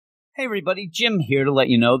Hey everybody, Jim here to let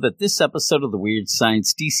you know that this episode of the Weird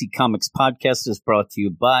Science DC Comics podcast is brought to you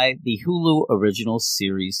by the Hulu original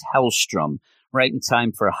series Hellstrom. Right in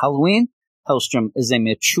time for Halloween, Hellstrom is a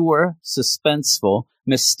mature, suspenseful,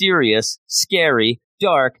 mysterious, scary,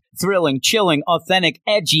 dark, thrilling, chilling, authentic,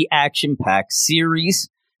 edgy, action-packed series.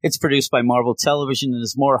 It's produced by Marvel Television and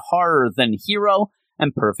is more horror than hero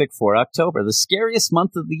and perfect for October, the scariest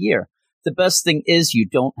month of the year. The best thing is you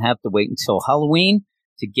don't have to wait until Halloween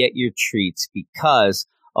to get your treats because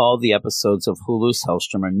all the episodes of Hulu's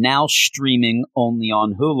Hellstrom are now streaming only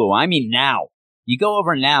on Hulu. I mean now. You go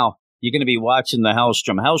over now, you're going to be watching the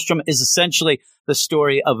Hellstrom. Hellstrom is essentially the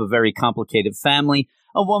story of a very complicated family,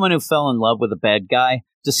 a woman who fell in love with a bad guy,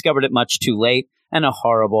 discovered it much too late, and a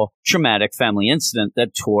horrible, traumatic family incident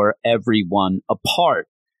that tore everyone apart.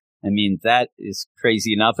 I mean, that is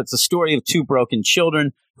crazy enough. It's a story of two broken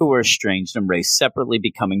children who were estranged and raised separately,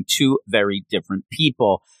 becoming two very different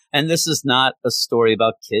people. And this is not a story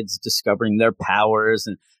about kids discovering their powers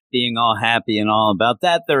and being all happy and all about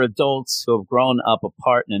that. They're adults who have grown up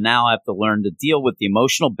apart and now have to learn to deal with the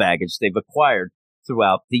emotional baggage they've acquired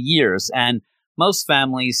throughout the years. And most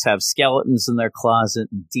families have skeletons in their closet,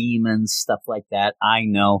 demons, stuff like that. I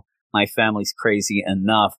know my family's crazy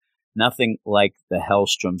enough. Nothing like the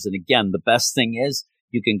Hellstroms. And again, the best thing is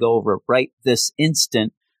you can go over right this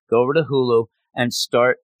instant, go over to Hulu and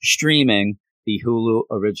start streaming the Hulu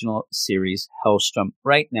original series Hellstrom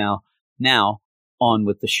right now. Now, on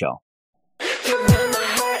with the show.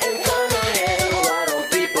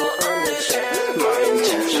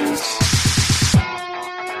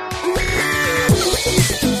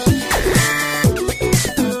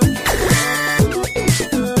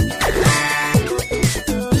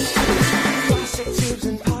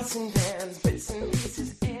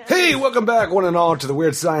 Hey, welcome back, one and all, to the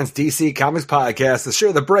Weird Science DC Comics Podcast, the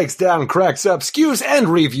show that breaks down, cracks up, skews, and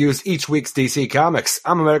reviews each week's DC Comics.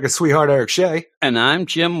 I'm America's sweetheart, Eric Shea. And I'm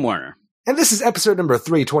Jim Werner. And this is episode number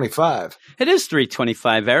 325. It is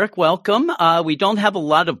 325, Eric. Welcome. We don't have a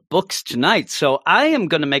lot of books tonight, so I am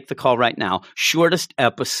going to make the call right now. Shortest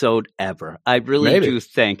episode ever. I really do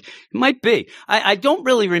think. It might be. I don't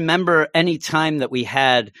really remember any time that we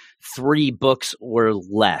had 3 books or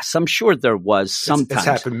less. I'm sure there was sometimes. It's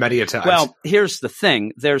happened many a time. Well, here's the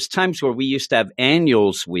thing. There's times where we used to have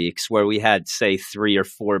annuals weeks where we had, say, 3 or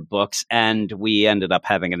 4 books, and we ended up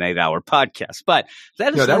having an 8-hour podcast. But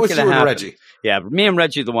that is not going to happen. Reggie. Yeah, me and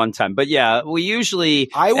Reggie the one time. But yeah, we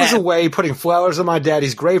usually... I was away putting flowers on my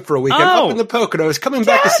daddy's grave for a weekend up in the Poconos, coming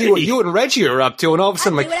back to see what you and Reggie are up to, and all of a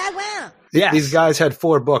sudden, these guys had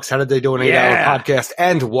 4 books. How did they do an 8-hour podcast,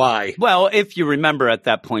 and why? Well, if you remember at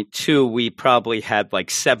that point, too, we probably had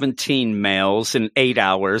like 17 mails and 8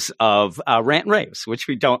 hours of rant and raves, which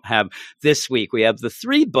we don't have this week. We have the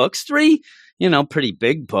 3 books, 3 pretty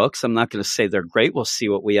big books. I'm not going to say they're great. We'll see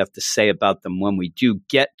what we have to say about them when we do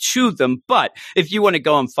get to them. But if you want to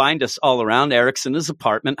go and find us all around, Eric's in his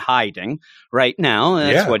apartment hiding right now.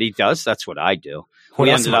 That's what he does. That's what I do.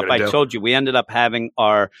 I told you, we ended up having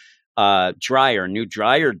our new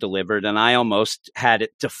dryer delivered, and I almost had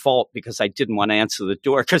it default because I didn't want to answer the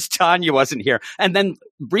door because Tanya wasn't here. And then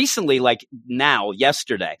recently, like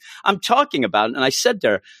yesterday, I'm talking about it, and I said to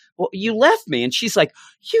her, well, you left me. And she's like,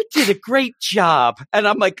 you did a great job. And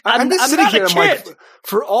I'm like, I'm just not sitting a here, kid. I'm like,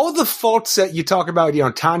 for all the faults that you talk about,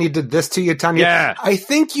 Tanya did this to you, Tanya. Yeah. I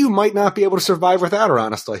think you might not be able to survive without her,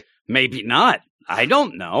 honestly. Maybe not. I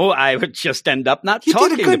don't know. I would just end up not talking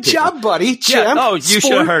to people. You did a good job, buddy. Champ, you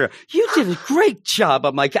should have heard her. You did a great job.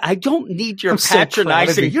 I'm like, I don't need your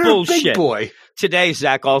patronizing You're bullshit. a big boy. Today,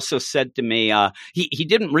 Zach also said to me, he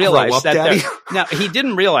didn't realize he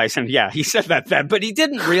didn't realize, and he said that then, but he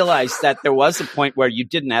didn't realize that there was a point where you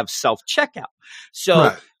didn't have self-checkout.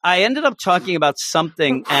 So I ended up talking about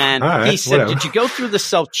something, and he said, did you go through the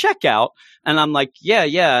self-checkout? And I'm like,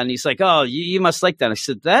 yeah. And he's like, oh, you must like that. I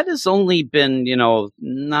said, that has only been,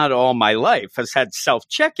 not all my life has had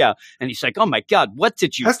self-checkout. And he's like, oh my God, what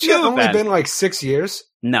did you do? Hasn't it only been like 6 years?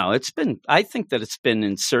 No, I think that it's been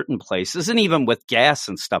in certain places, and even with gas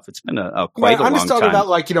and stuff, it's been a quite a long time. I'm just talking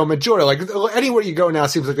about majority, anywhere you go now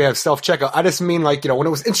seems like they have self-checkout. I just mean when it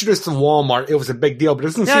was introduced to Walmart, it was a big deal, but it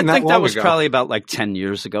doesn't seem that long ago. I think that was probably about 10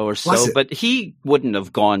 years ago or so, but he wouldn't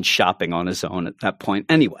have gone shopping on his own at that point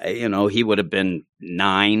anyway. He would have been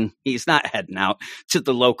 9. He's not heading out to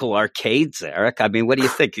the local arcades, Eric. I mean, what do you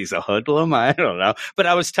think? He's a hoodlum? I don't know. But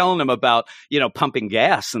I was telling him about, pumping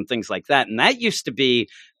gas and things like that. And that used to be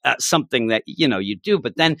something that, you do.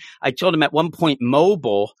 But then I told him at one point,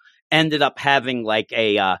 mobile ended up having like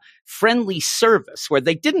a friendly service where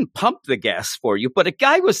they didn't pump the gas for you, but a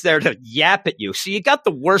guy was there to yap at you. So you got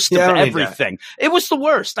the worst of everything. It was the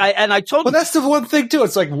worst. I told him. Well, that's the one thing too.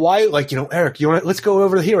 It's like, why, like, Eric, let's go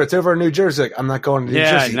over here. It's over in New Jersey. Like, I'm not going to New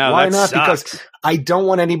Jersey. No, why not? Sucks. Because I don't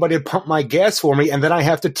want anybody to pump my gas for me, and then I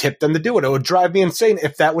have to tip them to do it. It would drive me insane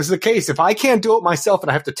if that was the case. If I can't do it myself and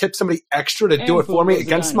I have to tip somebody extra to do it for me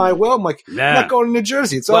against my will, I'm like, I'm not going to New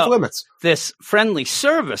Jersey. It's off limits. This friendly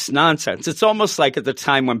service nonsense. It's almost like at the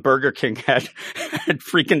time when Burger King had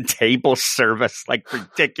freaking table service, like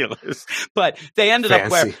ridiculous. But they ended up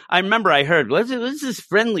where I remember I heard, what's this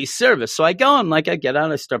friendly service? So I go and I get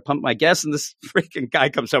out, I start pumping my gas, and this freaking guy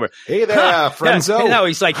comes over. Hey there, friendzo.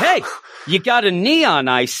 He's like, hey, you got a neon,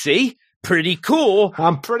 I see. Pretty cool.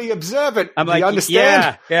 I'm pretty observant. I'm like, you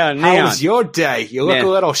understand? Yeah, neon. How was your day? You look a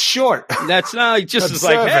little short. That's not, he just is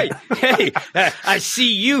like, hey, I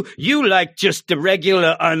see you like just the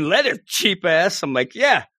regular unleaded cheap ass. I'm like,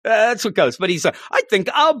 yeah. That's what goes. But he's like, I think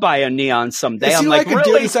I'll buy a neon someday. I'm like, a really?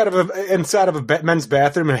 dude inside of a men's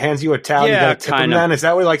bathroom and hands you a towel? Yeah, you got to tip him then? Is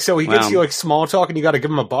that what, like, so he gets you like small talk and you got to give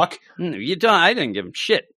him $1? You don't. I didn't give him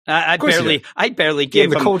shit. I barely gave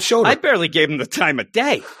him the cold shoulder. I barely gave him the time of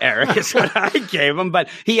day, Eric, is what I gave him. But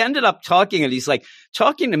he ended up talking, and he's like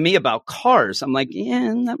talking to me about cars. I'm like,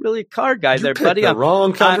 I'm not really a car guy there, buddy. The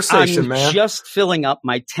wrong conversation, I'm man. Just filling up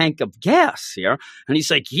my tank of gas here. And he's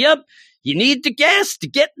like, yep. You need the gas to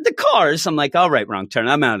get in the cars. I'm like, all right, wrong turn.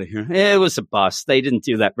 I'm out of here. It was a bust. They didn't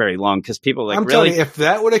do that very long because people were like, I'm telling you, if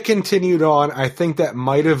that would have continued on, I think that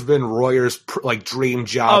might have been Royer's dream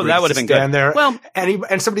job. Oh, that would have been good. There, well,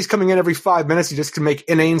 and somebody's coming in every 5 minutes. You just can make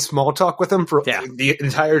inane small talk with him for the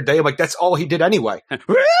entire day. I'm like, that's all he did anyway.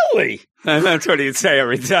 Really? That's what he'd say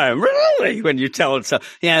every time. Really? When you tell him so.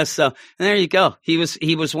 Yeah, so there you go. He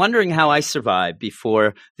was wondering how I survived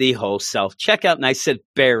before the whole self-checkout, and I said,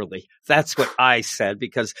 barely. That's what I said,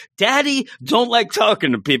 because Daddy don't like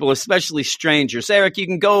talking to people, especially strangers. Eric, you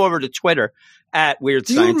can go over to Twitter at Weird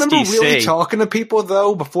Science DC. Do you remember really talking to people,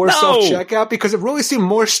 though, before self-checkout? Because it really seemed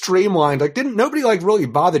more streamlined. Like, nobody really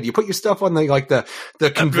bothered. You put your stuff on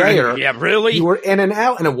the conveyor. Yeah, really? You were in and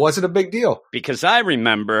out, and it wasn't a big deal. Because I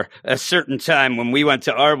remember a certain time when we went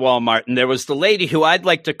to our Walmart, and there was the lady who I'd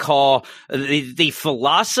like to call the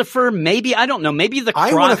philosopher, maybe. I don't know. Maybe the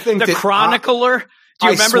chronicler. Do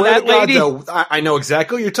you remember that lady? Though, I know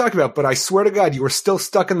exactly what you're talking about, but I swear to God, you were still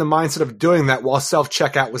stuck in the mindset of doing that while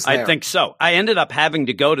self-checkout was there. I think so. I ended up having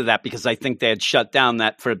to go to that because I think they had shut down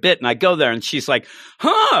that for a bit. And I go there and she's like,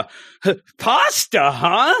 pasta,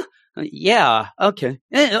 huh? Yeah, okay.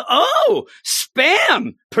 Oh,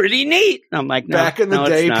 spam. Pretty neat. I'm like, no. Back in the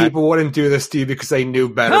day, people wouldn't do this to you because they knew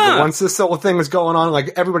better. But once this whole thing was going on,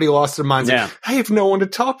 like, everybody lost their minds. Like, I have no one to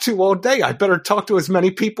talk to all day. I better talk to as many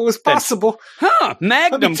people as possible.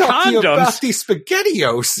 Magnum condoms. About these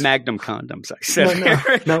SpaghettiOs. Magnum condoms, I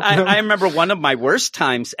said. No. I remember one of my worst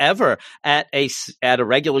times ever at a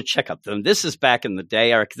regular checkup. And this is back in the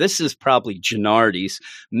day, Eric. This is probably Gennardi's,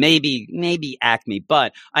 maybe Acme.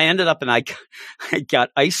 But I ended up and I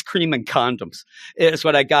got ice cream and condoms. Is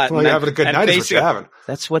what I got. Well, you're having a good night is what you're having.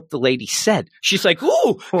 That's what the lady said. She's like,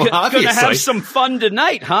 ooh, gonna have some fun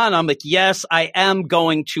tonight, huh? And I'm like, yes, I am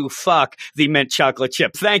going to fuck the mint chocolate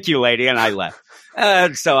chip. Thank you, lady. And I left.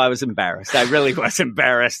 So I was embarrassed. I really was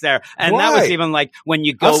embarrassed there. And that was even like when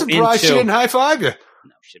you go into... I'm surprised she didn't high-five you. No,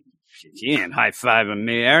 she didn't high-fiving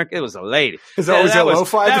me, Eric. It was a lady. Is that always a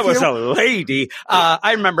low-five That was a lady.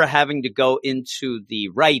 I remember having to go into the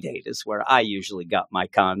Rite Aid is where I usually got my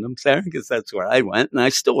condoms there because that's where I went, and I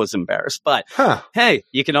still was embarrassed. But, hey,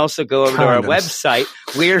 you can also go over to our website,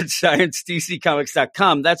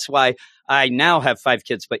 WeirdScienceDCComics.com. That's why I now have 5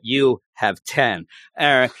 kids, but you have 10.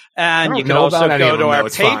 And you can also go to our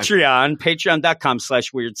Patreon,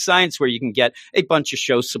 patreon.com/Weird Science, where you can get a bunch of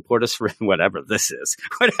shows, support us for whatever this is,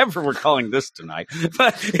 whatever we're calling this tonight.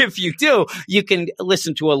 But if you do, you can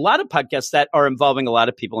listen to a lot of podcasts that are involving a lot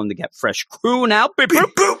of people in the Get Fresh crew now.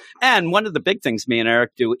 And one of the big things me and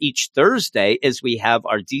Eric do each Thursday is we have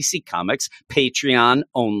our DC Comics Patreon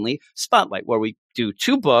only spotlight, where we do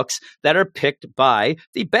 2 books that are picked by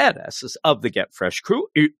the badasses of the Get Fresh crew.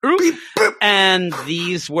 And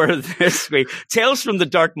these were this week: Tales from the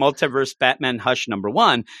Dark Multiverse, Batman Hush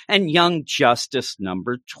 #1, and Young Justice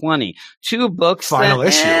 #20. 2 books Final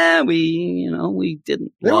issue. We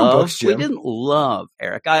didn't love. We didn't love,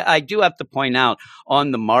 Eric. I do have to point out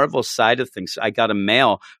on the Marvel side of things, I got a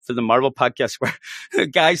mail for the Marvel podcast where the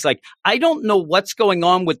guy's like, I don't know what's going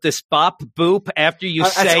on with this bop boop after you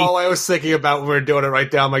say. That's all I was thinking about when we were started doing it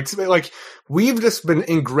right now. I'm like we've just been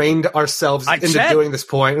ingrained ourselves into doing this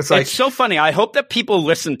point. It's so funny. I hope that people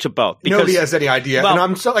listen to both. Because nobody has any idea. And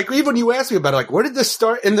I'm so like, even when you asked me about it, like, where did this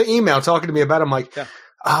start in the email talking to me about it? I'm like,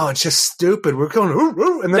 oh, it's just stupid. We're going,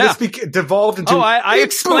 and then it's devolved into. I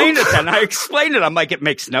explained it then. I explained it. I'm like, it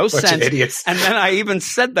makes no sense. Bunch of idiots. And then I even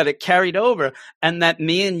said that it carried over, and that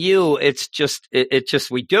me and you, it's just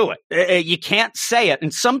we do it. You can't say it,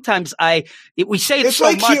 and sometimes we say it so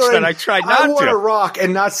like much that I try not to. I want to rock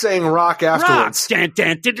and not saying rock afterwards.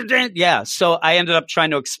 Rock. Yeah. So I ended up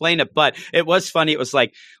trying to explain it, but it was funny. It was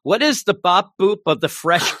like, what is the bop boop of the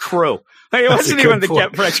Fresh Crew? It wasn't even the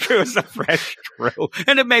Get Fresh Crew. It was the Fresh Crew.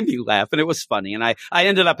 And it made me laugh, and it was funny. And I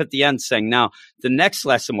ended up at the end saying, now, the next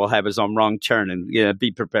lesson we'll have is on wrong turn, and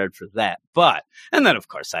be prepared for that. And then, of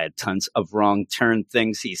course, I had tons of wrong turn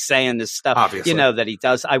things. He's saying this stuff, obviously, that he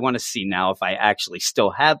does. I want to see now if I actually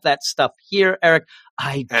still have that stuff here, Eric.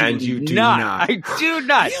 I do not. I do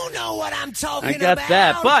not. You know what I'm talking about. I got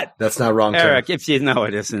that, but that's not wrong, Eric. If you know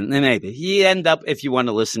it isn't, then maybe you end up. If you want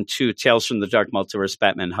to listen to Tales from the Dark Multiverse,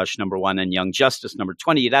 Batman Hush #1, and Young Justice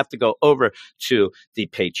 #20, you'd have to go over to the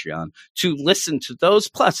Patreon to listen to those.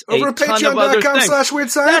 Plus, over a ton of other things.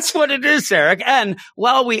 /WeirdScience. That's what it is, Eric. And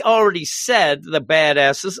while we already said the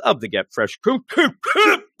badasses of the Get Fresh Crew.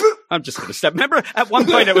 I'm just going to step. Remember, at one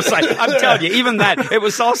point it was like, I'm telling you, even that, it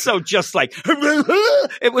was also just like,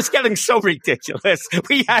 it was getting so ridiculous.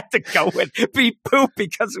 We had to go with beep poop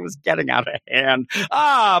because it was getting out of hand.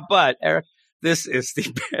 But Eric, this is the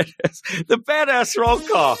badass roll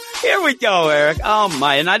call. Here we go, Eric. Oh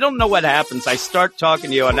my, and I don't know what happens. I start talking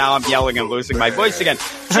to you and now I'm yelling and losing my voice again.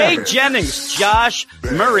 Jay Jennings, Josh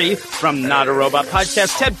Murray from Not a Robot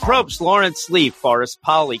Podcast, Ted Probst, Lawrence Lee, Forrest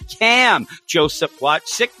Polly, Cam, Joseph Watt,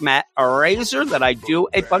 Sick Matt, a Razor that I do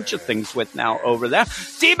a bunch of things with now over there.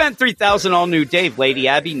 D-Ben 3000, All New Dave, Lady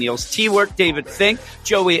Abby, Niels T-Work, David Fink,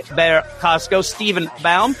 Joey Bear Costco, Stephen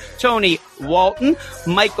Baum, Tony Walton,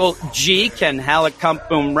 Michael G, Ken Halleck,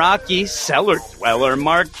 Boom Rocky, Cellar Dweller,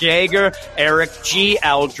 Mark Jager, Eric G,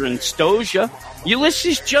 Aldrin Stoja,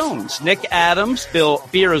 Ulysses Jones, Nick Adams, Bill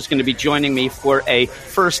Beer is going to be joining me for a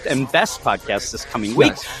First and Best podcast this coming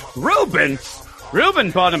week. Nice. Ruben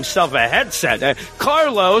bought himself a headset.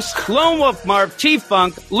 Carlos, Lone Wolf Marv,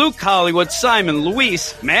 T-Funk, Luke Hollywood, Simon,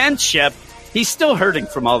 Luis, Manship. He's still hurting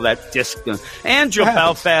from all that disc. Andrew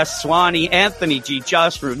Belfast, Swanee, Anthony G,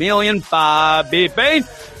 Josh Vermillion, Bobby Bain,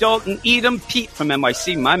 Dalton Edom, Pete from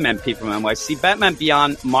NYC, my man Pete from NYC, Batman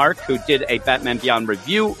Beyond Mark, who did a Batman Beyond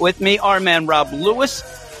review with me, our man Rob Lewis,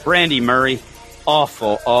 Brandy Murray,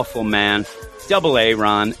 awful man, Double A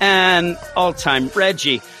Ron, and all-time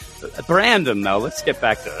Reggie. Brandon, though, let's get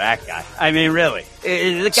back to that guy. I mean, really,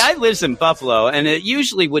 the guy lives in Buffalo, and it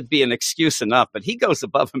usually would be an excuse enough, but he goes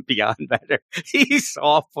above and beyond better. He's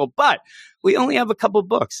awful, but we only have a couple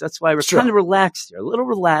books. That's why we're kind of relaxed there, a little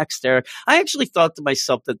relaxed there. I actually thought to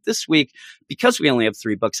myself that this week, because we only have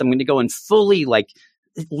 3 books, I'm going to go in fully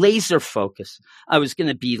laser focus. I was going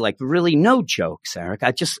to be really no jokes, Eric.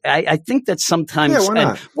 I think that sometimes,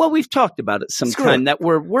 we've talked about it sometime, that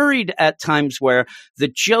we're worried at times where the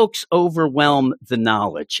jokes overwhelm the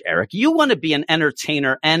knowledge, Eric. You want to be an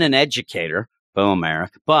entertainer and an educator. Boom,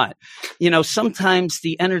 Eric. But, sometimes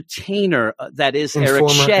the entertainer that is Eric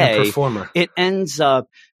Shea, it ends up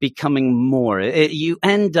becoming more. You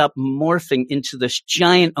end up morphing into this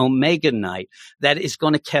giant Omega Knight that is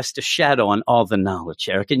going to cast a shadow on all the knowledge,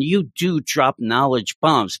 Eric. And you do drop knowledge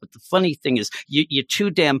bombs. But the funny thing is, you're too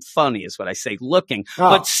damn funny, is what I say, looking.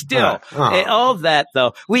 But still, all that,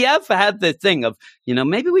 though, we have had the thing of,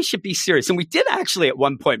 maybe we should be serious. And we did actually at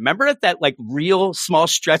one point. Remember at that real small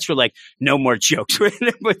stretch where no more jokes.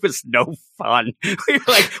 It was no fun. We were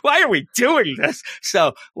like, why are we doing this?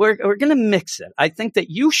 So we're going to mix it. I think that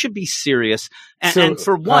you should be serious. And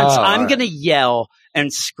for once, I'm going to yell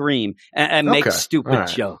and scream and make stupid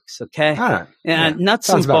jokes. Okay. All right. Nuts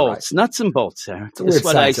and bolts. Nuts and bolts, Sarah. That's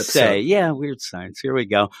what I say. Yeah. Weird science. Here we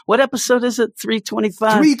go. What episode is it?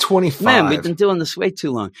 325? 325. Man, we've been doing this way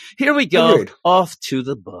too long. Here we go. Agreed. Off to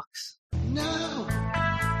the books. No,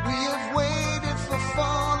 we have waited for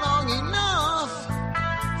far long enough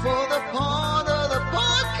for the part of the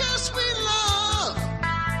podcast we love,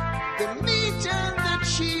 the meat and the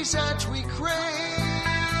cheese that we crave.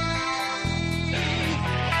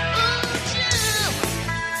 Oh, Jim,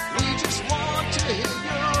 we just want to hear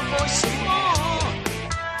your voice some more,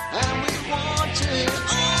 and we want to hear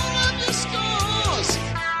all of your scores.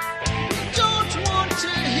 We don't want to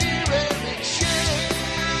hear every shade.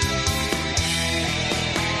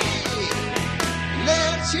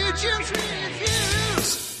 Let's hear Jim's reviews.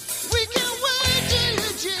 We can't wait to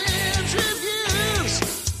hear Jim's reviews,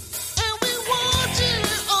 and we want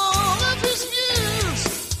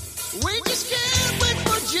just can't wait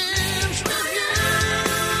for Jim's reviews.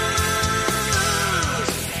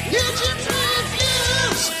 Yeah, Jim's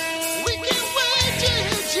reviews. We can't wait to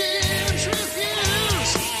hear Jim's reviews.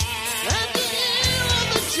 And to hear all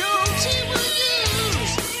the jokes he will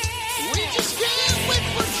use. We just can't wait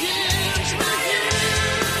for Jim's reviews.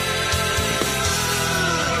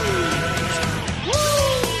 Woo!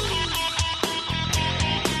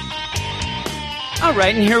 All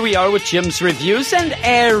right, and here we are with Jim's reviews and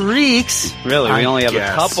Eric's. Really, we I only have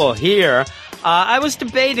guess. a couple here. I was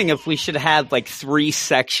debating if we should have like 3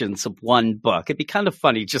 sections of one book. It'd be kind of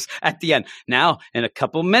funny just at the end. Now, in a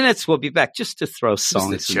couple minutes, we'll be back just to throw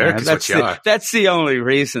songs in jerk there. is what you are. That's the only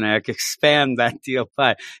reason, Eric. Expand that deal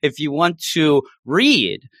by. If you want to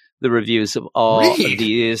read the reviews of all of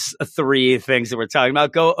these 3 things that we're talking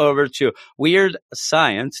about, go over to Weird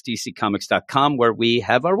Science, DCComics.com, where we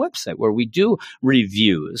have our website, where we do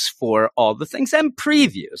reviews for all the things and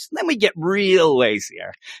previews. And then we get real lazy,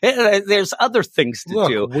 Eric. There's other things to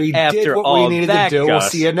do we after did what all we needed that to do. We'll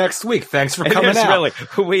goes. see you next week. Thanks for It coming is out. really.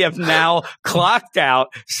 We have now clocked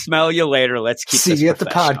out. Smell you later. Let's keep See this you at the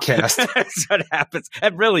professional. podcast. That's what happens.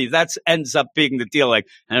 And really, that ends up being the deal. Like,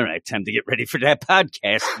 all right, time to get ready for that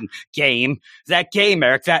podcast and game. That game,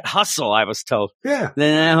 Eric, that hustle, I was told. Yeah.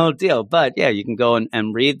 The whole deal. But yeah, you can go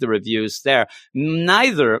and read the reviews there.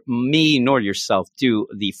 Neither me nor yourself do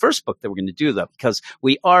the first book that we're going to do, though, because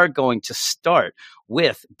we are going to start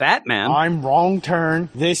with Batman. I'm Wrong Turn.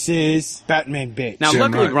 This is Batman Bitch. Now, Jim,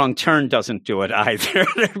 luckily, right. Wrong Turn doesn't do it either.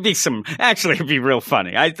 There'd be it'd be real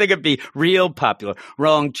funny. I think it'd be real popular.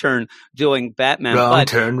 Wrong Turn doing Batman. Wrong But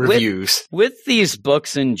Turn with- reviews. With these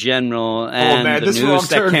books in general and Oh man, the this news Wrong that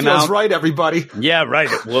Turn came feels out. right, everybody. Yeah, right.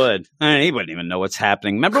 It would. He wouldn't even know what's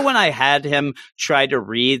happening. Remember when I had him try to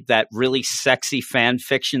read that really sexy fan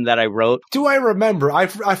fiction that I wrote? Do I remember? I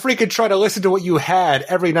freaking try to listen to what you had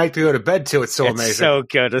every night to go to bed to. It's so It's amazing. so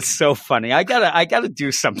good. It's so funny. I gotta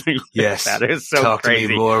do something like Yes. that. It's so Talk crazy.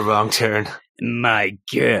 to me more, Wrong Turn. My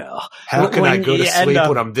girl. How can I When go to you end sleep up-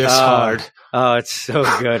 when I'm this hard? Oh, it's so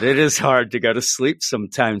good. It is hard to go to sleep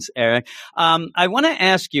sometimes, Eric. I want to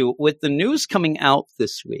ask you, with the news coming out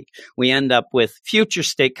this week, we end up with Future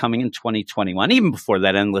State coming in 2021, even before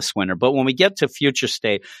that Endless Winter. But when we get to Future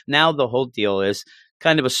State, now the whole deal is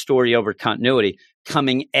kind of a story over continuity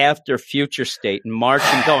coming after Future State and March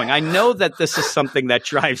and going. I know that this is something that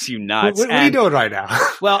drives you nuts. What are you doing right now?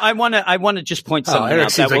 Well, I want to just point something Eric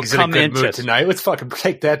out seems that like will he's in a come good into mood tonight. Let's fucking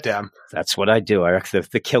take that down. That's what I do, Eric,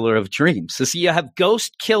 the killer of dreams. So you have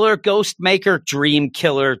Ghost Killer, Ghost Maker, Dream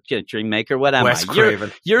Killer, Dream Maker, what am Wes I?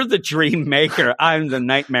 Craven. You're the Dream Maker. I'm the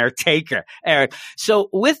Nightmare Taker, Eric. So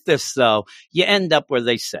with this, though, you end up where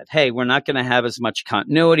they said, hey, we're not going to have as much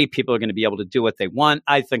continuity. People are going to be able to do what they want.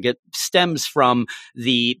 I think it stems from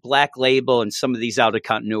the Black Label and some of these out of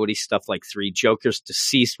continuity stuff like Three Jokers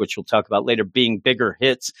Deceased, which we'll talk about later, being bigger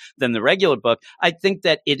hits than the regular book. I think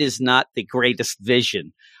that it is not the greatest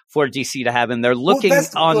vision for DC to have, and they're looking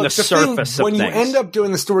on the surface of when things. you end up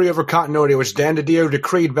doing the story over continuity, which Dan DiDio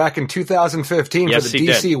decreed back in 2015 Yes, for the he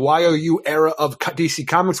did. DC YOU era of DC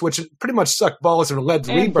Comics, which pretty much sucked balls and led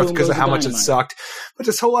to And Rebirth boom because of goes how much it Dynamite. sucked. But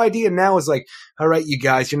this whole idea now is like, all right, you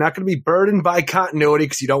guys, you're not going to be burdened by continuity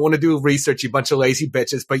because you don't want to do research, you bunch of lazy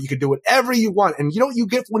bitches, but you can do whatever you want. And you know what you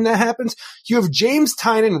get when that happens? You have James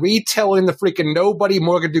Tynion retelling the freaking Nobody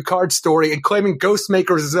Morgan Ducard story and claiming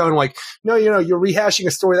Ghostmaker is his own. Like, no, you're rehashing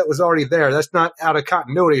a story that was already there. That's not out of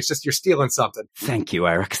continuity. It's just you're stealing something. Thank you,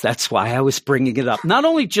 Eric. That's why I was bringing it up. Not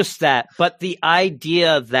only just that, but the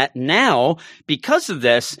idea that now, because of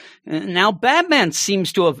this, now Batman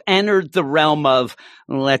seems to have entered the realm of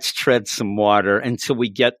let's tread some water until we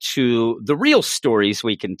get to the real stories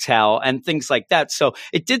we can tell and things like that. So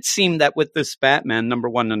it did seem that with this Batman, number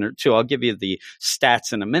 1, number 2, I'll give you the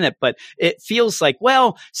stats in a minute, but it feels like,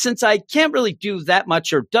 well, since I can't really do that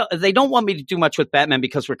much or they don't want me to do much with Batman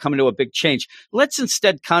because we're coming to a big change, let's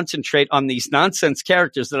instead concentrate on these nonsense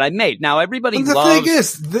characters that I made. Now, everybody And the loves... thing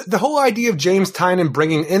is, the whole idea of James Tynion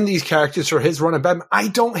bringing in these characters for his run of Batman, I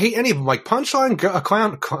don't hate any of them. Like Punchline,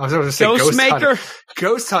 Clown, I was going to say Ghostmaker?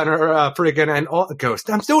 Ghost Hunter, freaking, and all Ghost.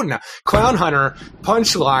 I'm doing it now. Clown Hunter,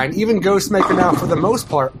 Punchline, even Ghostmaker now. For the most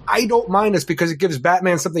part, I don't mind this because it gives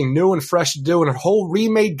Batman something new and fresh to do, and a whole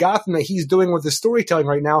remade Gotham that he's doing with his storytelling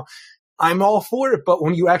right now. I'm all for it, but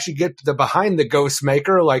when you actually get to the behind the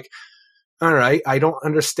Ghostmaker, like, all right, I don't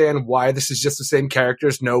understand why this is just the same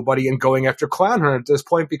characters, Nobody, and going after Clown Hunter at this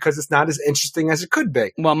point because it's not as interesting as it could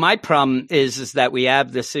be. Well, my problem is that we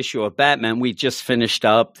have this issue of Batman. We just finished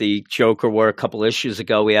up the Joker War a couple issues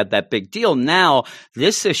ago. We had that big deal. Now,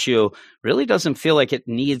 this issue really doesn't feel like it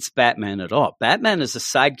needs Batman at all. Batman is a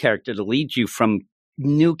side character to lead you from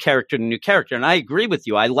new character to new character. And I agree with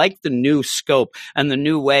you. I like the new scope and the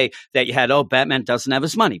new way that you had, Batman doesn't have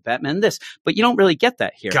his money, Batman this. But you don't really get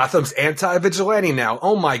that here. Gotham's anti-vigilante now.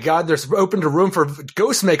 Oh my God, there's opened a room for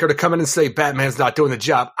Ghostmaker to come in and say, Batman's not doing the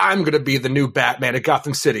job. I'm going to be the new Batman at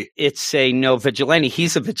Gotham City. It's a no vigilante.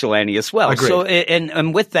 He's a vigilante as well. Agreed. So,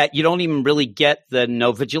 and with that, you don't even really get the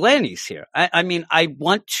no vigilantes here. I mean, I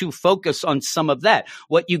want to focus on some of that.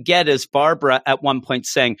 What you get is Barbara at one point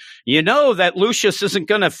saying, you know that Lucius isn't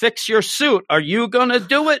going to fix your suit. Are you going to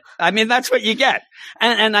do it? I mean, that's what you get.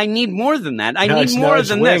 And I need more than that. I need more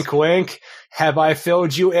than wink, this. Wink. Have I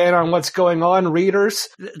filled you in on what's going on, readers?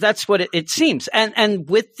 That's what it seems. And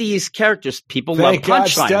with these characters, people Thank love God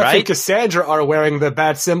Punchline, Steph right? and Cassandra are wearing the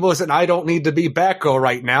bat symbols, and I don't need to be Batgirl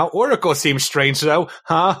right now. Oracle seems strange, though.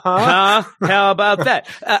 Huh? How about that?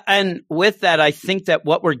 And with that, I think that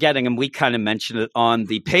what we're getting, and we kind of mentioned it on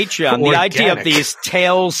the Patreon, the idea of these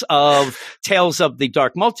tales of the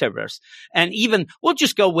Dark Multiverse. And even, we'll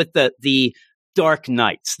just go with the Dark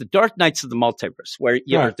Knights of the multiverse, where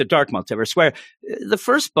the Dark Multiverse, where the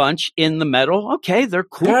first bunch in the middle, okay, they're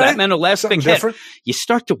cool. Right. Batman, the last big hit. You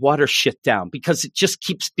start to water shit down because it just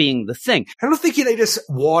keeps being the thing. I don't think they just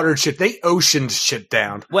watered shit; they oceaned shit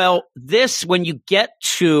down. Well, this, when you get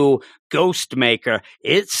to Ghostmaker,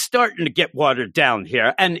 it's starting to get watered down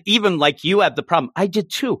here. And even like you have the problem, I did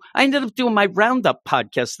too. I ended up doing my roundup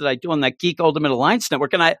podcast that I do on that Geek Ultimate Alliance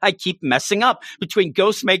Network, and I keep messing up between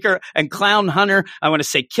Ghostmaker and Clown Hunter. I want to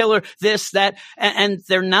say Killer, this, that, and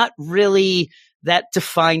they're not really that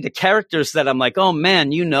defined the characters that I'm like, oh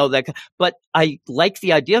man, you know that. But I like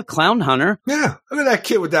the idea of Clown Hunter. Yeah, look at that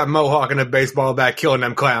kid with that mohawk and a baseball bat killing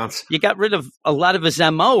them clowns. You got rid of a lot of his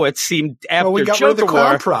MO, it seemed, after we got Joker rid of the clown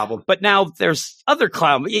War. problem. But now there's other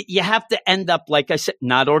clown. You have to end up, like I said,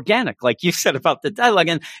 not organic, like you said about the dialogue.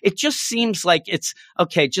 And it just seems like it's,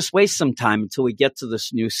 okay, just waste some time until we get to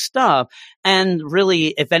this new stuff. And really,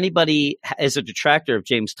 if anybody is a detractor of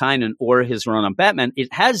James Tynion or his run on Batman,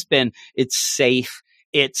 it's safe.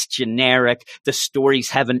 It's generic. The stories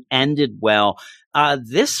haven't ended well.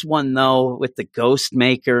 This one, though, with the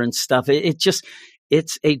Ghostmaker and stuff,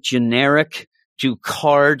 it's a generic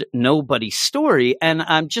Ducard nobody story, and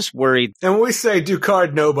I'm just worried. And when we say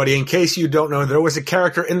Ducard nobody, in case you don't know, there was a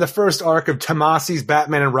character in the first arc of Tomasi's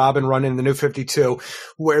Batman and Robin run in the New 52,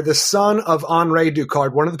 where the son of Henri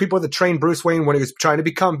Ducard, one of the people that trained Bruce Wayne when he was trying to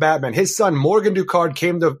become Batman, his son Morgan Ducard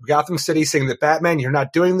came to Gotham City saying that, Batman, you're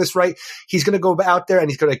not doing this right. He's going to go out there and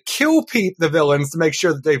he's going to kill the villains to make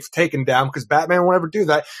sure that they've taken down, because Batman won't ever do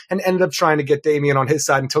that, and ended up trying to get Damian on his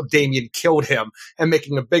side until Damian killed him, and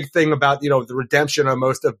making a big thing about, the redemption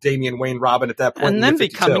almost of Damian Wayne Robin at that point. And then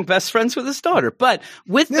becoming best friends with his daughter. But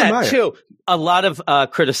with that, too, a lot of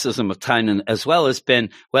criticism of Tynion as well has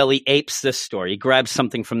been, well, he apes this story. He grabs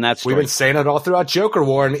something from that story. We've been saying it all throughout Joker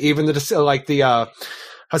War, and even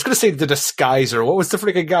I was going to say the Disguiser. What was the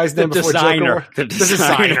freaking guy's name before Joker War? The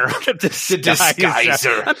Designer. The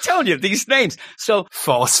Disguiser. I'm telling you, these names. So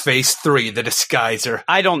False Face 3, the Disguiser.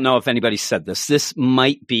 I don't know if anybody said this. This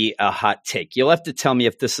might be a hot take. You'll have to tell me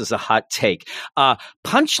if this is a hot take.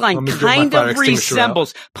 Punchline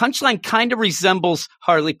kind of resembles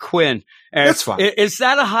Harley Quinn. That's fine. Is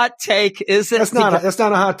that a hot take? Is it? That's not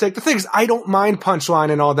a hot take. The thing is, I don't mind Punchline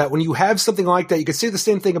and all that. When you have something like that, you can say the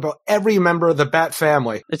same thing about every member of the Bat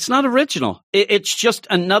family. It's not original. It's just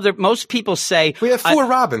another. Most people say we have 4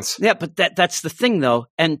 Robins. Yeah, but that's the thing, though.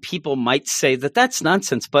 And people might say that that's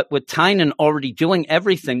nonsense. But with Tynion already doing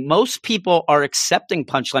everything, most people are accepting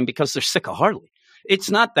Punchline because they're sick of Harley.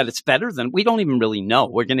 It's not that it's better than, we don't even really know.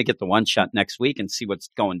 We're going to get the one shot next week and see what's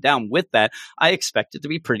going down with that. I expect it to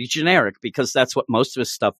be pretty generic because that's what most of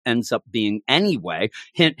his stuff ends up being anyway.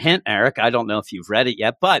 Hint, hint, Eric. I don't know if you've read it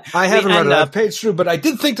yet, but I haven't read it. I've paged through, but I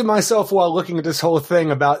did think to myself while looking at this whole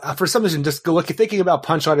thing about, for some reason, just thinking about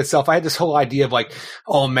Punchline itself, I had this whole idea of like,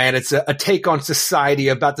 oh man, it's a take on society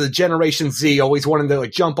about the Generation Z always wanting to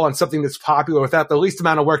like jump on something that's popular without the least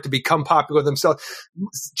amount of work to become popular themselves.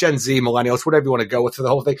 Gen Z, millennials, whatever you want to go with for the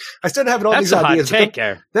whole thing. I started having all these ideas.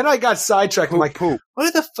 Then I got sidetracked. I'm like,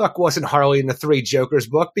 why the fuck wasn't Harley in the 3 Jokers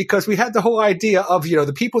book? Because we had the whole idea of,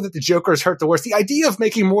 the people that the Jokers hurt the worst. The idea of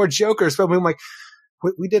making more Jokers. But I'm like,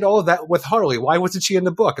 we did all of that with Harley. Why wasn't she in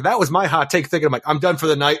the book? And that was my hot take thinking. I'm like, I'm done for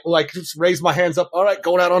the night. Like, just raise my hands up. All right,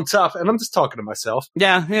 going out on top. And I'm just talking to myself.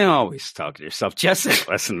 Yeah, you're always talking to yourself.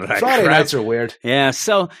 Jesse, listen to that. Friday nights are weird. Yeah,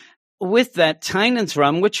 so with that Tynan's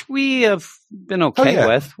run, which we have been okay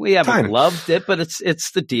with, we haven't loved it, but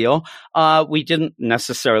it's the deal. We didn't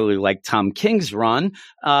necessarily like Tom King's run,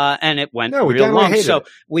 and it went real long. So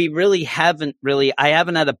we really haven't I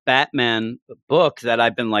haven't had a Batman book that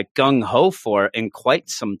I've been like gung ho for in quite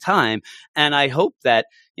some time, and I hope that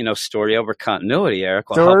story over continuity, Eric,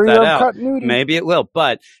 will help that out. Continuity. Maybe it will,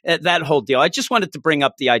 but that whole deal. I just wanted to bring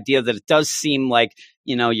up the idea that it does seem like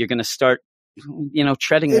you're going to start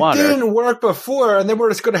treading water. It didn't work before, and then we're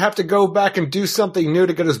just going to have to go back and do something new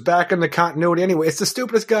to get us back into continuity anyway. It's the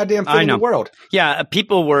stupidest goddamn thing in the world. Yeah,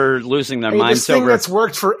 people were losing their minds over. This thing over that's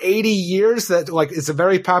worked for 80 years, that is a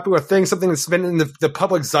very popular thing, something that's been in the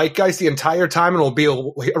public zeitgeist the entire time and will be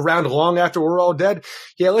around long after we're all dead.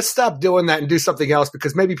 Yeah, let's stop doing that and do something else,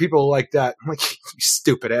 because maybe people like that. I'm like, you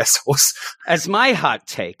stupid assholes. As my hot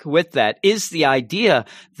take with that is the idea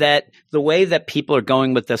that the way that people are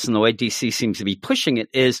going with this and the way DC seems to be pushing it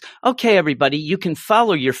is, okay, everybody, you can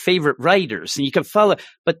follow your favorite writers and you can follow,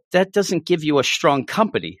 but that doesn't give you a strong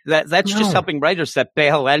company. That's just helping writers that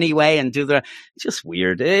bail anyway and do it's just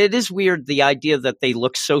weird. It is weird, the idea that they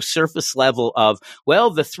look so surface level of, well,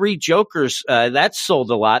 the 3 Jokers, that sold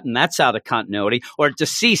a lot and that's out of continuity, or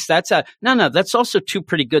Deceased, that's no, that's also 2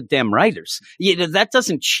 pretty good damn writers. That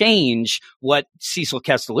doesn't change what Cecil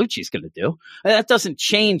Castellucci is going to do. That doesn't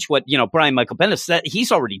change what, Brian Michael Bendis, that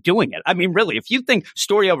he's already doing it. I mean, really, if you think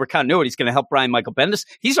story over continuity is going to help Brian Michael Bendis,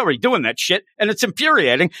 he's already doing that shit, and it's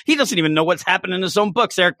infuriating. He doesn't even know what's happening in his own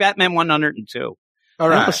books. Eric, Batman 102. All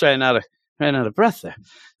right. I almost ran out of breath there.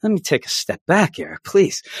 Let me take a step back, Eric,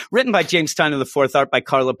 please. Written by James Tynion IV, art by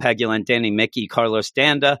Carlo Pagula, Danny Miki, Carlos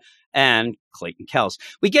Danda, and Clayton Kells.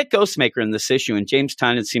 We get Ghostmaker in this issue, and James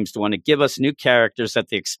Tynion seems to want to give us new characters at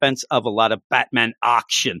the expense of a lot of Batman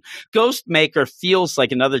action. Ghostmaker feels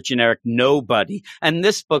like another generic nobody, and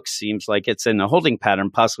this book seems like it's in a holding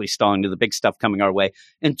pattern, possibly stalling to the big stuff coming our way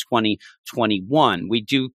in 2021. We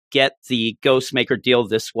do get the Ghostmaker deal.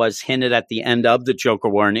 This was hinted at the end of the Joker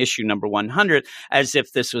War in issue number 100, as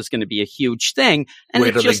if this was going to be a huge thing. And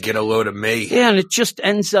wait till they get a load of me. Yeah, and it just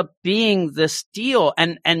ends up being this deal.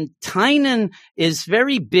 And Tynion is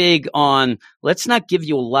very big on, let's not give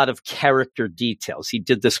you a lot of character details. He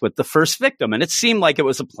did this with the first victim, and it seemed like it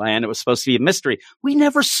was a plan. It was supposed to be a mystery. We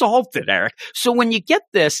never solved it, Eric. So when you get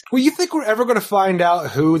this... Well, you think we're ever going to find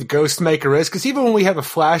out who the Ghostmaker is? Because even when we have a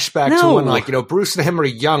flashback to when, Bruce and him are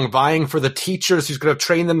young, vying for the teachers who's going to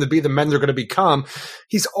train them to be the men they're going to become,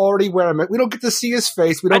 he's already wearing it. We don't get to see his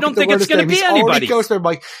face. I don't think it's going to be anybody. Ghostmaker.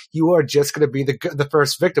 Like, you are just going to be the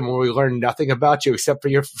first victim where we learn nothing about you except for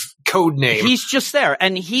your code name. He's just there,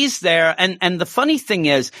 and he's there. And the funny thing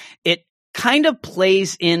is, it kind of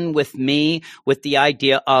plays in with me with the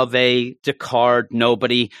idea of a Descartes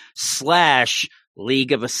nobody /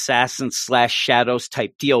 League of Assassins / Shadows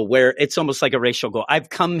type deal, where it's almost like a racial goal. I've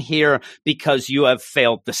come here because you have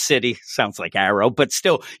failed the city. Sounds like Arrow, but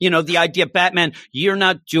still, the idea, Batman, you're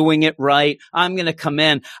not doing it right. I'm going to come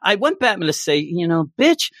in. I want Batman to say,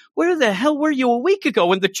 bitch, where the hell were you a week ago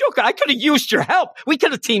when the Joker? I could have used your help. We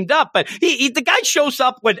could have teamed up, but the guy shows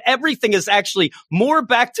up when everything is actually more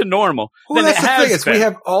back to normal than it has been. We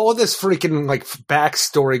have all of this freaking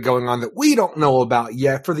backstory going on that we don't know about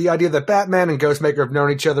yet, for the idea that Batman and Ghostmaker have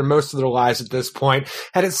known each other most of their lives at this point,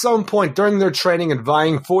 and at some point during their training and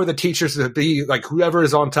vying for the teachers to be whoever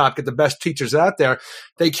is on top, get the best teachers out there,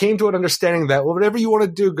 they came to an understanding that, well, whatever you want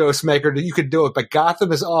to do, Ghostmaker, you could do it, but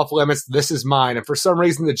Gotham is off limits. This is mine. And for some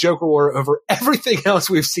reason, the Joker War over everything else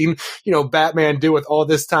we've seen, Batman do with all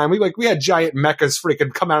this time. We had giant mechas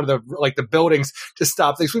freaking come out of the buildings to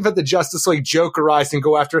stop things. We've had the Justice League Jokerized and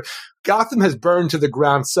go after. Gotham has burned to the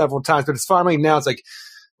ground several times, but it's finally now it's like,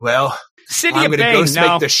 well, City I'm of going to Bane go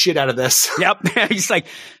now. make the shit out of this. Yep. He's like,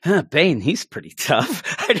 Bane, he's pretty tough.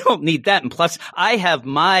 I don't need that. And plus, I have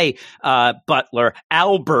my butler,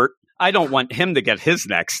 Albert. I don't want him to get his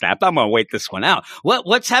neck snapped. I'm going to wait this one out.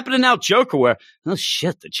 What's happening now, Joker? Where, oh,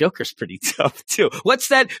 shit, the Joker's pretty tough, too. What's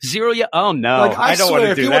that? Zero? Oh, no. I don't want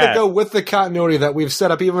to do that. If you want to go with the continuity that we've set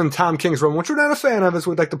up, even in Tom King's run, which we're not a fan of, as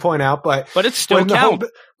we'd like to point out, but it still counts.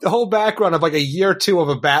 The whole background of a year or two of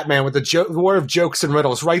a Batman with the war of jokes and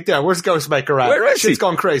riddles right there. Where's Ghostmaker at? Where is Shit's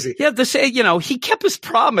gone crazy. Yeah, he kept his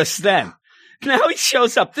promise then. Now he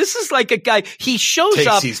shows up. This is like a guy. He shows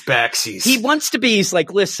up. Takes these backsies. He wants to be. He's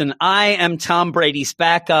like, listen, I am Tom Brady's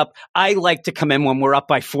backup. I like to come in when we're up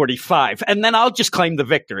by 45, and then I'll just claim the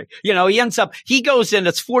victory. He goes in.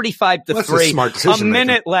 It's 45-3. A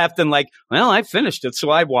minute left, and I finished it,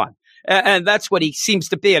 so I won. And that's what he seems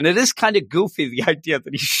to be. And it is kind of goofy, the idea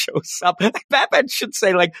that he shows up. Batman should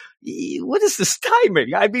say, what is this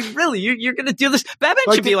timing? I mean, really, you're going to do this?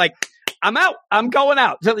 Batman should be like, I'm out. I'm going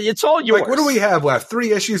out. It's all yours. Like, what do we have left?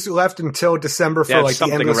 3 issues left until December for like the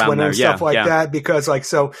Endless Winter and stuff like that. Because like,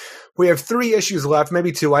 so we have 3 issues left,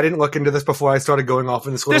 maybe 2. I didn't look into this before I started going off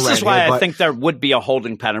in this little This is why I think there would be a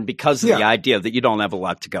holding pattern because of the idea that you don't have a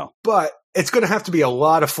lot to go. But it's going to have to be a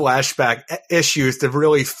lot of flashback issues to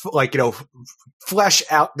really, flesh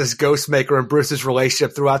out this Ghostmaker and Bruce's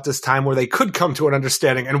relationship throughout this time where they could come to an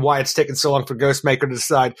understanding and why it's taken so long for Ghostmaker to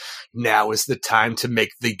decide now is the time to make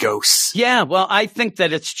the ghosts. Yeah, well, I think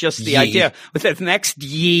that it's just the idea. With the next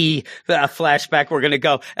flashback, we're going to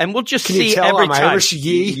go, and we'll just see every time. Irish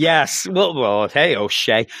Yee? Yes. Well, hey,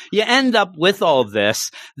 O'Shea. You end up with all this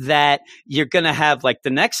that you're going to have, like, the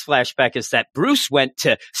next flashback is that Bruce went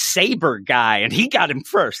to Saber Guy, and he got him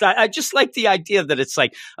first. I just like the idea that it's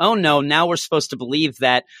like, oh, no, now we're supposed to believe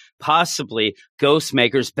that possibly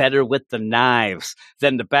Ghostmaker's better with the knives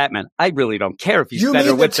than the Batman. I really don't care if he's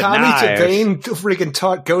better with the knives. You mean that Tommy Devane freaking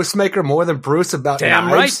taught Ghostmaker more than Bruce about knives?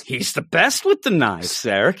 Damn right. He's the best with the knives,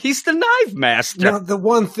 Eric. He's the knife master. Now, the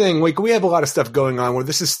one thing, we have a lot of stuff going on where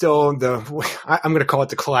this is still I'm going to call it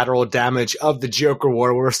the collateral damage of the Joker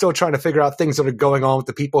War, where we're still trying to figure out things that are going on with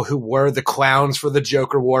the people who were the clowns for the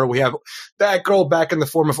Joker War. We have Batgirl back in the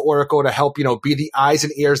form of Oracle to help, be the eyes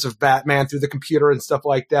and ears of Batman through the computer and stuff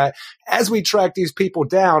like that as we track these people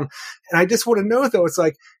down. And I just want to know, though, it's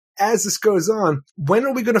like, as this goes on, when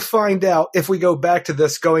are we going to find out, if we go back to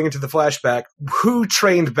this, going into the flashback, who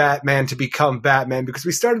trained Batman to become Batman? Because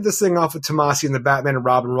we started this thing off with Tomasi and the Batman and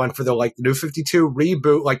Robin run for the New 52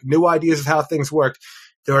 reboot, new ideas of how things work.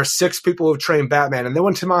 There are 6 people who have trained Batman. And then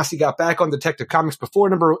when Tomasi got back on Detective Comics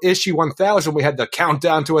before issue 1000, we had the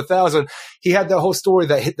countdown to 1000. He had the whole story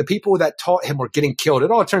that the people that taught him were getting killed.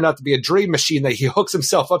 It all turned out to be a dream machine that he hooks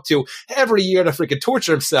himself up to every year to freaking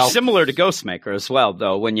torture himself. Similar to Ghostmaker as well,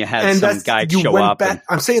 though, when you had some guy show up.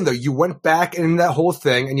 I'm saying, though, you went back in that whole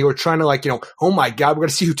thing and you were trying to oh my God, we're going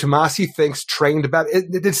to see who Tomasi thinks trained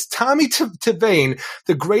Batman. It's Tommy Devane,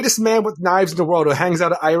 the greatest man with knives in the world who hangs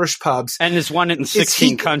out at Irish pubs. And is one in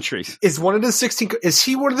 16 countries. Is one of the 16? Is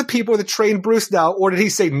he one of the people that trained Bruce now, or did he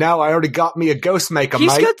say, "No, I already got me a Ghostmaker"?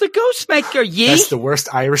 He's got the Ghostmaker. That's the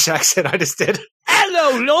worst Irish accent I just did.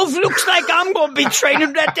 Hello, love. Looks like I'm going to be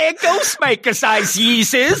training that there Ghostmaker size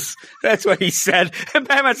yeezes. That's what he said. And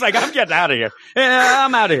Batman's like, I'm getting out of here.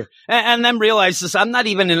 I'm out of here. And then realizes I'm not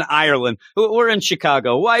even in Ireland. We're in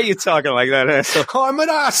Chicago. Why are you talking like that, asshole? I'm an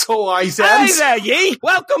asshole, Isaac. Hey there, ye.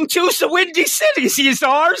 Welcome to the Windy Cities, ye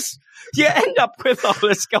ours. You end up with all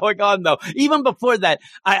this going on, though. Even before that,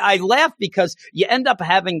 I laugh because you end up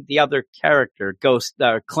having the other character,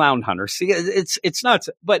 Clown Hunter. See, it's nuts.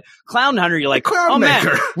 But Clown Hunter, you're like, oh man,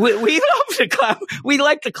 we love the clown. We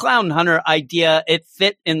like the Clown Hunter idea. It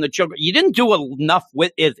fit in the Joker. You didn't do enough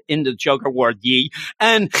with it in the Joker War, ye,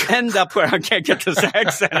 and end up where I can't get this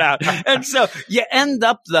accent out. And so you end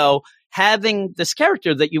up, though, having this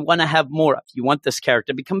character that you want to have more of. You want this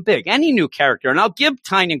character to become big. Any new character. And I'll give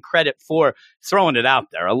Tynion credit for throwing it out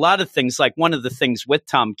there. A lot of things, like one of the things with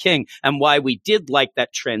Tom King and why we did like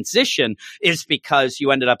that transition is because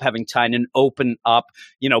you ended up having Tynion open up,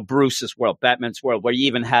 Bruce's world, Batman's world, where you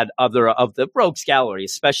even had other of the Rogues Gallery,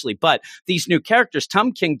 especially. But these new characters,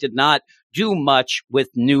 Tom King did not do much with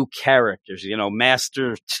new characters,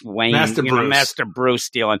 Master Wayne, Master Bruce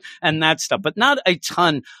dealing and that stuff, but not a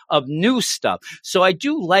ton of new stuff. So I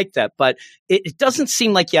do like that, but it doesn't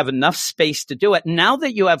seem like you have enough space to do it. Now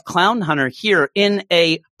that you have Clown Hunter here in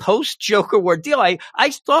a post-Joker War deal, I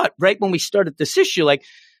thought right when we started this issue,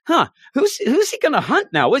 who's he going to hunt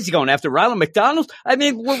now? Is he going after Ronald McDonald? I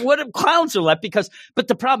mean, what clowns are left? But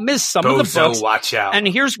the problem is some of the books, watch out. And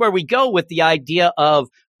here's where we go with the idea of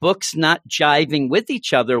books not jiving with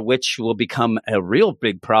each other, which will become a real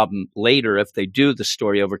big problem later if they do the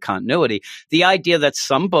story over continuity. The idea that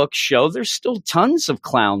some books show there's still tons of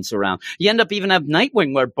clowns around. You end up even have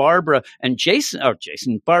Nightwing where Barbara and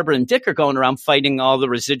Barbara and Dick are going around fighting all the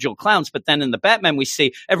residual clowns. But then in the Batman, we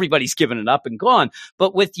see everybody's given it up and gone.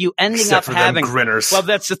 But with you ending up having, well,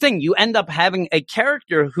 that's the thing. You end up having a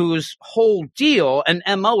character whose whole deal and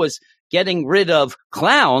MO is getting rid of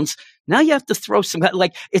clowns. Now you have to throw some,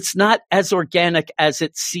 it's not as organic as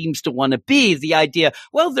it seems to want to be. The idea,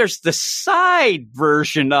 well, there's the side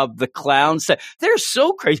version of the clowns that they're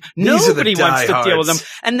so crazy. Nobody wants to deal with them.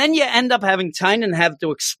 And then you end up having Tynion have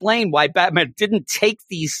to explain why Batman didn't take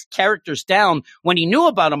these characters down when he knew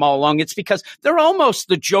about them all along. It's because they're almost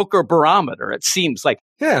the Joker barometer, it seems like.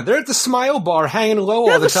 Yeah, they're at the Smile Bar hanging low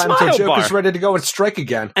all the time until Joker's ready to go and strike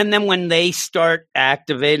again. And then when they start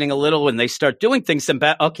activating a little and they start doing things, then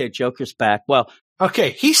okay, Joker's back. Well,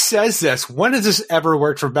 Okay, he says this. When has this ever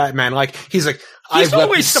worked for Batman? Like, he's like, I've left the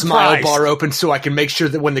always smile surprised. bar open so I can make sure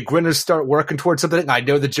that when the grinners start working towards something, I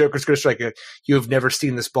know the Joker's going to strike a, you have never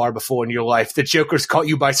seen this bar before in your life. The Joker's caught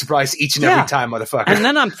you by surprise each and every time, motherfucker. And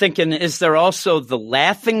then I'm thinking, is there also the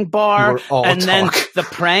laughing bar and then the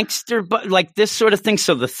prankster, like this sort of thing?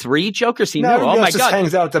 So the three Jokers he knew. Oh my just God.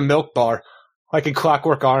 hangs out at the milk bar. Like in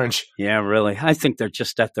Clockwork Orange. Yeah, really. I think they're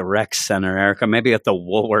just at the rec center, Erica. Maybe at the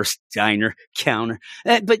Woolworths diner counter.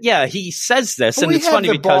 But yeah, he says this, Well, and it's funny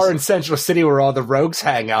the because bar in Central City where all the rogues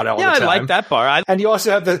hang out all the time. I like that bar. And you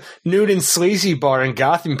also have the nude and sleazy bar in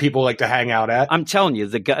Gotham people like to hang out at. I'm telling you,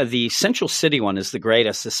 the Central City one is the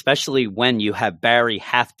greatest, especially when you have Barry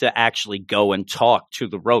have to actually go and talk to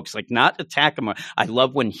the rogues, like not attack them. I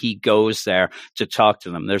love when he goes there to talk to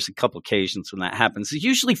them. There's a couple occasions when that happens. It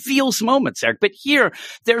usually feels moments, Eric. But here,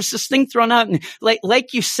 there's this thing thrown out, and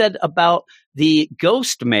like you said about the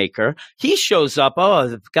Ghost Maker, he shows up,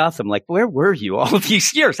 Gotham, like, where were you all of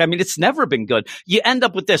these years? I mean, it's never been good. You end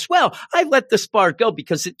up with this, well, I let this bar go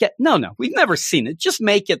because no, we've never seen it. Just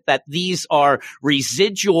make it that these are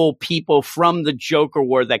residual people from the Joker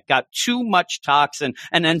War that got too much toxin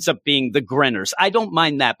and ends up being the Grinners. I don't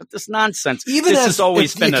mind that, but this nonsense, Even this has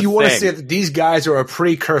always been a thing. If you want to say that these guys are a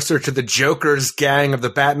precursor to the Joker's gang of the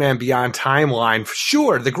Batman Beyond timeline,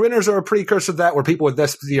 sure, the Grinners are a precursor to that, where people with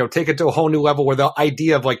this, take it to a whole new level, where the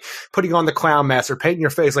idea of like putting on the clown mask or painting your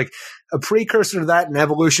face, like a precursor to that and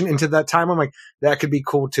evolution into that time, I'm like, that could be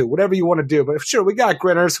cool too. Whatever you want to do. But sure, we got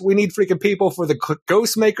Grinners. We need freaking people for the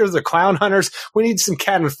Ghost Makers, the Clown Hunters. We need some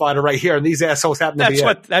cannon fodder right here. And these assholes happen to be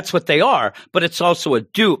That's what they are. But it's also a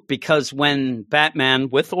dupe, because when Batman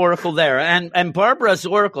with Oracle there, and Barbara's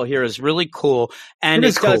Oracle here is really cool. And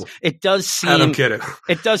it does seem, I don't get it.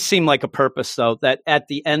 It does seem like a purpose, though, that at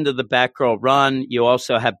the end of the Batgirl run, you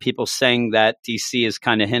also have people saying that DC is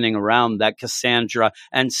kind of hinting around that Cassandra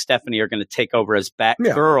and Stephanie are going to take over as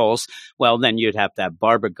Batgirls. Yeah. Well, then you'd have to have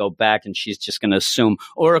Barbara go back, and she's just going to assume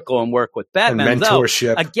Oracle and work with Batman. And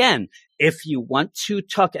mentorship. Though, again, if you want to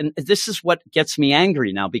talk, and this is what gets me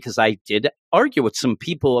angry now, because I did argue with some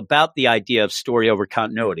people about the idea of story over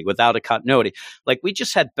continuity, without a continuity. Like, we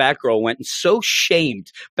just had Batgirl went and so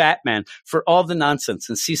shamed Batman for all the nonsense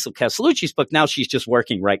in Cecil Castellucci's book. Now she's just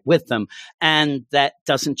working right with them, and that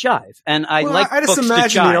doesn't jive. And I just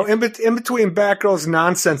imagine, in between Batgirl's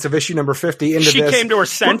nonsense of issue number 50 into she came to her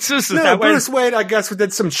senses. Bruce Wayne, I guess,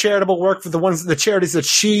 did some charitable work for the charities that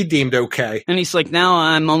she deemed okay. And he's like, now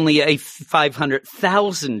I'm only a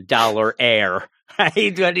 $500,000 heir. Right?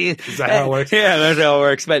 Is that how it works? Yeah, that's how it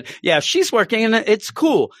works. But yeah, she's working, and it's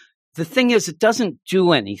cool. The thing is, it doesn't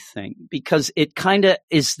do anything, because it kind of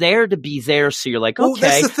is there to be there. So you're like,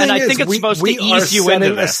 okay. And I think it's supposed to ease you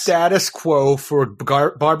into this. A status quo for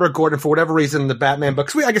Barbara Gordon for whatever reason in the Batman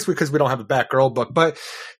books. Because we don't have a Batgirl book, but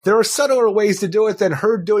there are subtler ways to do it than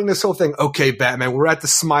her doing this whole thing. Okay, Batman, we're at the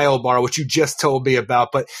Smile Bar, which you just told me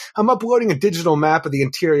about, but I'm uploading a digital map of the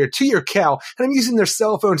interior to your Cal, and I'm using their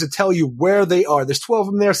cell phones to tell you where they are. There's 12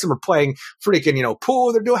 of them there. Some are playing freaking,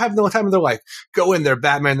 pool. They're having no time of their life. Go in there,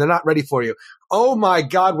 Batman. They're not ready for you. Oh my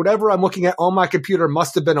God, whatever I'm looking at on my computer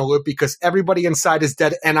must have been a loop, because everybody inside is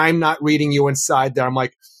dead and I'm not reading you inside there. I'm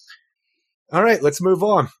like, all right, let's move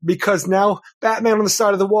on. Because now Batman on the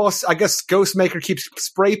side of the wall, I guess Ghostmaker keeps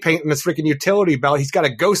spray painting this freaking utility belt. He's got a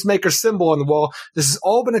Ghostmaker symbol on the wall. This has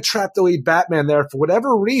all been a trap to lead Batman there for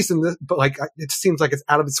whatever reason, but it seems like it's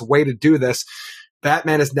out of its way to do this.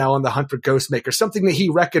 Batman is now on the hunt for Ghostmaker, something that he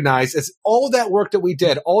recognized as all that work that we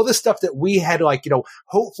did, all the stuff that we had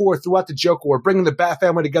hoped for throughout the Joker War, bringing the Bat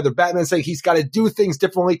family together. Batman saying he's got to do things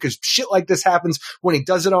differently because shit like this happens when he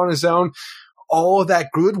does it on his own. All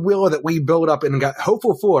that goodwill that we built up and got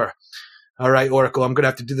hopeful for. All right, Oracle, I'm going to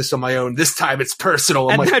have to do this on my own. This time it's personal.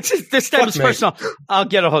 This time it's personal. I'll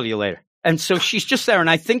get a hold of you later. And so she's just there,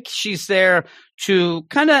 and I think she's there to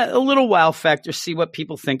kind of a little wow factor, see what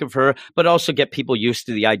people think of her, but also get people used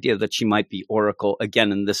to the idea that she might be Oracle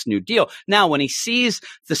again in this new deal. Now, when he sees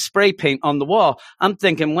the spray paint on the wall, I'm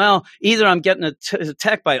thinking, well, either I'm getting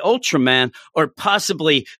attacked by Ultraman or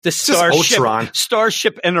possibly the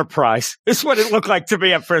Starship Enterprise. This is what it looked like to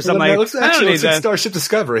me at first. I'm like, looks like Starship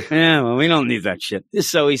Discovery. Yeah, well, we don't need that shit.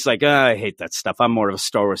 So he's like, I hate that stuff. I'm more of a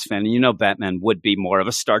Star Wars fan. And Batman would be more of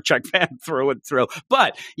a Star Trek fan through and through.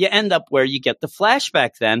 But you end up where you get the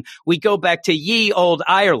flashback then. We go back to ye old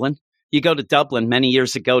Ireland. You go to Dublin many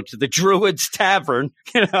years ago to the Druids Tavern,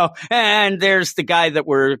 and there's the guy that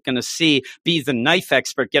we're going to see be the knife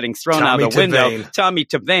expert getting thrown out the window, Tommy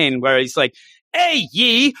Tavane, where he's like, Hey,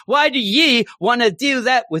 ye, why do ye want to do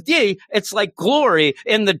that with ye? It's like Glory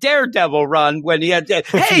in the Daredevil run when he had,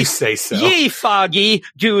 hey, you say so. Ye, Foggy,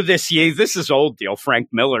 do this, ye. This is old deal, Frank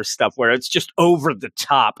Miller stuff where it's just over the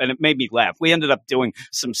top, and it made me laugh. We ended up doing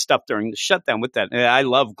some stuff during the shutdown with that. I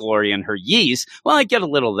love Glory and her yees. Well, I get a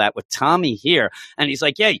little of that with Tommy here, and he's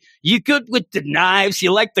like, hey, you good with the knives?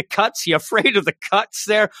 You like the cuts? You afraid of the cuts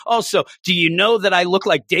there? Also, do you know that I look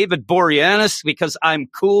like David Boreanaz because I'm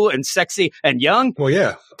cool and sexy and young? Well,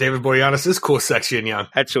 yeah. David Boreanaz is cool, sexy, and young.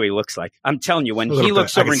 That's who he looks like. I'm telling you, when A he little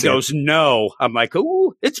looks bit. I over can and see it. goes, no, I'm like,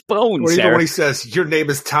 ooh, it's Bones, Or even Eric. when he says, your name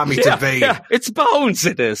is Tommy Devane. Yeah, it's Bones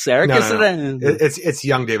it is, Eric. No, Isn't it? It's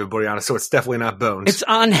young David Boreanaz, so it's definitely not Bones. It's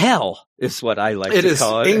On Hell is what I like It to is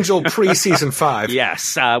call it. Angel pre-season 5.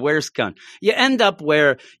 Yes, where's Gun? You end up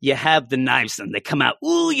where you have the knives and they come out.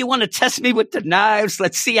 Ooh, you want to test me with the knives?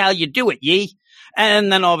 Let's see how you do it, ye.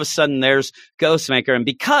 And then all of a sudden there's Ghostmaker. And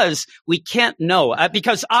because we can't know,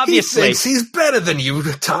 because obviously He thinks he's better than you,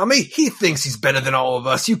 Tommy. He thinks he's better than all of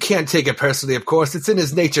us. You can't take it personally, of course. It's in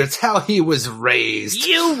his nature. It's how he was raised.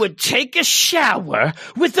 you would take a shower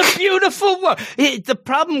with a beautiful woman. The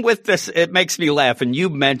problem with this, it makes me laugh, and you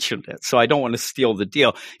mentioned it, so I don't want to steal the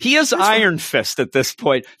deal. He is Iron Fist at this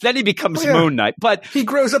point. Then he becomes Moon Knight. But He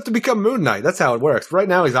grows up to become Moon Knight. That's how it works. Right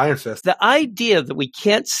now, he's Iron Fist. the idea that we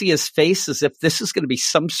can't see his face as if this is going to be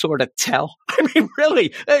some sort of tell. I mean,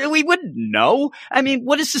 really, we wouldn't know. I mean,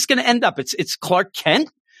 what is this going to end up? It's Clark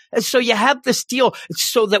Kent. And so you have this deal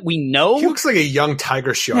so that we know. He looks like a young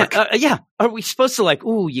tiger shark. Yeah. Are we supposed to like,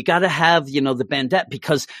 ooh, you got to have, the bandette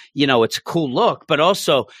because, it's a cool look, but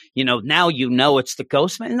also, now it's the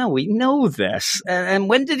Ghostman. No, we know this. And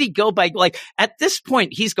when did he go by, like, at this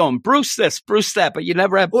point, he's going, Bruce this, Bruce that, but you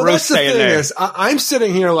never have Well, Bruce that's the saying thing there. is, I'm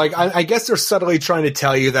sitting here like, I guess they're subtly trying to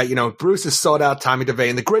tell you that, Bruce has sought out Tommy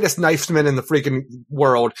Devane, the greatest knifesman in the freaking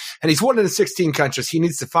world, and he's wanted in 16 countries. He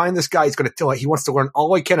needs to find this guy. He wants to learn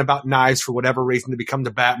all he can about knives for whatever reason to become the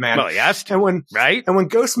Batman. Well, yes. And when Right?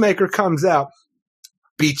 Ghostmaker comes out,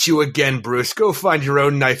 beat you again, Bruce. Go find your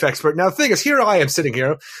own knife expert. Now, the thing is, here I am sitting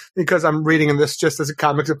here because I'm reading this just as a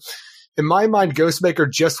comic. In my mind,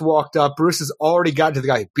 Ghostmaker just walked up. Bruce has already gotten to the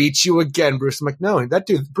guy. Beat you again, Bruce. I'm like, no, that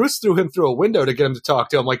dude, Bruce threw him through a window to get him to talk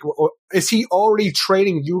to him. Like, is he already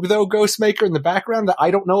training you, though, Ghostmaker, in the background that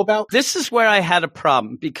I don't know about? This is where I had a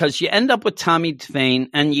problem because you end up with Tommy Devane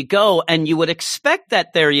and you go and you would expect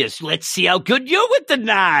that there he is. Let's see how good you're with the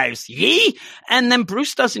knives, ye? And then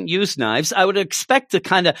Bruce doesn't use knives. I would expect to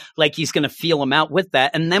kind of like he's going to feel him out with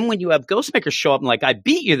that. And then when you have Ghostmaker show up and like, I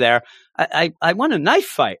beat you there. I want a knife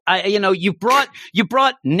fight. You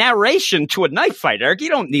brought narration to a knife fight, Eric. You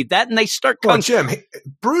don't need that. And they start Well, Jim,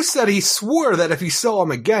 Bruce said he swore that if he saw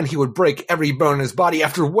him again, he would break every bone in his body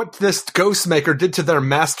after what this Ghostmaker did to their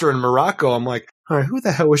master in Morocco. I'm like, all right, who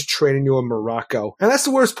the hell was training you in Morocco? And that's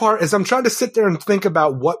the worst part is I'm trying to sit there and think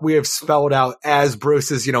about what we have spelled out as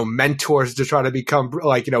Bruce's, mentors to try to become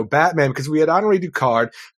Batman, because we had Henri Ducard,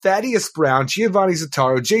 Thaddeus Brown, Giovanni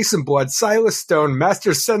Zataro, Jason Blood, Silas Stone,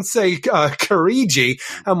 Master Sensei Kariji.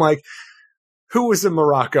 I'm like, who was in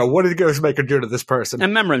Morocco? What did Ghostmaker do to this person? And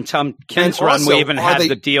remember, in Tom Kent's And run, also, we even are had they-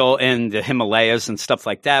 the deal in the Himalayas and stuff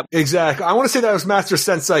like that. Exactly. I want to say that was Master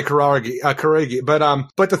Sensei Karagi,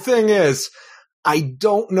 but the thing is, I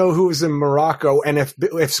don't know who was in Morocco, and if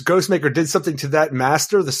Ghostmaker did something to that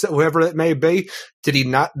master, whoever it may be, did he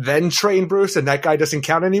not then train Bruce, and that guy doesn't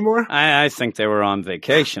count anymore? I think they were on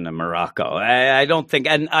vacation in Morocco. I don't think,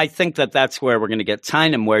 and I think that's where we're going to get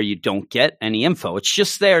Tynan, where you don't get any info. It's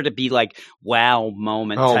just there to be like wow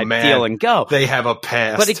moment type deal and go. They have a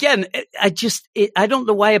past. But again, I don't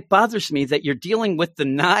know why it bothers me that you're dealing with the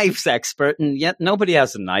knives expert, and yet nobody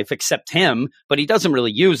has a knife except him. But he doesn't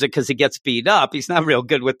really use it because he gets beat up. He's not real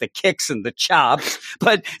good with the kicks and the chops.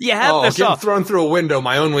 But you have this. Getting thrown through a window,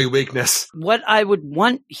 my only weakness. What I would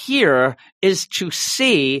want here is to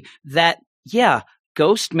see that,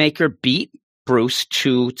 Ghostmaker beat Bruce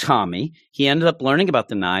to Tommy. He ended up learning about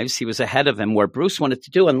the knives. He was ahead of him where Bruce wanted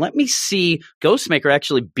to do. And let me see Ghostmaker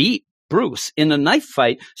actually beat Bruce in a knife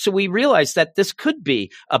fight. So we realized that this could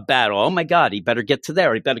be a battle. Oh my God, he better get to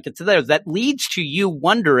there. He better get to there. That leads to you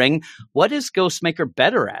wondering, what is Ghostmaker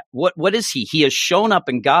better at? What is he? He has shown up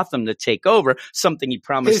in Gotham to take over, something he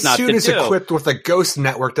promised not to do. His suit is equipped with a ghost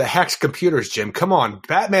network that hacks computers, Jim. Come on.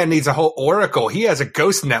 Batman needs a whole oracle. He has a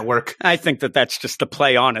ghost network. I think that's just a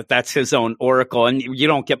play on it. That's his own oracle, and you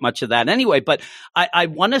don't get much of that anyway. But I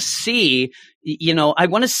want to see, I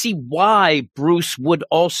want to see why Bruce would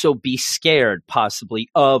also be scared, possibly,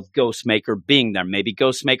 of Ghostmaker being there. Maybe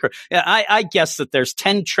Ghostmaker, I guess that there's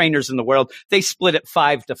 10 trainers in the world. They split it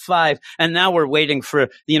 5-5. And now we're waiting for,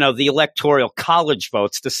 the electoral college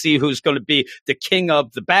votes to see who's going to be the king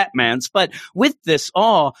of the Batmans. But with this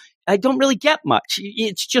all, I don't really get much.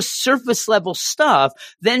 It's just surface level stuff.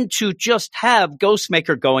 Then to just have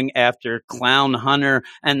Ghostmaker going after Clown Hunter,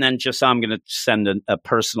 and then I'm going to send a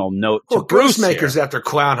personal note to Bruce. Ghostmaker's after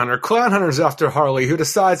Clown Hunter. Clown Hunter's after Harley, who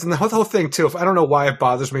decides, and the whole thing too. I don't know why it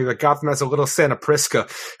bothers me, but Gotham has a little Santa Prisca,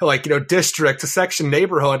 district, a section,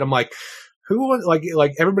 neighborhood. I'm like, who like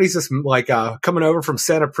everybody's just coming over from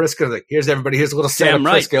Santa Prisca. Like, here's everybody. Here's a little Santa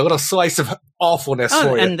Prisca, a little slice of awfulness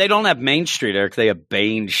for you. And they don't have Main Street, Eric. They have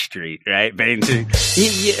Bane Street, right? Bane Street.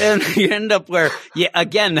 you end up where you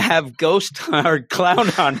again have Ghost or Clown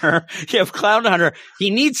Hunter. You have Clown Hunter. He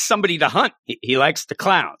needs somebody to hunt. He likes the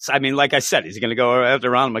clowns. I mean, like I said, he's going to go after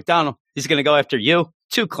Ronald McDonald. He's going to go after you.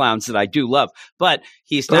 2 clowns that I do love, but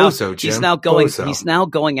he's now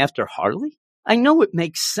going after Harley. I know it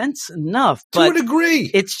makes sense enough, but to a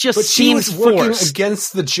degree, it's just but seems she was working forced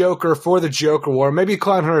against the Joker for the Joker War. Maybe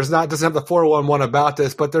Clown Hunter doesn't have the 411 about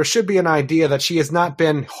this, but there should be an idea that she has not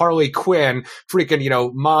been Harley Quinn, freaking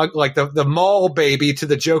the mall baby to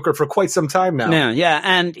the Joker for quite some time now. Yeah,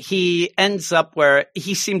 and he ends up where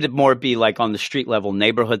he seemed to more be like on the street level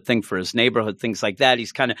neighborhood thing for his neighborhood, things like that.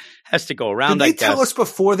 He's kind of has to go around. Did they tell us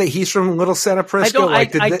before that he's from Little Santa Prisca? I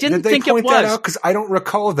didn't think point it was. that out? Because I don't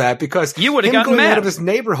recall that, because you would have him gotten going mad. out of his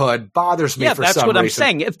neighborhood bothers me for some reason. Yeah, that's what I'm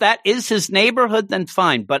saying. If that is his neighborhood, then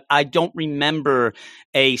fine. But I don't remember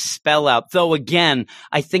a spell out. Though, again,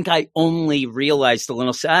 I think I only realized the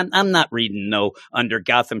Little I'm not reading under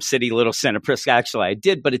Gotham City, Little Santa Prisca. Actually, I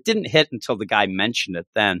did, but it didn't hit until the guy mentioned it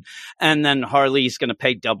then. And then Harley's going to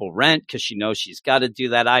pay double rent because she knows she's got to do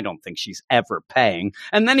that. I don't think she's ever paying.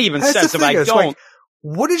 And then he even says, if I don't...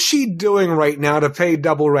 What is she doing right now to pay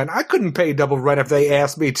double rent? I couldn't pay double rent if they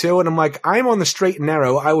asked me to. And I'm like, I'm on the straight and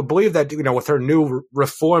narrow. I would believe that, with her new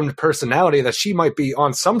reformed personality, that she might be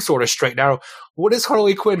on some sort of straight and narrow. What is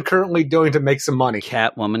Harley Quinn currently doing to make some money?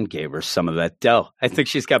 Catwoman gave her some of that dough. I think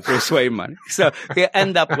she's got Bruce Wayne money. So you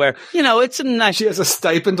end up where, it's a nice... She has a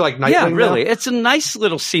stipend like Nightwing. Yeah, really. Now? It's a nice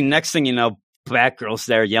little scene. Next thing you know, Batgirl's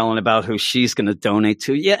there yelling about who she's going to donate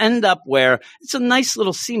to. You end up where it's a nice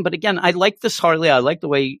little scene. But again, I like this Harley. I like the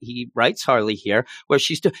way he writes Harley here, where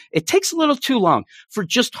it takes a little too long for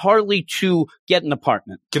just Harley to get an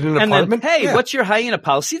apartment. Apartment? Then, hey, what's your hyena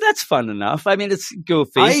policy? That's fun enough. I mean, it's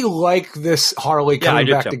goofy. I like this Harley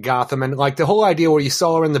coming back to Gotham, and like the whole idea where you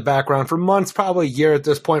saw her in the background for months, probably a year at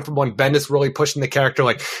this point, from when Bendis really pushing the character.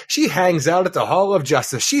 Like, she hangs out at the Hall of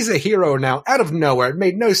Justice. She's a hero now, out of nowhere. It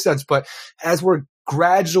made no sense, but as we're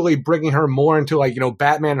gradually bringing her more into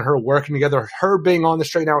Batman and her working together, her being on the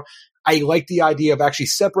straight now, I like the idea of actually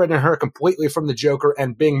separating her completely from the Joker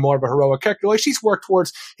and being more of a heroic character, like she's worked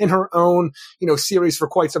towards in her own, series for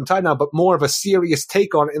quite some time now, but more of a serious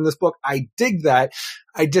take on it in this book. I dig that.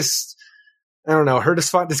 I don't know. Her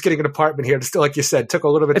just getting an apartment here, just like you said, took a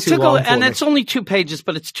little bit too long. And it's only 2 pages,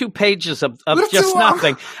 but it's 2 pages of just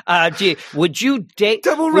nothing. Would you date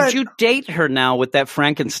her now with that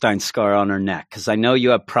Frankenstein scar on her neck? Because I know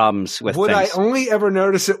you have problems with. Would things. I only ever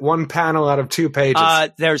notice it one panel out of 2 pages?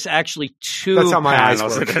 There's actually 2. That's how my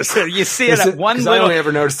panels. eyes work. You see it at one little. I only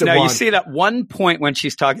ever noticed it. No, you see it at one point when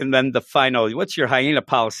she's talking. Then the final. What's your hyena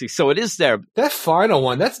policy? So it is there. That final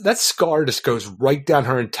one. That scar just goes right down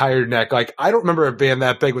her entire neck. Like, I don't remember it being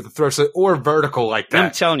that big with the throat slit or vertical like that.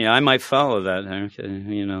 I'm telling you, I might follow that.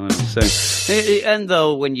 And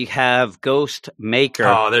though when you have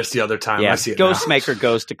Ghostmaker, there's the other time. Yeah, I see it Ghostmaker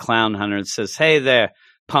goes to Clown Hunter and says, "Hey there,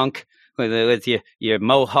 punk, with your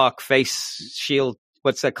mohawk face shield.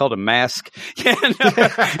 What's that called? A mask." You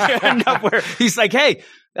end up where he's like, "Hey,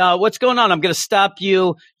 what's going on? I'm going to stop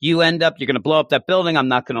you. You're going to blow up that building. I'm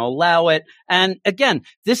not going to allow it." And again,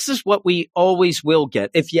 this is what we always will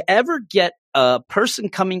get. If you ever get a person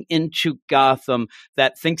coming into Gotham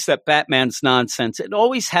that thinks that Batman's nonsense, it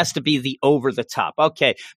always has to be the over the top.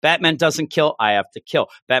 Okay, Batman doesn't kill, I have to kill.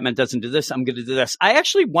 Batman doesn't do this, I'm going to do this. I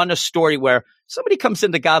actually want a story where somebody comes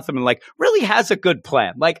into Gotham and really has a good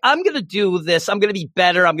plan. Like, I'm going to do this. I'm going to be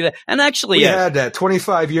better. And actually, we had that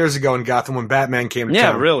 25 years ago in Gotham when Batman came to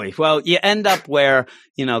town. Yeah, really. Well, you end up where,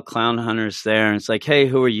 Clown Hunter's there and it's like, "Hey,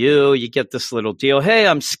 who are you?" You get this little deal. "Hey,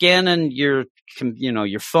 I'm scanning your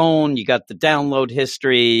phone. You got the download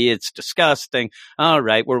history. It's disgusting. All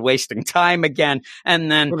right, we're wasting time again."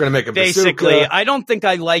 And then we're going to make a basically, bazooka. "I don't think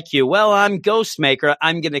I like you." "Well, I'm Ghostmaker.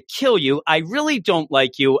 I'm going to kill you. I really don't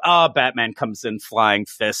like you." Batman comes in, flying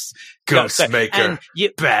fists. Ghostmaker,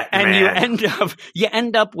 and Batman. you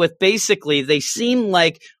end up with basically they seem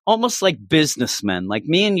like almost like businessmen. Like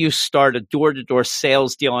me and you start a door-to-door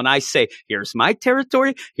sales deal, and I say, "Here's my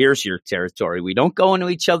territory. Here's your territory. We don't go into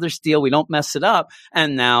each other's deal. We don't mess it up."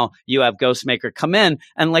 And now you have Ghostmaker come in,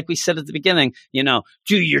 and like we said at the beginning,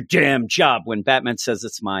 do your damn job. When Batman says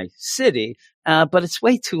it's my city. But it's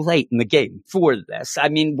way too late in the game for this. I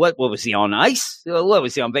mean, what was he on ice? What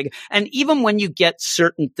was he on Vegas? And even when you get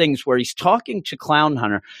certain things where he's talking to Clown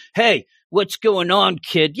Hunter, hey, what's going on,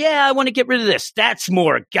 kid? Yeah, I want to get rid of this. That's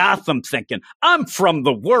more Gotham thinking. I'm from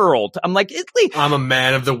the world. I'm like, I'm a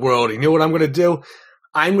man of the world. You know what I'm going to do?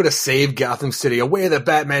 I'm going to save Gotham City, a way that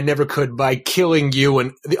Batman never could, by killing you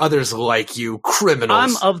and the others like you,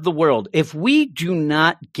 criminals. I'm of the world. If we do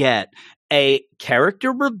not get a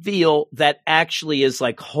character reveal that actually is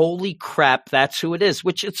like, holy crap, that's who it is,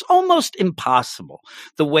 which it's almost impossible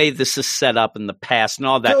the way this is set up in the past and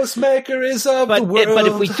all that. Ghostmaker is of the world. But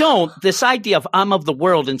if we don't, this idea of I'm of the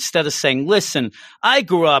world, instead of saying, listen, I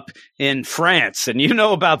grew up in France and you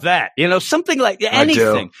know about that, something like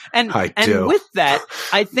anything. And with that,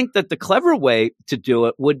 I think that the clever way to do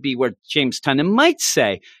it would be where James Tynion might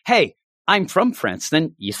say, hey, I'm from France.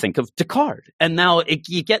 Then you think of Descartes, and now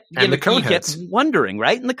you get wondering,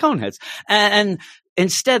 right? And the Coneheads, and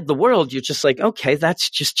instead the world, you're just like, okay, that's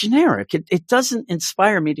just generic. It doesn't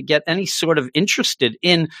inspire me to get any sort of interested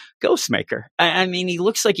in Ghostmaker. I mean, he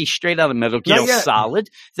looks like he's straight out of Metal Gear Solid.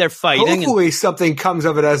 They're fighting. Hopefully, something comes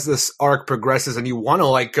of it as this arc progresses, and you want to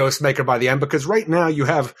like Ghostmaker by the end, because right now you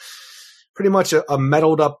have pretty much a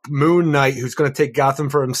meddled up Moon Knight who's going to take Gotham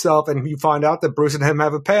for himself, and you find out that Bruce and him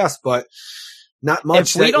have a past, but not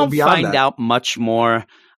much. If we don't find out much more,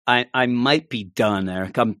 I might be done,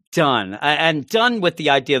 Eric. I'm done. I'm done with the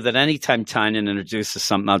idea that anytime Tynion introduces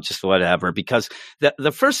something, I'll just whatever, because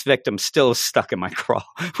the first victim still is stuck in my craw.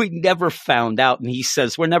 We never found out, and he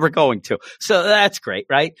says we're never going to. So that's great,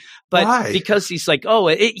 right? But why? Because he's like,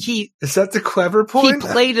 is that the clever point? He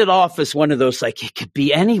played it off as one of those, like, it could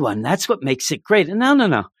be anyone. That's what makes it great. And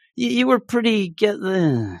no. You were pretty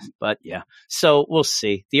but yeah. So we'll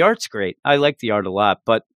see. The art's great. I like the art a lot,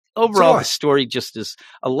 but overall, the story just is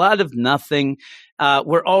a lot of nothing.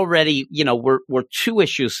 We're already, we're 2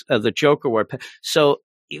 issues of the Joker War. So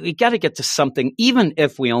we got to get to something, even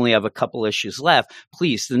if we only have a couple issues left.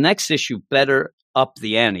 Please, the next issue better up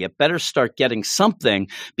the ante. It better start getting something,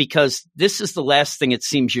 because this is the last thing it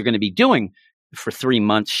seems you're going to be doing for 3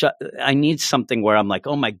 months. I need something where I'm like,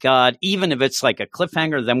 oh my God, even if it's like a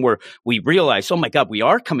cliffhanger, then we realize, oh my God, we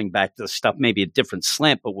are coming back to the stuff, maybe a different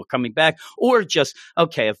slant, but we're coming back. Or just,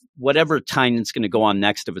 okay, if whatever Tynion's going to go on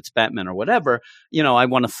next, if it's Batman or whatever, I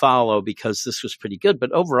want to follow because this was pretty good.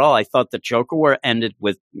 But overall, I thought the Joker War ended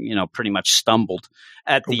with, pretty much stumbled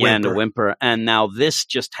at the end, a whimper. And now this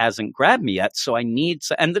just hasn't grabbed me yet. So I need,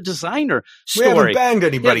 and the designer story. We haven't banged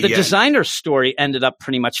anybody yet. The yet. designer story ended up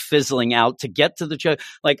pretty much fizzling out to get to the joke.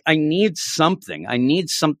 Like, I need something. I need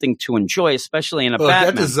something to enjoy, especially in a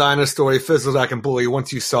Batman. That designer story fizzled out completely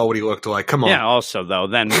once you saw what he looked like. Come on. Yeah, also, though,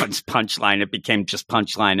 then once Punchline, it became just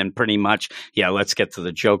Punchline, and pretty much, let's get to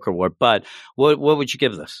the Joker War. But what would you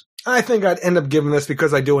give this? I think I'd end up giving this,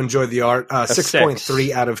 because I do enjoy the art,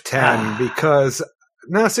 6.3 out of 10, because...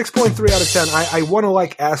 No, 6.3 out of 10. I want to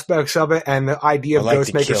like aspects of it, and the idea of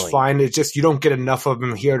Ghostmaker's fine. It's just you don't get enough of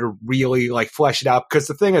him here to really like flesh it out. Because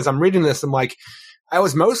the thing is, I'm reading this, I'm like, I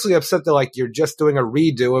was mostly upset that like you're just doing a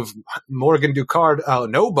redo of Morgan Ducard,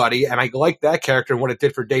 Nobody, and I like that character and what it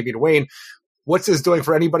did for Damian Wayne. What's this doing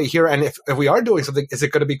for anybody here? And if we are doing something, is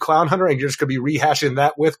it going to be Clown Hunter, and you're just going to be rehashing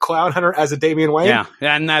that with Clown Hunter as a Damian Wayne? Yeah,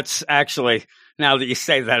 and that's actually, now that you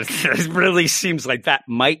say that, it really seems like that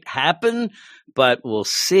might happen. But we'll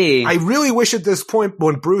see. I really wish at this point,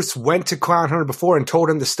 when Bruce went to Clown Hunter before and told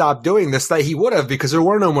him to stop doing this, that he would have, because there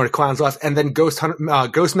were no more clowns left. And then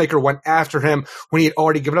Ghostmaker went after him when he had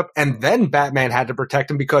already given up. And then Batman had to protect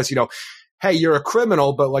him because, hey, you're a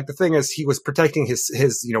criminal, but like the thing is, he was protecting his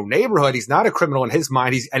neighborhood. He's not a criminal in his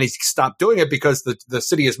mind. He's stopped doing it because the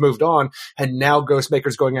city has moved on, and now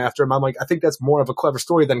Ghostmaker's going after him. I'm like, I think that's more of a clever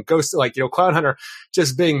story than Clown Hunter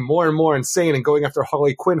just being more and more insane and going after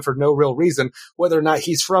Harley Quinn for no real reason, whether or not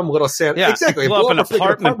he's from Little Sam. Yeah, exactly. Blow up an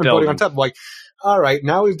apartment building on top. Like, all right,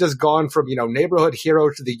 now we've just gone from, neighborhood hero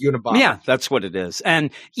to the Unabomber. Yeah, that's what it is. And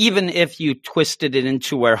even if you twisted it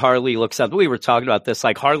into where Harley looks out, we were talking about this,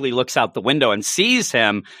 like Harley looks out the window and sees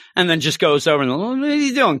him and then just goes over and, what are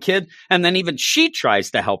you doing, kid? And then even she tries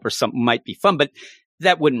to help her. Something might be fun, but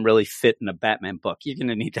that wouldn't really fit in a Batman book. You're going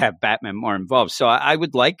to need to have Batman more involved. So I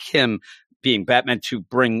would like him being Batman, to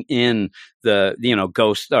bring in the,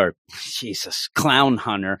 Ghost or Clown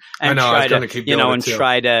Hunter and try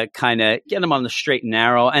to kind of get him on the straight and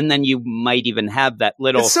narrow. And then you might even have that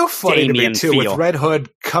little It's so funny Damian to me, too, feel. with Red Hood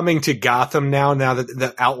coming to Gotham now that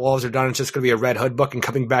the Outlaws are done. It's just going to be a Red Hood book and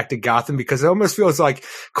coming back to Gotham, because it almost feels like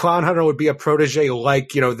Clown Hunter would be a protege like,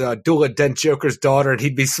 the Duel of Dent Joker's daughter, and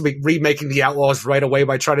he'd be remaking the Outlaws right away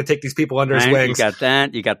by trying to take these people under his wings. You got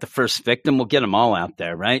that. You got the first victim. We'll get them all out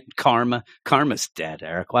there, right? Karma's dead,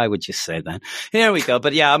 Eric. Why would you say that? Here we go.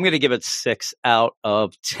 But yeah, I'm going to give it 6 out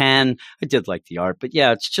of 10. I did like the art, but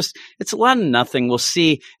yeah, it's a lot of nothing. We'll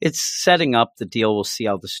see. It's setting up the deal. We'll see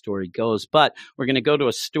how the story goes. But we're going to go to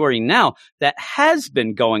a story now that has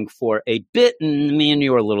been going for a bit, and me and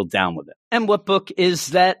you are a little down with it. And what book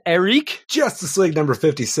is that, Eric? Justice League number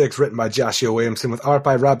 56, written by Joshua Williamson, with art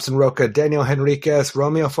by Robson Roca, Daniel Henriquez,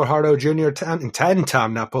 Romeo Fajardo Jr., and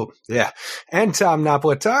Tom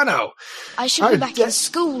Napolitano. I should be back in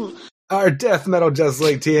school. Our death metal Justice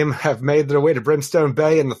League team have made their way to Brimstone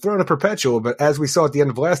Bay and the Throne of Perpetual, but as we saw at the end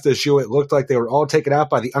of last issue, it looked like they were all taken out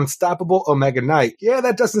by the unstoppable Omega Knight. Yeah,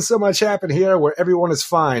 that doesn't so much happen here, where everyone is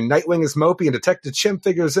fine. Nightwing is mopey, and Detective Chimp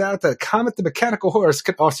figures out that Comet the Mechanical Horse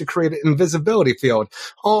can also create an invisibility field.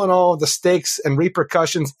 All in all, the stakes and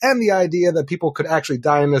repercussions and the idea that people could actually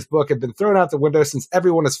die in this book have been thrown out the window since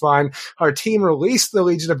everyone is fine. Our team released the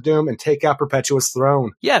Legion of Doom and take out Perpetua's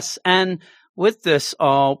throne. Yes, and with this,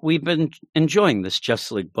 we've been enjoying this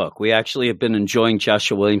Justice League book. We actually have been enjoying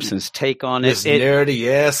Joshua Williamson's take on it. This nerdy,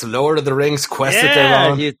 yes, Lord of the Rings quest that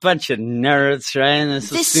they're on. You bunch of nerds, right?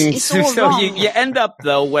 This is all wrong. You end up,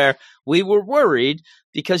 though, where we were worried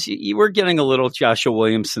because you were getting a little Joshua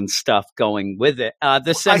Williamson stuff going with it. I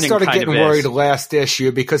started getting worried last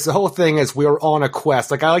issue because the whole thing is we were on a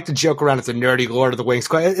quest. Like, I like to joke around, it's a nerdy Lord of the Rings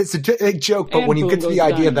quest. It's a big joke, but And when you get to the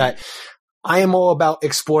idea that I am all about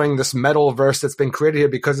exploring this metal verse that's been created here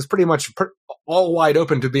because it's pretty much all wide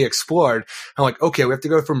open to be explored. I'm like, okay, we have to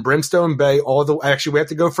go from Brimstone Bay we have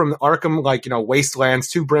to go from Arkham, Wastelands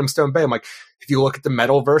to Brimstone Bay. I'm like, if you look at the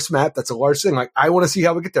metal verse map, that's a large thing. Like, I want to see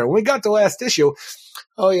how we get there. When we got to last issue,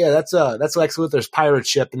 oh yeah, that's Lex Luthor's pirate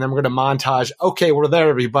ship. And then we're going to montage. Okay, we're there,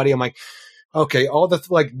 everybody. I'm like, okay, all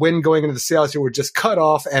the wind going into the sails here were just cut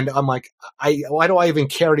off, and I'm like, why do I even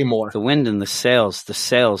care anymore? The wind and the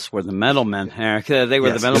sails were the metal men, Eric. They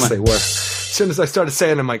were the metal men. Yes, they were. As soon as I started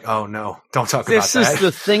saying, I'm like, oh no, don't talk about that. This is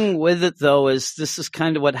the thing with it, though, is this is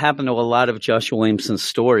kind of what happened to a lot of Joshua Williamson's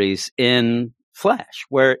stories in Flash,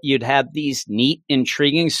 where you'd have these neat,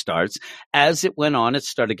 intriguing starts. As it went on, it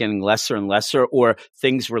started getting lesser and lesser, or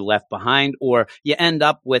things were left behind, or you end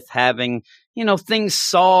up with having, things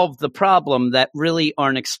solve the problem that really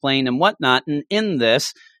aren't explained and whatnot. And in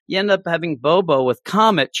this, you end up having Bobo with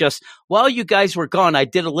Comet just, while you guys were gone, I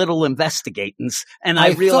did a little investigating, and I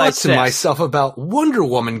realized thought to myself about Wonder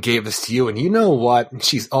Woman gave this to you, and you know what?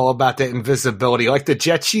 She's all about that invisibility. Like the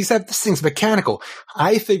jet, this thing's mechanical.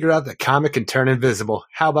 I figured out that Comet can turn invisible.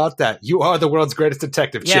 How about that? You are the world's greatest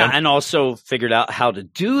detective, Chimp. Yeah, and also figured out how to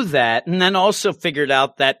do that, and then also figured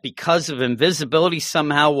out that because of invisibility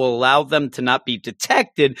somehow will allow them to not be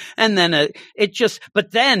detected, and then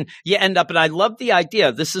but then you end up, and I love the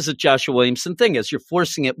idea, this is a Joshua Williamson thing, is you're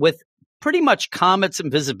forcing it with pretty much Comet's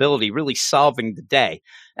invisibility really solving the day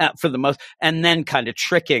for the most, and then kind of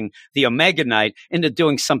tricking the Omega Knight into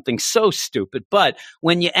doing something so stupid. But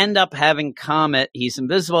when you end up having Comet, he's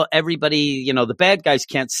invisible, everybody, the bad guys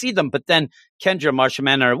can't see them, but then Kendra and Martian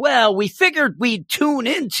Manhunter, well, we figured we'd tune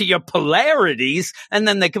into your polarities, and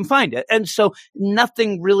then they can find it. And so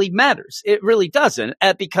nothing really matters. It really doesn't,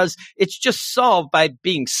 because it's just solved by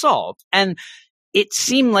being solved. And it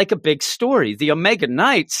seemed like a big story. The Omega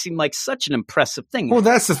Knights seemed like such an impressive thing. Well,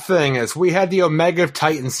 that's the thing, is we had the Omega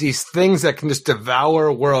Titans, these things that can just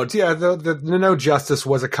devour worlds. Yeah, the No Justice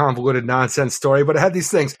was a convoluted nonsense story, but it had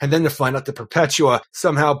these things. And then to find out that Perpetua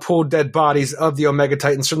somehow pulled dead bodies of the Omega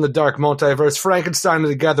Titans from the dark multiverse, Frankenstein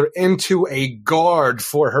together into a guard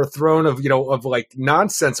for her throne of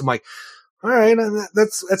nonsense. I'm like, all right,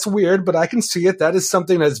 that's weird, but I can see it. That is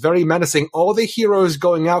something that's very menacing. All the heroes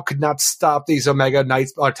going out could not stop these Omega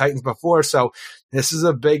Knights or Titans before, so this is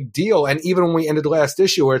a big deal. And even when we ended last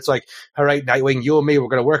issue, where it's like, all right, Nightwing, you and me, we're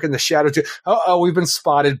going to work in the shadow too. Oh, we've been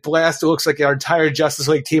spotted. Blast, it looks like our entire Justice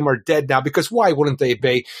League team are dead now, because why wouldn't they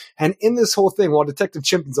be? And in this whole thing, while Detective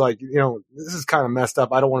Chimpton's like, this is kind of messed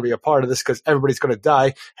up. I don't want to be a part of this because everybody's going to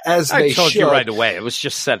die, as I they told should. you right away. It was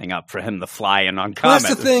just setting up for him to fly in on Comet.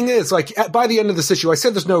 That's the thing is, by the end of this issue, I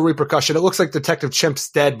said there's no repercussion. It looks like Detective Chimp's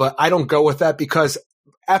dead, but I don't go with that, because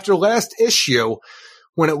after last issue,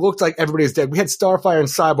 when it looked like everybody's dead, we had Starfire and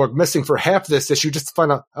Cyborg missing for half this issue just to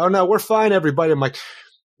find out, oh no, we're fine, everybody. I'm like,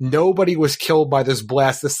 nobody was killed by this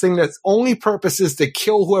blast. This thing that's only purpose is to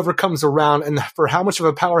kill whoever comes around, and for how much of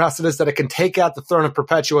a powerhouse it is that it can take out the throne of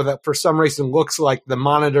Perpetua that for some reason looks like the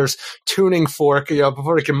Monitor's tuning fork,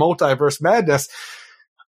 before it can multiverse madness.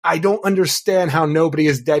 I don't understand how nobody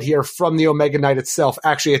is dead here from the Omega Knight itself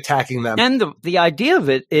actually attacking them. And the idea of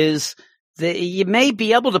it is that you may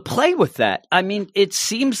be able to play with that. I mean, it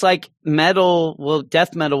seems like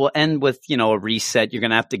Death Metal will end with, a reset. You're going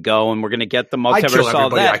to have to go, and we're going to get the multiverse. I'd kill all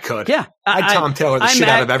everybody that. I could. Yeah. I'd Tom Taylor the shit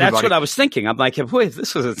out of everybody. That's what I was thinking. I'm like, wait,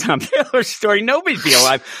 this was a Tom Taylor story. Nobody'd be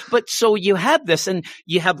alive. But so you have this, and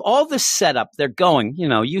you have all this setup. They're going,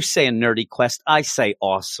 you say a nerdy quest. I say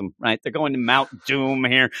awesome, right? They're going to Mount Doom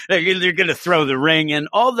here. They're going to throw the ring in,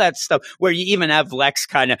 all that stuff, where you even have Lex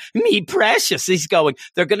kind of, me precious. He's going,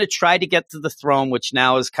 they're going to try to get to the throne, which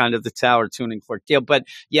now is kind of the tower tuning fork deal. But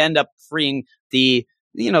you end up freeing the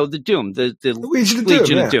Doom, the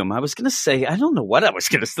Legion of Doom. I was going to say, I don't know what I was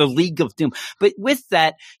going to say, the League of Doom. But with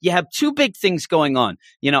that, you have two big things going on.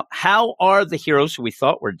 How are the heroes who we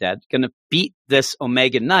thought were dead going to beat this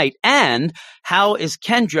Omega Knight? And how is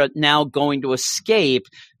Kendra now going to escape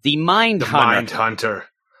the Mind Hunter?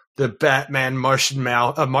 The Batman Martian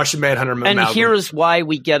Manhunter. And here's why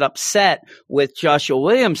we get upset with Joshua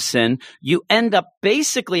Williamson. You end up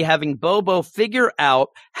basically having Bobo figure out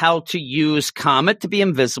how to use Comet to be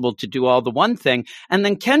invisible to do all the one thing. And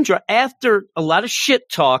then Kendra, after a lot of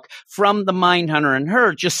shit talk from the Mindhunter and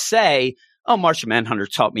her, just say, oh, Martian Manhunter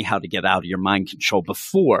taught me how to get out of your mind control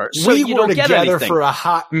before. So we were together for a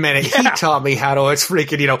hot minute. Yeah. He taught me how to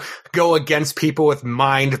freaking, go against people with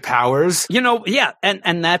mind powers.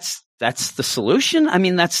 And that's the solution? I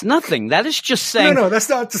mean, that's nothing. That is just saying... No, that's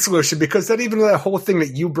not the solution, because that whole thing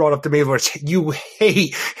that you brought up to me, which you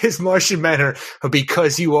hate his Martian Manhunter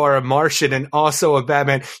because you are a Martian and also a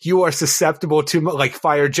Batman, you are susceptible to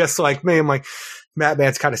fire just like me. I'm like...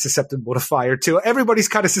 Batman's kind of susceptible to fire too. Everybody's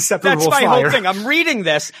kind of susceptible to fire. That's my whole thing. I'm reading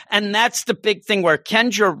this, and that's the big thing where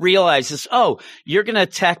Kendra realizes, oh, you're going to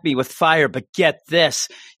attack me with fire, but get this.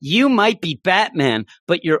 You might be Batman,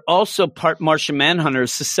 but you're also part Martian Manhunter,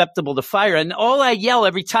 susceptible to fire. And all I yell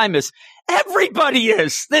every time is, everybody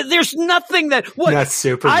is. There's nothing that... What? That's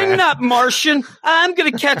Superman. I'm not Martian. I'm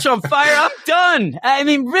going to catch on fire. I'm done. I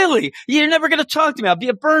mean, really, you're never going to talk to me. I'll be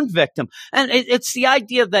a burn victim. And it's the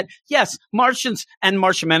idea that, yes, Martians and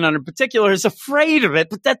Martian Manhunter in particular is afraid of it,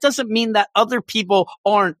 but that doesn't mean that other people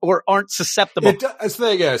aren't susceptible. The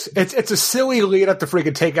thing is, it's a silly lead up to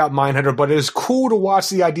freaking take out Mindhunter, but it is cool to watch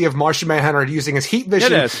the idea of Martian Manhunter using his heat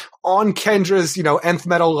vision on Kendra's, nth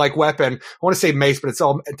metal weapon. I want to say mace, but it's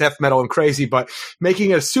all death metal and crazy, but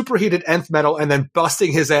making it a superheated nth metal and then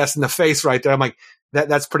busting his ass in the face right there. I'm like,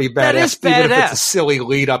 that's pretty badass. That is badass. Even if it's a silly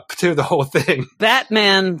lead up to the whole thing.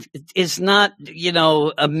 Batman is not,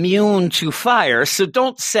 immune to fire. So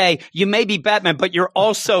don't say you may be Batman, but you're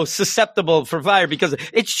also susceptible for fire, because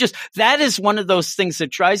it's just, that is one of those things that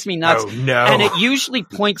drives me nuts. Oh, no. And it usually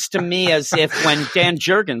points to me as if when Dan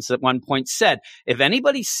Jurgens at one point said, if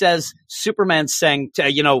anybody says Superman's saying,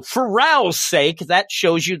 for Raoul's sake, that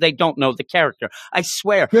shows you they don't know the character. I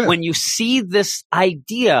swear, when you see this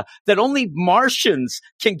idea that only Martians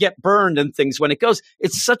can get burned and things when it goes,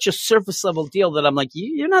 it's such a surface level deal that I'm like,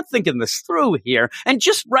 you're not thinking this through here. And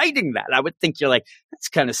just writing that, I would think you're like, that's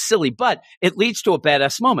kind of silly, but it leads to a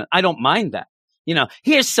badass moment. I don't mind that.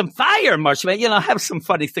 Here's some fire, Martian, have some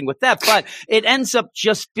funny thing with that, but it ends up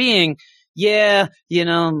just being,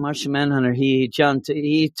 Martian Manhunter, he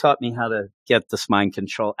taught me how to get this mind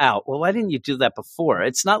control out. Well, why didn't you do that before?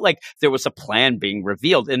 It's not like there was a plan being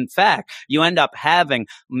revealed. In fact, you end up having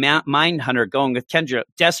Mindhunter going with Kendra,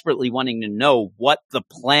 desperately wanting to know what the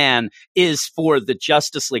plan is for the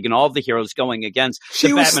Justice League and all the heroes going against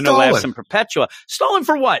the Batman Who Laughs and Perpetua. Stolen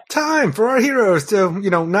for what? Time for our heroes to,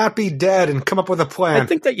 not be dead and come up with a plan. I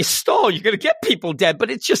think that you stall. You're going to get people dead, but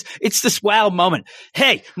it's this wow moment.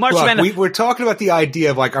 Hey, Martian Manhunter. We're talking about the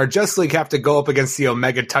idea of our Justice League have to go up against the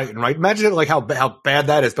Omega Titan, right? Imagine it how bad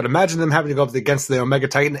that is, but imagine them having to go up against the Omega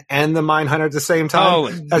Titan and the Mindhunter at the same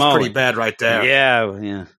time. That's pretty bad right there.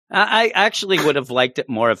 Yeah. I actually would have liked it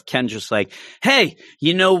more if Kendra's like, hey,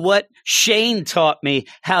 you know what? Shane taught me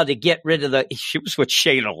how to get rid of she was with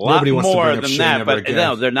Shane a lot more than that, but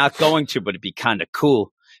no, they're not going to, but it'd be kind of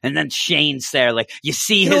cool. And then Shane's there, you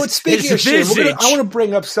see his visage. I want to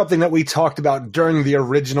bring up something that we talked about during the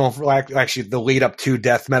original, actually the lead up to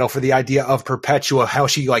Death Metal, for the idea of Perpetua, how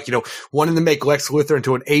she, wanted to make Lex Luthor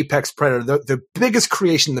into an apex predator. The biggest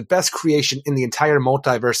creation, the best creation in the entire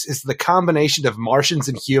multiverse is the combination of Martians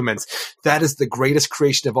and humans. That is the greatest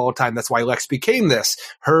creation of all time. That's why Lex became this.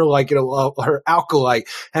 Her, her alkalite.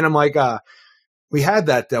 And I'm like, We had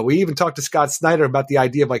that, though. We even talked to Scott Snyder about the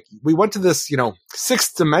idea of, like, we went to this,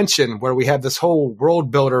 sixth dimension where we have this whole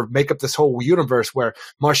world builder make up this whole universe where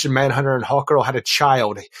Martian Manhunter and Hawkgirl had a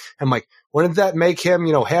child. I'm like, wouldn't that make him,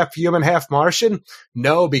 half human, half Martian?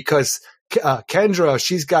 No, because Kendra,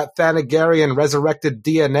 she's got Thanagarian resurrected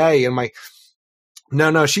DNA. And I'm like,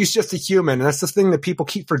 no, she's just a human. And that's the thing that people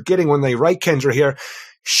keep forgetting when they write Kendra here.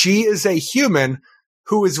 She is a human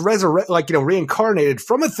who is reincarnated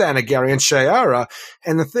from a Thanagarian, Shiera.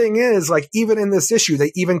 And the thing is, like, even in this issue,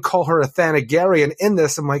 they even call her a Thanagarian in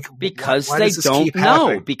this. I'm like, because why they does this don't keep know,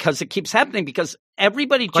 happening? because it keeps happening, because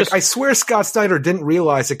everybody just. Like, I swear Scott Snyder didn't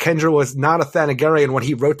realize that Kendra was not a Thanagarian when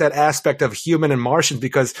he wrote that aspect of human and Martians,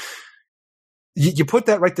 because you put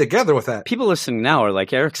that right together with that. People listening now are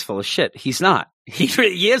like, Eric's full of shit. He's not.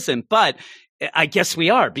 He isn't, but I guess we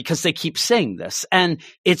are, because they keep saying this. And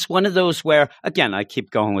it's one of those where, again, I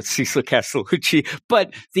keep going with Cecil Castellucci,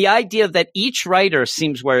 but the idea that each writer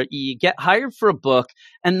seems where you get hired for a book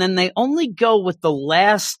and then they only go with the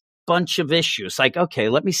last bunch of issues. Like, okay,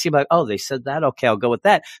 let me see about, they said that. Okay, I'll go with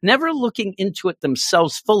that. Never looking into it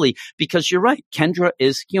themselves fully, because you're right. Kendra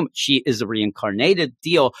is human. She is a reincarnated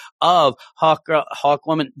deal of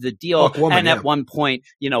Hawkwoman, the deal. Hawkwoman, and at one point,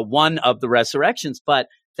 one of the resurrections, but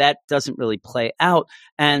that doesn't really play out.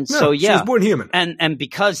 And so, she was born human. And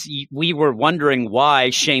because we were wondering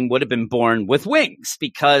why Shane would have been born with wings,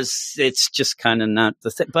 because it's just kind of not the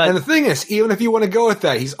thing. But and the thing is, even if you want to go with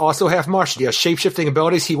that, he's also half Martian. He has shape-shifting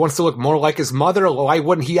abilities. He wants to look more like his mother. Why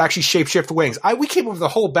wouldn't he actually shape-shift wings? We came up with a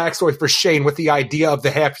whole backstory for Shane with the idea of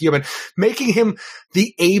the half human, making him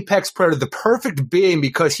the apex predator, the perfect being,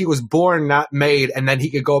 because he was born, not made, and then he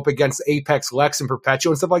could go up against Apex, Lex, and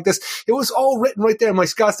Perpetua and stuff like this. It was all written right there. I'm like,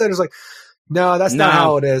 Scott Snyder's like, no, that's not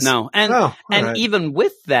how it is. No. And right. even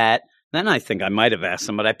with that, then I think I might have asked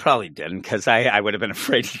him, but I probably didn't, because I would have been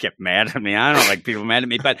afraid he'd get mad at me. I don't like people mad at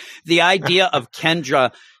me. But the idea of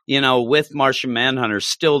Kendra, with Martian Manhunter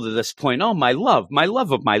still to this point, my love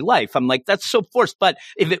of my life. I'm like, that's so forced. But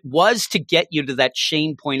if it was to get you to that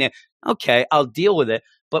Shane point, okay, I'll deal with it.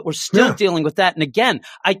 But we're still dealing with that. And again,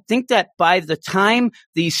 I think that by the time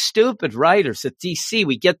these stupid writers at DC,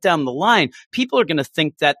 we get down the line, people are going to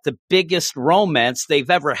think that the biggest romance they've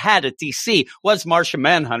ever had at DC was Martian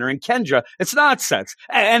Manhunter and Kendra. It's nonsense.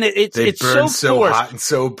 And it's so hot and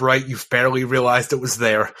so bright, you've barely realized it was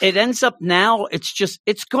there. It ends up now,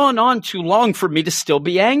 it's gone on too long for me to still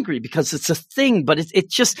be angry, because it's a thing, but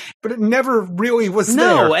But it never really was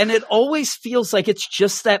there. No, and it always feels like it's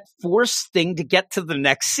just that forced thing to get to the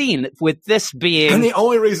next scene, with this being. And the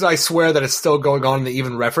only reason I swear that it's still going on, they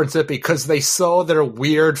even reference it, because they saw their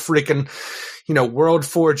weird freaking, World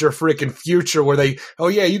Forger freaking future where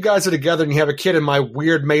you guys are together and you have a kid in my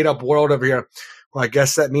weird made up world over here. Well, I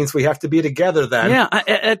guess that means we have to be together then. Yeah,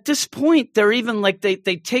 at this point, they're even like, they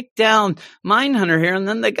take down Mindhunter here, and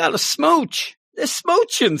then they got a smooch. They're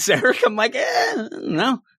smooching, Eric. I'm like,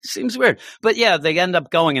 no. Seems weird. But yeah, they end up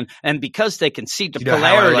going, and because they can see the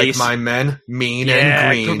polarities. How I like my men? Mean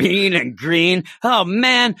and green. Mean and green. Oh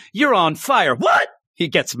man, you're on fire. What? He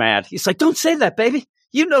gets mad. He's like, don't say that, baby.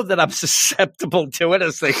 You know that I'm susceptible to it,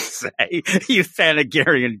 as they say. You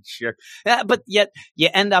Thanagarian jerk. But yet you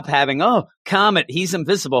end up having, Comet, he's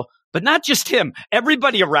invisible. But not just him.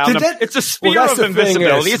 Everybody around him. It's a sphere of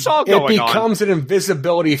invisibility. It's all going on. It becomes an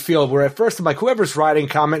invisibility field where at first I'm like, whoever's riding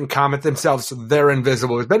Comet and Comet themselves, they're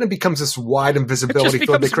invisible. But then it becomes this wide invisibility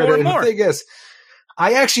field they created. And the thing is,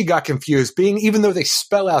 I actually got confused, even though they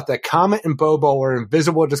spell out that Comet and Bobo are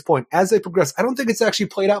invisible at this point, as they progress, I don't think it's actually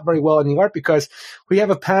played out very well in the art, because we have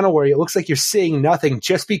a panel where it looks like you're seeing nothing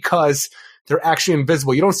just because they're actually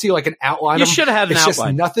invisible. You don't see like an outline. You should have had an outline. It's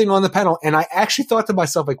just nothing on the panel. And I actually thought to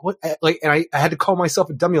myself, like, what? Like, and I had to call myself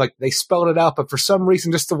a dummy. Like, they spelled it out, but for some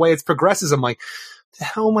reason, just the way it progresses, I'm like, the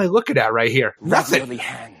hell am I looking at right here? Nothing.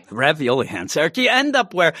 Ravioli hands, Eric. You end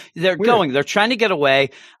up where they're going. They're trying to get away.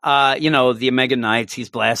 The Omega Knights, he's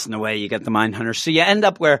blasting away. You get the Mindhunter. So you end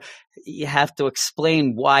up where you have to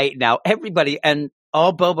explain why now everybody, and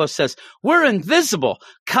all Bobo says, we're invisible.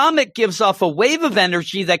 Comet gives off a wave of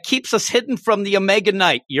energy that keeps us hidden from the Omega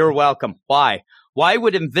Knight. You're welcome. Why? Why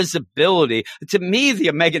would invisibility? To me, the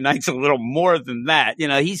Omega Knight's a little more than that.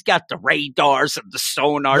 He's got the radars and the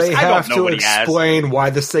sonars. They have to explain why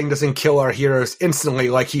this thing doesn't kill our heroes instantly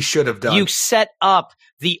like he should have done. You set up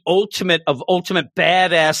the ultimate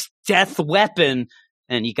badass death weapon,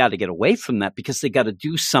 and you got to get away from that because they got to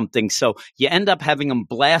do something. So you end up having them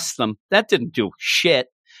blast them. That didn't do shit.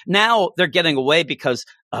 Now they're getting away because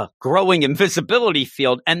a growing invisibility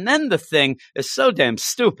field. And then the thing is so damn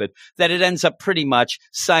stupid that it ends up pretty much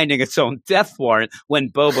signing its own death warrant when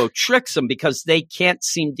Bobo tricks them, because they can't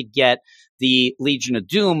seem to get the Legion of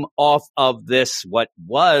Doom off of this, what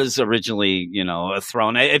was originally, a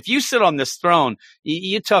throne. If you sit on this throne,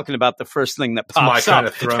 you're talking about the first thing that pops my up. kind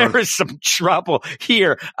of throne. There is some trouble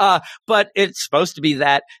here. But it's supposed to be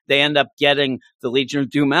that they end up getting the Legion of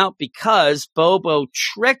Doom out because Bobo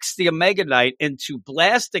tricks the Omega Knight into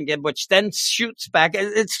blasting him, which then shoots back.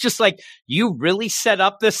 It's just like, you really set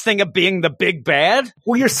up this thing of being the big bad?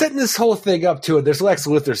 Well, you're setting this whole thing up to it. There's Lex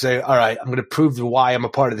Luthor saying, all right, I'm going to prove why I'm a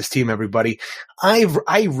part of this team, everybody.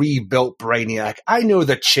 I rebuilt Brainiac. I know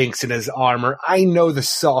the chinks in his armor. I know the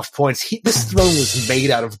soft points. This throne was made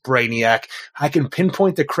out of Brainiac. I can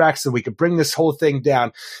pinpoint the cracks so we can bring this whole thing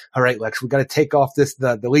down. All right, Lex, we got to take off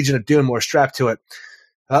the Legion of Doom. We're strapped to it.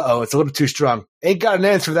 Uh-oh, it's a little too strong. Ain't got an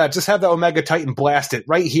answer for that. Just have the Omega Titan blast it.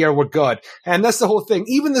 Right here, we're good. And that's the whole thing.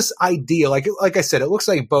 Even this idea, like I said, it looks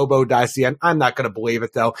like Bobo dies at the end. I'm not going to believe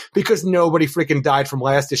it, though, because nobody freaking died from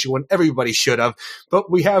last issue when everybody should have. But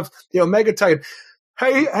we have the Omega Titan.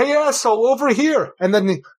 Hey, asshole, over here. And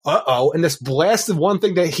then, and this blasted one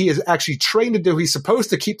thing that he is actually trained to do. He's supposed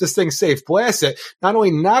to keep this thing safe. Blast it. Not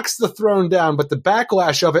only knocks the throne down, but the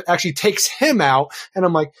backlash of it actually takes him out. And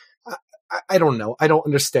I'm like, I don't know. I don't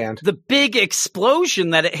understand. The big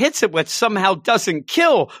explosion that it hits it with somehow doesn't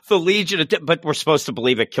kill the Legion of Doom, but we're supposed to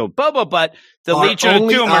believe it killed Bobo, but the Legion of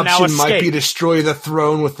Doom are now escaped. Might be destroy the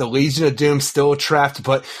throne with the Legion of Doom still trapped,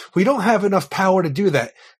 but we don't have enough power to do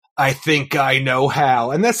that. I think I know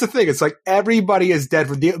how. And that's the thing. It's like everybody is dead.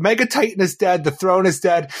 The Omega Titan is dead. The throne is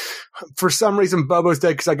dead. For some reason, Bobo's dead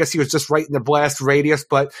because I guess he was just right in the blast radius.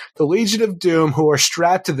 But the Legion of Doom, who are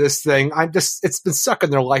strapped to this thing, it's been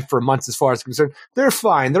sucking their life for months as far as I'm concerned. They're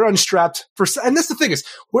fine. They're unstrapped. And that's the thing is,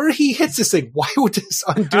 where he hits this thing, why would this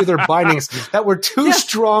undo their bindings that were too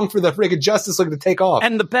strong for the friggin' Justice League to take off?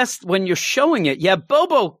 And the best, when you're showing it,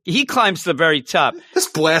 Bobo, he climbs to the very top. This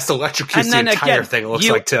blast electrocutes the entire thing, it looks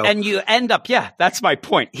like, too. And you end up, that's my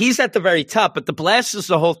point. He's at the very top, but the blast is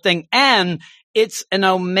the whole thing. And it's an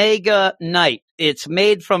Omega Knight. It's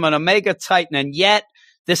made from an Omega Titan. And yet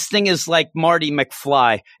this thing is like Marty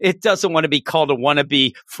McFly. It doesn't want to be called a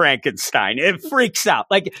wannabe Frankenstein. It freaks out.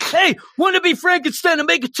 Like, hey, wannabe Frankenstein,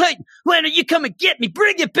 Omega Titan. Why don't you come and get me?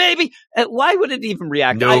 Bring it, baby. Why would it even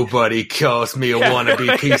react? Nobody calls me a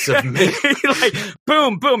wannabe piece of meat. Like,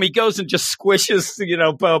 boom, boom. He goes and just squishes,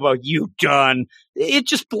 Bobo. You done. It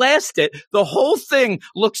just blasted. The whole thing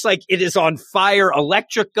looks like it is on fire,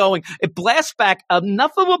 electric going. It blasts back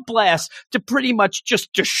enough of a blast to pretty much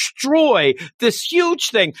just destroy this huge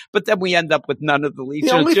thing. But then we end up with none of the Legion.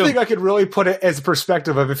 The only thing I could really put it as a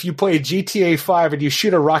perspective of, if you play GTA 5 and you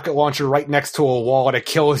shoot a rocket launcher right next to a wall and it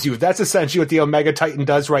kills you, that's essentially what the Omega Titan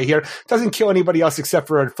does right here. It doesn't kill anybody else except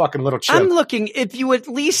for a fucking little chip. I'm looking, if you at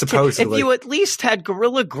least had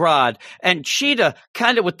Gorilla Grodd and Cheetah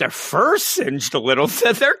kind of with their fur singed a little,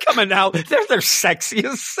 they're coming out, they're their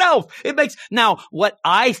sexiest self. It makes, now what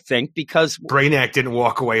I think, because Brainiac didn't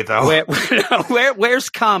walk away though. Where's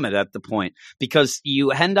Comet at the point? Because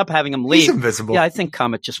you end up having him leave. He's invisible. Yeah, I think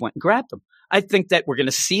Comet just went and grabbed him. I think that we're going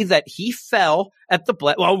to see that he fell at the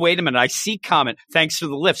well, wait a minute. I see Comet thanks to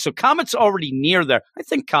the lift. So Comet's already near there. I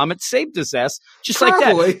think Comet saved his ass just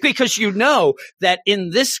Probably. like that. Because you know that in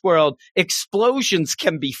this world, explosions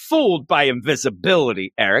can be fooled by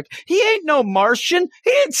invisibility, Eric. He ain't no Martian.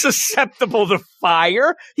 He ain't susceptible to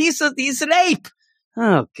fire. He's an ape.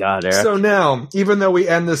 Oh, God, Eric. So now, even though we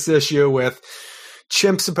end this issue with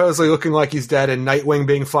Chimp supposedly looking like he's dead and Nightwing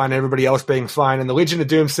being fine and everybody else being fine and the Legion of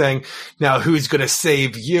Doom saying, now who's going to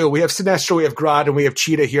save you? We have Sinestro, we have Grodd, and we have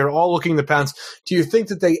Cheetah here all looking to pounce. Do you think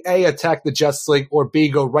that they A, attack the Justice League, or B,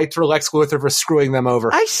 go right for Lex Luthor for screwing them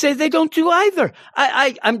over? I say they don't do either.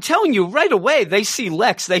 I'm telling you right away, they see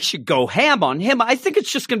Lex, they should go ham on him. I think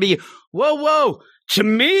it's just going to be, whoa. To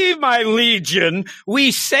me, my Legion,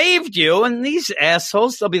 we saved you. And these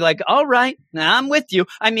assholes, they'll be like, all right, now I'm with you.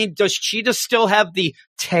 I mean, does Cheetah still have the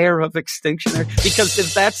tear of extinction? Because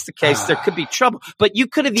if that's the case, there could be trouble. But you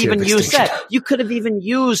could have even used that. You could have even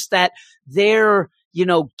used that their,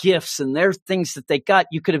 gifts and their things that they got.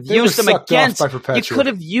 You could have used them against. You could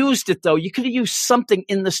have used it, though. You could have used something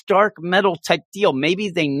in this dark metal type deal. Maybe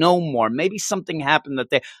they know more. Maybe something happened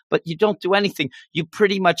but you don't do anything. You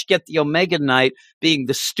pretty much get the Omega Knight being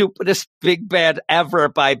the stupidest big bad ever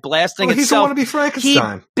by blasting itself. He want to be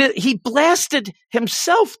Frankenstein. He blasted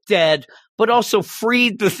himself dead, but also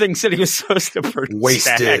freed the things that he was supposed to protect.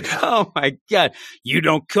 Wasted. Oh, my God. You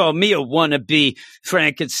don't call me a wannabe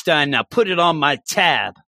Frankenstein. Now put it on my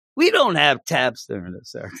tab. We don't have tabs. There it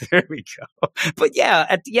is. There we go. But yeah,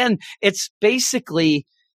 at the end, it's basically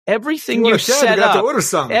everything you set up.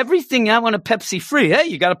 Everything, I want a Pepsi free. Hey,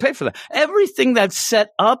 you got to pay for that. Everything that's set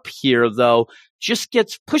up here, though, just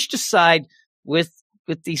gets pushed aside with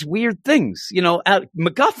these weird things,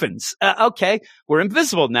 MacGuffins. Okay, we're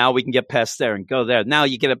invisible now. We can get past there and go there. Now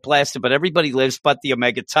you get it blasted, but everybody lives but the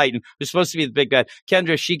Omega Titan, who's supposed to be the big bad.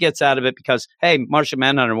 Kendra, she gets out of it because, hey, Martian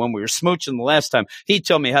Manhunter, when we were smooching the last time, he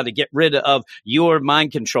told me how to get rid of your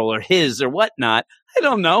mind control or his or whatnot. I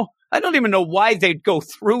don't know. I don't even know why they'd go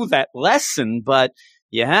through that lesson, but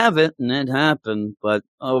you have it, and it happened. But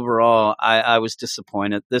overall, I was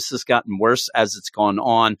disappointed. This has gotten worse as it's gone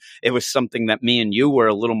on. It was something that me and you were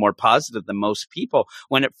a little more positive than most people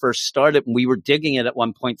when it first started. And we were digging it at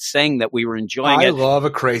one point, saying that we were enjoying it. I love a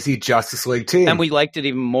crazy Justice League team. And we liked it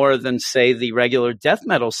even more than, say, the regular death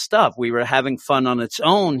metal stuff. We were having fun on its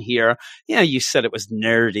own here. You said it was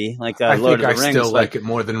nerdy, like Lord of the Rings. I still like it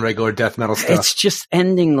more than regular death metal stuff. It's just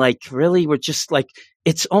ending really, we're just like,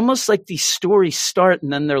 it's almost like these stories start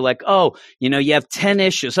and then they're like, oh, you have 10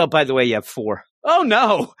 issues. Oh, by the way, you have 4. Oh,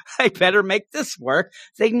 no, I better make this work.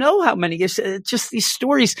 They know how many issues. Just these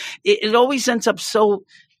stories, it always ends up so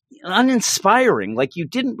uninspiring. Like you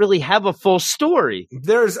didn't really have a full story.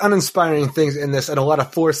 There's uninspiring things in this and a lot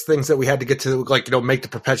of forced things that we had to get to, like, make the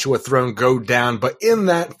Perpetua throne go down. But in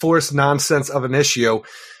that forced nonsense of an issue,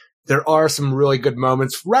 there are some really good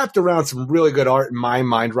moments wrapped around some really good art in my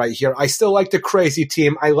mind right here. I still like the crazy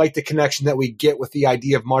team. I like the connection that we get with the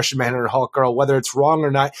idea of Martian Manhunter and Hawkgirl, whether it's wrong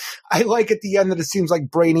or not. I like at the end that it seems like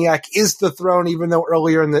Brainiac is the throne, even though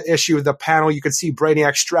earlier in the issue, the panel, you could see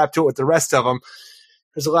Brainiac strapped to it with the rest of them.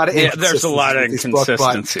 There's a lot of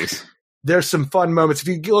inconsistencies. There's some fun moments. If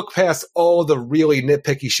you look past all the really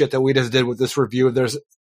nitpicky shit that we just did with this review, there's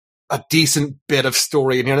a decent bit of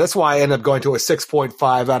story in here. That's why I ended up going to a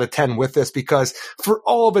 6.5 out of 10 with this, because for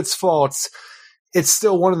all of its faults, it's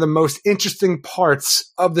still one of the most interesting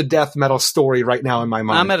parts of the death metal story right now in my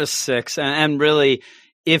mind. I'm at a 6, and really,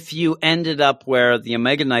 if you ended up where the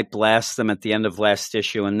Omega Knight blasts them at the end of last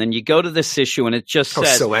issue, and then you go to this issue and it just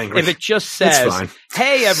says, so angry. If it just says,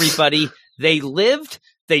 hey, everybody, they lived,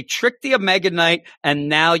 they tricked the Omega Knight, and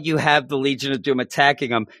now you have the Legion of Doom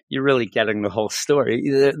attacking them. You're really getting the whole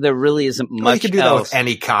story. There really isn't much you can do that with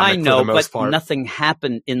any comic. I know, for the most but part. Nothing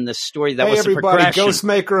happened in the story that hey, was everybody, a progression.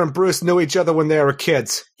 Ghostmaker and Bruce knew each other when they were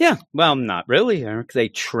kids. Yeah, well, not really, Eric. They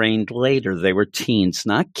trained later. They were teens,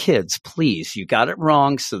 not kids. Please, you got it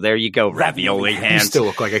wrong. So there you go, ravioli hands. You still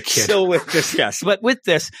look like a kid. Still with this, yes. But with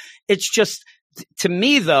this, it's just, to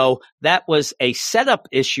me, though, that was a setup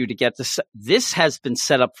issue to get this. This has been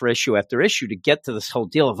set up for issue after issue to get to this whole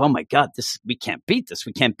deal of, oh my God, we can't beat this.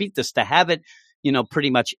 We can't beat this. To have it, pretty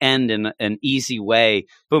much end in an easy way.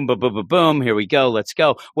 Boom, boom, boom, boom, boom. Here we go. Let's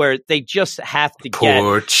go. Where they just have to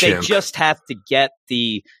get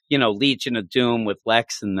the, Legion of Doom with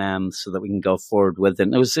Lex and them so that we can go forward with it.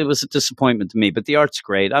 And it was a disappointment to me, but the art's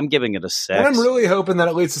great. I'm giving it a 6. And I'm really hoping that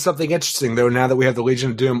it leads to something interesting, though, now that we have the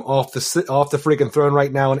Legion of Doom off the freaking throne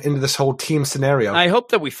right now and into this whole team scenario. I hope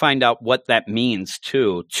that we find out what that means,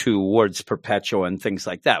 too, towards Perpetua and things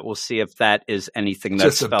like that. We'll see if that is anything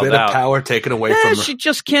that's spelled out. Just a bit of power taken away from her. She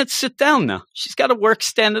just can't sit down now. She's got to work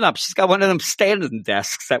standing up. She's got one of them standing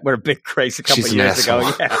desks that were a big craze a couple of years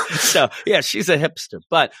ago. Yeah. So, yeah, she's a hipster.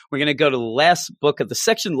 But we're going to go to the last book of the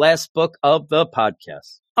section, last book of the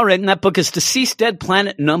podcast. All right, and that book is Deceased Dead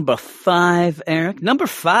Planet number 5, Eric. Number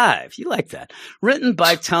 5. You like that. Written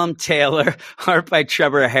by Tom Taylor, art by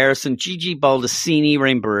Trevor Harrison, Gigi Baldacini,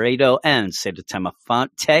 Rain Barreto, and Seda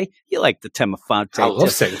Temofonte. You like the Temofonte. I love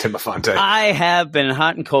saying Temofonte. I have been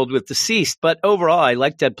hot and cold with Deceased, but overall I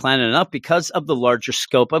like Dead Planet enough because of the larger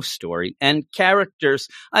scope of story and characters.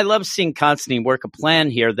 I love seeing Constantine work a plan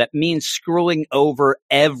here that means screwing over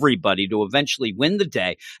everybody to eventually win the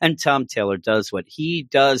day, and Tom Taylor does what he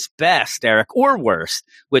does best, Eric, or worst,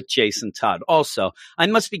 with Jason Todd. Also, I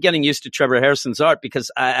must be getting used to Trevor Harrison's art because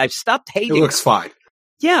I've stopped hating it. It looks fine.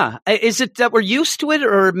 Yeah. Is it that we're used to it,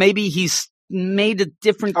 or maybe he's made a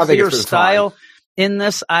different, clear style in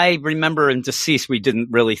this? I remember in Deceased, we didn't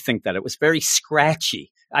really think that. It was very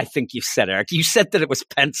scratchy. I think you said, Eric. You said that it was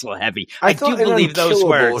pencil heavy. I do believe those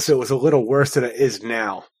words. It was a little worse than it is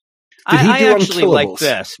now. I actually like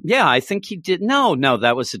this. Yeah, I think he did. No,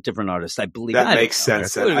 that was a different artist, I believe. That makes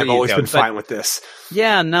sense. I've always been fine with this.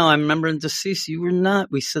 Yeah, no, I remember in Deceased, you were not.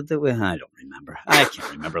 We said that I don't remember. I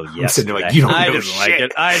can't remember. I'm sitting there like, you don't know shit. Like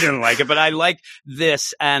it. I didn't like it, but I like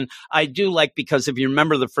this. And I do like, because if you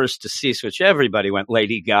remember the first Deceased, which everybody went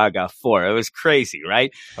Lady Gaga for, it was crazy,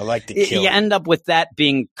 right? I like the kill. You end up with that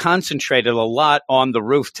being concentrated a lot on the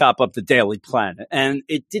rooftop of the Daily Planet. And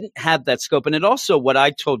it didn't have that scope. And it also, what I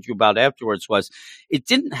told you about afterwards was it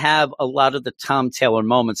didn't have a lot of the Tom Taylor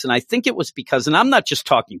moments. And I think it was because, and I'm not just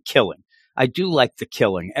talking killing, I do like the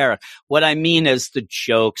killing, Eric. What I mean is the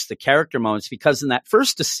jokes, the character moments, because in that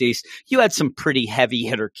first Deceased, you had some pretty heavy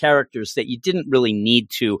hitter characters that you didn't really need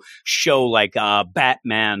to show, like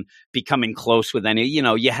Batman becoming close with any,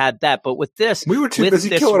 you had that. But with this, we were too busy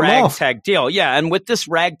this killing ragtag deal. Yeah. And with this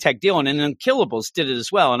ragtag deal, and Unkillables did it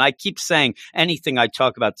as well. And I keep saying anything I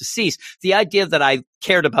talk about Deceased, the idea that I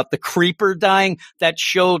cared about the creeper dying, that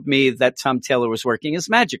showed me that Tom Taylor was working his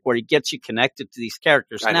magic, where he gets you connected to these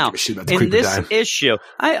characters. Now, in this issue,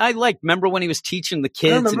 I remember when he was teaching the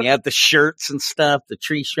kids and he had the shirts and stuff, the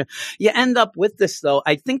tree shirt. You end up with this, though.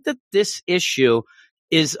 I think that this issue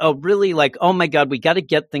is a really like, oh my God, we got to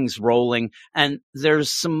get things rolling. And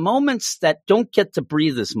there's some moments that don't get to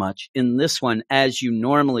breathe as much in this one as you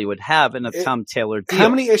normally would have in a Tom Taylor deal. How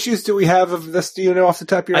many issues do we have of this? Do you know off the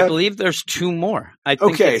top of your head? I believe there's 2 more. I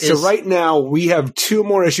think okay, so right now we have 2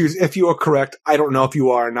 more issues. If you are correct, I don't know if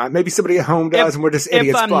you are or not. Maybe somebody at home does, and we're just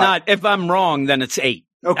idiots. If I'm wrong, then it's 8.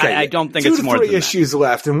 Okay, I don't think it's more than 2 to 3 issues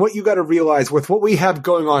left. And what you got to realize with what we have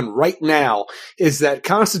going on right now is that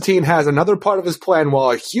Constantine has another part of his plan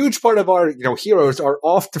while a huge part of our, heroes are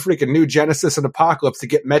off to freaking New Genesis and Apocalypse to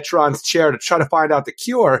get Metron's chair to try to find out the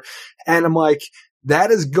cure. And I'm like,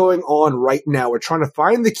 that is going on right now. We're trying to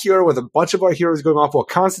find the cure with a bunch of our heroes going off while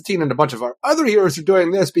Constantine and a bunch of our other heroes are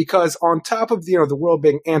doing this because on top of, the world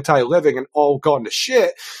being anti-living and all gone to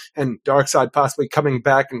shit and Darkseid possibly coming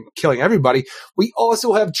back and killing everybody, we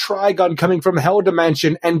also have Trigon coming from Hell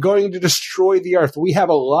Dimension and going to destroy the Earth. We have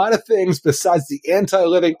a lot of things besides the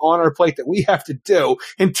anti-living on our plate that we have to do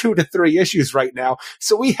in 2 to 3 issues right now.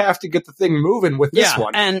 So we have to get the thing moving with this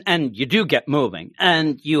one. And you do get moving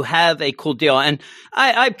and you have a cool deal. And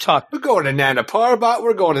I've talked. We're going to Nana Parbat.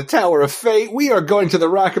 We're going to Tower of Fate. We are going to the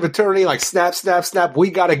Rock of Eternity. Like snap, snap, snap.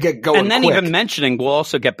 We got to get going. And then quick. Even mentioning, we'll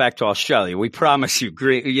also get back to Australia. We promise you,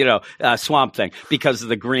 Swamp Thing because of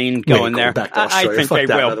the green going there. I think they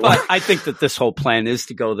will. But I think that this whole plan is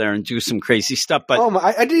to go there and do some crazy stuff. But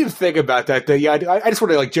I didn't even think about that. Yeah, I just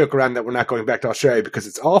want to joke around that we're not going back to Australia because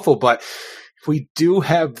it's awful. But we do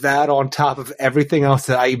have that on top of everything else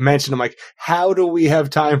that I mentioned. I'm like, how do we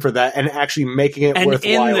have time for that and actually making it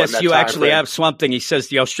worthwhile? And in this, you actually have Swamp Thing. He says,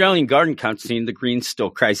 the Australian garden Constantine, the green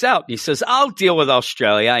still cries out. He says, I'll deal with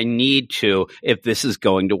Australia. I need to if this is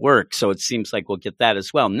going to work. So it seems like we'll get that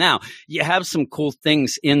as well. Now, you have some cool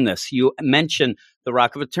things in this. You mentioned the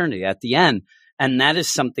Rock of Eternity at the end. And that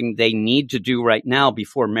is something they need to do right now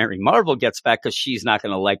before Mary Marvel gets back because she's not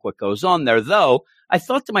going to like what goes on there. Though I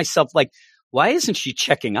thought to myself, like, why isn't she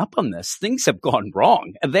checking up on this? Things have gone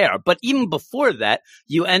wrong there. But even before that,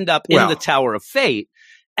 you end up in the Tower of Fate.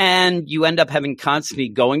 And you end up having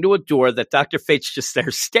Constantine going to a door that Dr. Fate's just there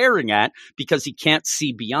staring at because he can't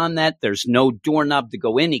see beyond that. There's no doorknob to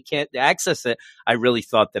go in. He can't access it. I really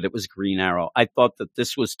thought that it was Green Arrow. I thought that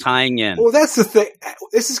this was tying in. Well, that's the thing.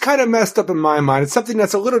 This is kind of messed up in my mind. It's something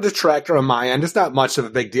that's a little detractor on my end. It's not much of a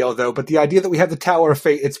big deal, though. But the idea that we have the Tower of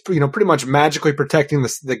Fate, it's pretty much magically protecting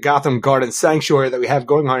the Gotham Garden sanctuary that we have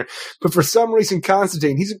going on here. But for some reason,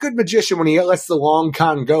 Constantine, he's a good magician when he lets the long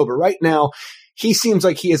con go. But right now, he seems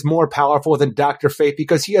like he is more powerful than Dr. Fate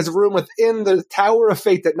because he has a room within the Tower of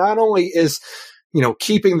Fate that not only is,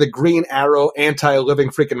 keeping the Green Arrow anti-living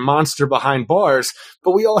freaking monster behind bars,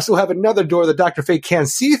 but we also have another door that Dr. Fate can't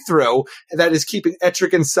see through that is keeping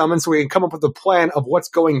Etrigan summoned so we can come up with a plan of what's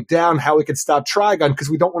going down, how we can stop Trigon, because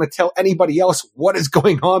we don't want to tell anybody else what is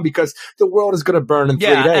going on because the world is going to burn in 3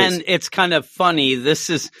 days. And it's kind of funny. This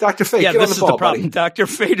is Dr. Fate, get on the ball, problem. Buddy. Dr.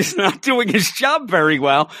 Fate is not doing his job very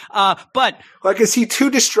well. But is he too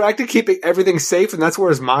distracted keeping everything safe and that's where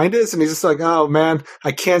his mind is? And he's just like, oh man,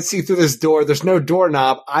 I can't see through this door. There's no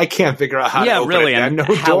doorknob. I can't figure out how to open it. And no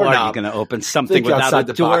how doorknob. Are you going to open something without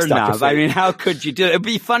a doorknob? I mean, how could you do it? It'd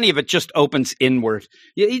be funny if it just opens inward.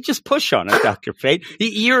 You just push on it, Dr. Fate.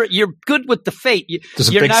 You're good with the Fate.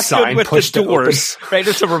 You're not good with the doors. Right?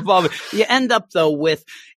 It's a revolver. You end up, though, with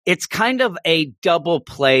it's kind of a double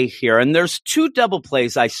play here. And there's 2 double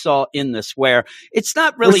plays I saw in this where it's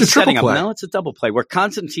not really setting up. No, it's a double play where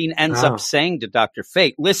Constantine ends up saying to Dr.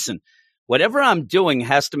 Fate, listen, whatever I'm doing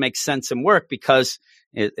has to make sense and work because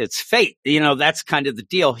it's fate. That's kind of the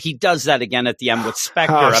deal. He does that again at the end with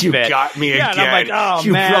Spectre a bit. You got me again. And I'm like,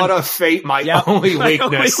 you brought up fate, my only weakness.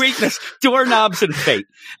 Only weakness. Doorknobs and fate.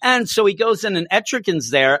 And so he goes in and Etrigan's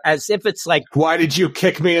there as if it's like, why did you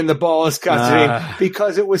kick me in the balls, Constantine?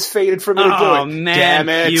 Because it was fated for me to do it. Oh, man. Damn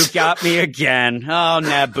it. You got me again. Oh,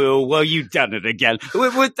 Naboo. Well, you done it again.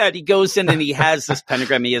 With that, he goes in and he has this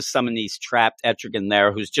pentagram. He has summoned these trapped Etrigan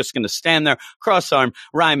there who's just going to stand there, cross-arm,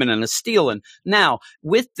 Ryman and a Steelin. Now,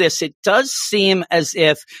 with this, it does seem as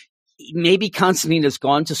if maybe Constantine has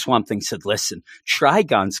gone to Swamp Thing, said, listen,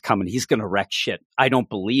 Trigon's coming. He's going to wreck shit. I don't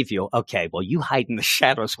believe you. Okay, well, you hide in the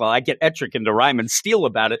shadows while I get Etrigan to rhyme and steal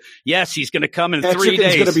about it. Yes, he's going to come in 3 days.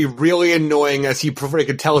 Etrigan's going to be really annoying as he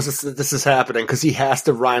freaking tells us that this is happening because he has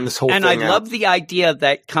to rhyme this whole thing out. And I love the idea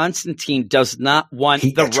that Constantine does not want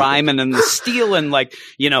the rhyming and the stealing. Like,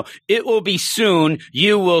 it will be soon.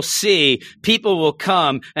 You will see. People will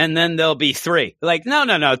come, and then there'll be 3. Like,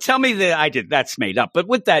 no. Tell me that I did. That's made up. But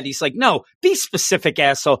with that, he's like, no, be specific,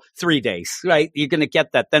 asshole. 3 days, right? You're going to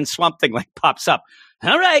get that. Then Swamp Thing pops up.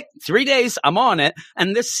 All right, 3 days, I'm on it.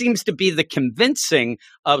 And this seems to be the convincing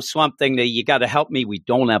of Swamp Thing that you got to help me. We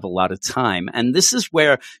don't have a lot of time. And this is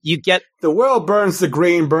where you get... The world burns, the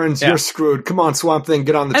green burns, you're screwed. Come on, Swamp Thing,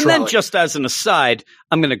 get on the trolley. And then just as an aside,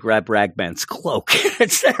 I'm going to grab Ragman's cloak.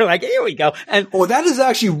 It's there, like, here we go. And that is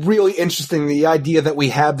actually really interesting, the idea that we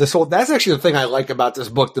have this whole... That's actually the thing I like about this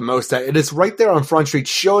book the most. That it is right there on Front Street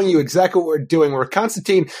showing you exactly what we're doing, where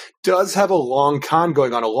Constantine does have a long con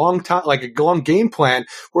going on, a long time, like a long game plan,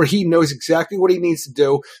 where he knows exactly what he needs to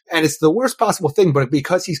do, and it's the worst possible thing, but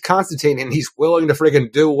because he's Constantine and he's willing to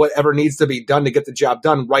friggin' do whatever needs to be done to get the job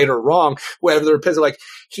done, right or wrong, whatever the repetition, like,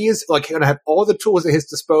 he is like going to have all the tools at his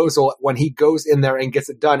disposal when he goes in there and gets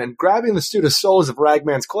it done. And grabbing the suit of souls of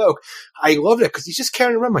Ragman's cloak, I loved it because he's just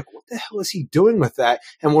carrying around like, what the hell is he doing with that?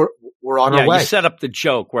 And we're on our way. You set up the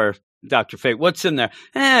joke where Dr. Fate, what's in there?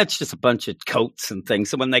 It's just a bunch of coats and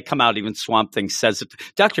things. And when they come out, even Swamp Thing says it.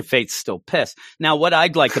 Dr. Fate's still pissed. Now, what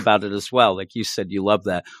I'd like about it as well, like you said, you love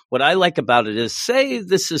that. What I like about it is, say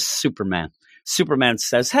this is Superman. Superman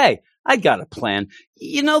says, hey, I got a plan.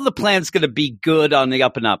 The plan's going to be good on the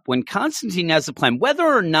up and up. When Constantine has a plan, whether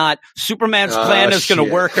or not Superman's plan is going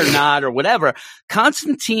to work or not or whatever,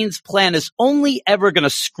 Constantine's plan is only ever going to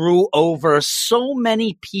screw over so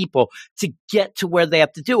many people to get to where they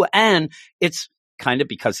have to do it. And it's kind of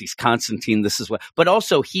because he's Constantine, this is what, but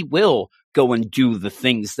also he will go and do the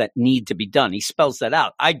things that need to be done. He spells that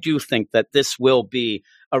out. I do think that this will be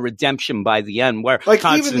a redemption by the end where like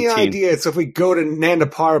even the idea is if we go to Nanda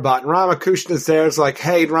Parbat and Ramakrishna's there, it's like,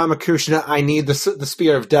 hey, Ramakrishna, I need the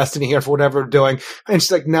Spear of Destiny here for whatever we're doing. And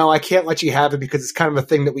she's like, no, I can't let you have it because it's kind of a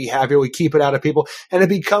thing that we have here. We keep it out of people. And it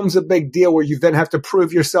becomes a big deal where you then have to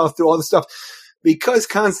prove yourself through all this stuff. Because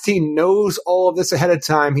Constantine knows all of this ahead of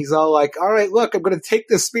time, he's all like, all right, look, I'm going to take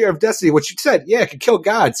this Spear of Destiny, which you said, yeah, it can kill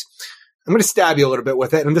gods. I'm going to stab you a little bit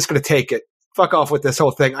with it, and I'm just going to take it. Fuck off with this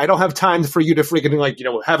whole thing. I don't have time for you to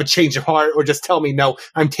freaking, have a change of heart or just tell me, no,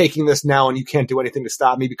 I'm taking this now and you can't do anything to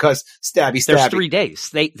stop me because stabby. There's 3 days.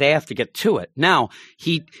 They have to get to it. Now,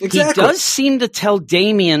 he does seem to tell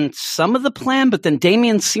Damien some of the plan, but then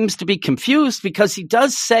Damien seems to be confused because he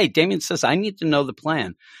does say, Damien says, I need to know the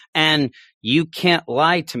plan. And you can't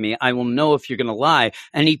lie to me. I will know if you're going to lie.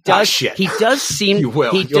 And he does. He does seem. You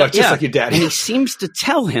will. You're just like your daddy. And he seems to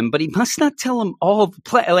tell him, but he must not tell him all the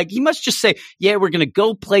plan. Like he must just say, "Yeah, we're going to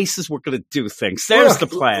go places. We're going to do things." There's the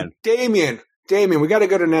plan. Damien, we got to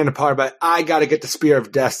go to Nanda Parbat. I got to get the Spear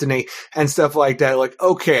of Destiny and stuff like that. Like,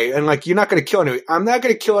 okay, and like you're not going to kill anybody. I'm not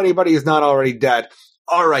going to kill anybody who's not already dead.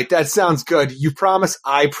 All right, that sounds good. You promise?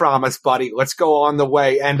 I promise, buddy. Let's go on the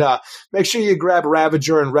way. And make sure you grab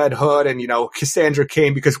Ravager and Red Hood and, Cassandra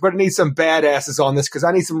Cain because we're going to need some badasses on this because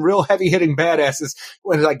I need some real heavy-hitting badasses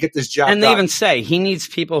when I get this job done. And they even say he needs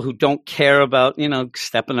people who don't care about,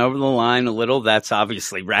 stepping over the line a little. That's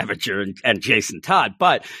obviously Ravager and Jason Todd.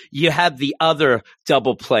 But you have the other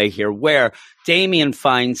double play here where Damien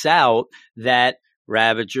finds out that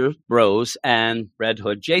Ravager, Rose, and Red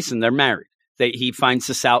Hood, Jason, they're married. He finds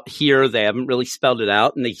this out here. They haven't really spelled it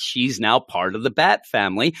out, and she's now part of the Bat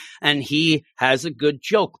family. And he has a good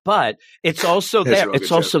joke, but it's also there.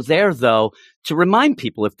 It's also there, though, to remind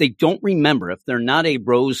people if they don't remember, if they're not a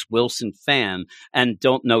Rose Wilson fan and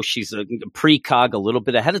don't know she's a precog a little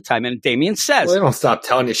bit ahead of time. And Damien says, well, they don't stop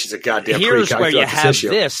telling you she's a goddamn precog. Here's where you have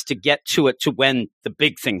this to get to it to when the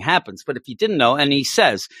big thing happens. But if you didn't know, and he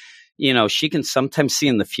says, she can sometimes see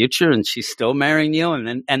in the future and she's still marrying you.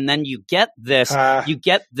 And then you get this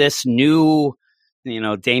new,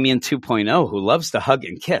 Damien 2.0 who loves to hug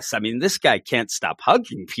and kiss. I mean, this guy can't stop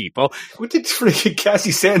hugging people. What did freaking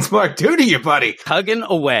Cassie Sandsmark do to you, buddy? Hugging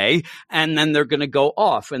away, and then they're going to go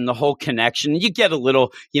off, and the whole connection. You get a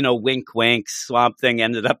little, wink, wink. Swamp Thing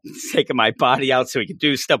ended up taking my body out so he could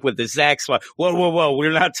do stuff with his ex. Whoa,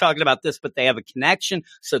 we're not talking about this, but they have a connection.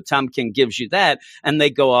 So Tom King gives you that, and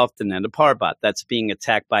they go off to Nanda Parbat. That's being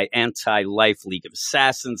attacked by Anti-Life League of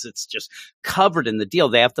Assassins. It's just covered in the deal.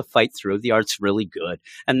 They have to fight through. The art's really good.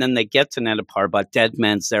 And then they get to Nanda Parbat.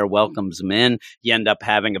 Deadman's there, welcomes them in. You end up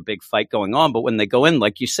having a big fight going on. But when they go in,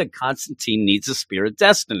 like you said, Constantine needs a Spear of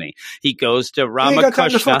Destiny. He goes to Ramakrishna. He got time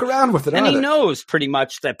to fuck around with it, and he knows pretty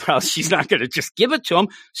much that probably she's not going to just give it to him.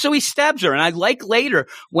 So he stabs her. And I like later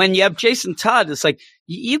when you have Jason Todd, it's like,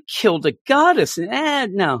 you killed a goddess.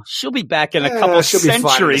 No, she'll be back in a couple of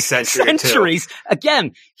centuries.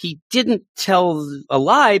 Again, he didn't tell a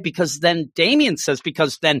lie because then Damien says,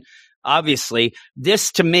 because then obviously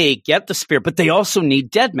this to me, get the spear, but they also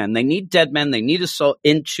need dead men. They need dead men. They need assault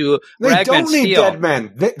into They don't need dead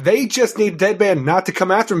men. They just need dead men not to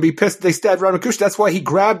come after him and be pissed they stabbed Ramakrishna. That's why he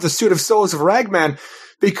grabbed the suit of souls of Ragman.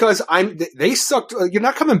 Because they sucked. You're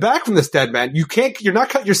not coming back from this, dead man. You can't. You're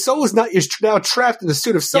not. Your soul is now trapped in the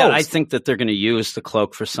suit of souls. Yeah, I think that they're going to use the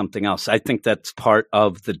cloak for something else. I think that's part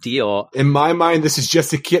of the deal. In my mind, this is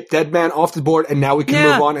just to get dead man off the board, and now we can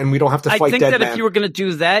move on, and we don't have to fight dead man. I think that if you were going to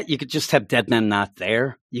do that, you could just have dead man not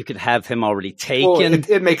there. You could have him already taken. Well,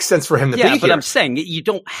 it makes sense for him to be here. Yeah, but I'm saying you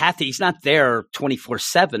don't have to. He's not there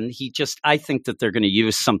 24/7. I think that they're going to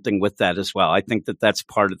use something with that as well. I think that that's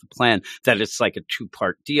part of the plan, that it's like a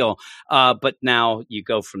 2-part deal. But now you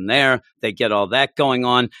go from there. They get all that going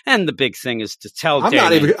on. And the big thing is to tell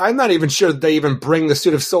Damien. I'm not even sure that they even bring the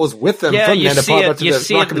Suit of Souls with them from Nanda Parbat to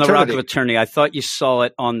the Rock of Eternity. Rock of Eternity. I thought you saw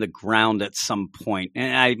it on the ground at some point.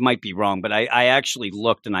 And I might be wrong, but I actually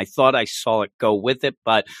looked and I thought I saw it go with it,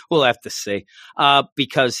 but we'll have to see.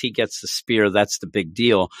 Because he gets the spear, that's the big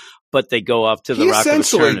deal. But they go off to the Rock of Eternity. He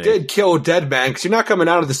essentially did kill Deadman because you're not coming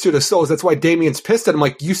out of the Suit of Souls. That's why Damien's pissed at him.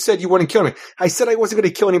 Like, you said you wouldn't kill me. I said I wasn't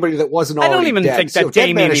going to kill anybody that wasn't already dead. I don't even think that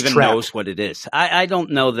Damien even trapped. knows what it is. I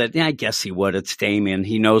don't know that. I guess he would. It's Damien.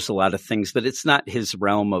 He knows a lot of things, but it's not his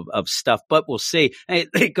realm of stuff. But we'll see.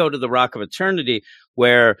 They go to the Rock of Eternity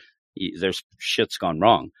where there's shit's gone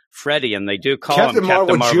wrong. Freddy, and they do call him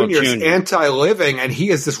Captain Marvel Jr. is anti-living, and he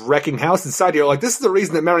is this wrecking house inside you. Like, this is the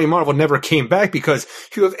reason that Mary Marvel never came back, because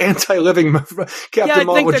you have anti-living Captain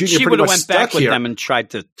Marvel Jr. She pretty would have much went back with here. them and tried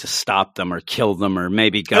to stop them or kill them or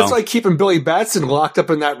maybe go. That's like keeping Billy Batson locked up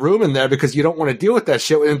in that room in there because you don't want to deal with that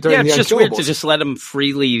shit during the Unkillables. It's just weird to just let them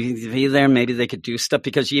freely be there. Maybe they could do stuff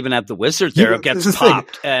because you even have the Wizard there who gets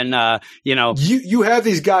popped. And, You have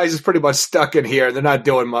these guys who's pretty much stuck in here and they're not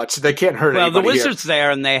doing much. They can't hurt anybody. Well, the Wizard's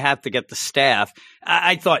there and they have to get the staff.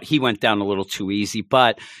 I thought he went down a little too easy,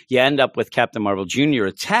 but you end up with Captain Marvel Jr.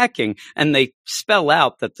 attacking, and they spell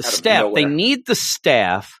out that the staff, they need the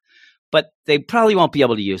staff, but they probably won't be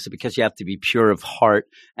able to use it because you have to be pure of heart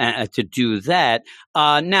to do that.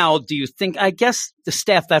 Now, do you think, I guess the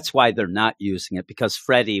staff, that's why they're not using it, because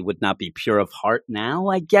Freddy would not be pure of heart now,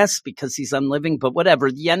 I guess, because he's unliving, but whatever.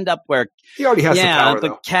 You end up where he already has the power,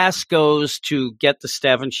 but Cass goes to get the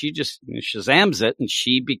staff and she just Shazams it and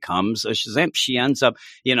she becomes a Shazam. She ends up,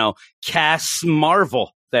 Cass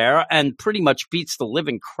Marvel there and pretty much beats the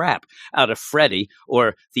living crap out of Freddy,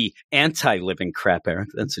 or the anti-living crap, Eric.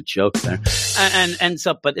 That's a joke there. And ends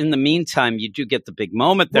up, but in the meantime, you do get the big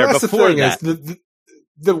moment there. Well, that's before the thing is,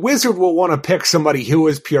 the Wizard will want to pick somebody who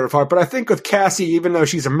is pure of heart, but I think with Cassie, even though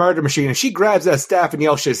she's a murder machine, if she grabs that staff and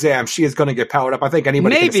yells Shazam, she is going to get powered up. I think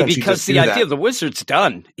anybody can essentially because the idea of the Wizard's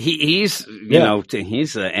done. He's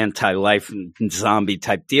he's an anti-life and zombie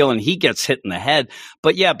type deal, and he gets hit in the head.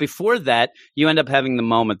 But yeah, before that, you end up having the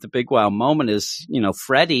moment. The big wow moment is,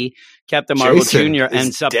 Freddy, Captain Marvel Jr.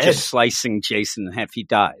 ends up just slicing Jason in half. He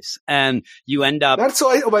dies, and you end up. That's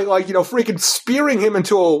freaking spearing him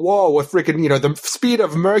into a wall with freaking the speed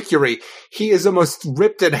of Mercury. He is almost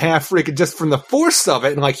ripped in half, freaking just from the force of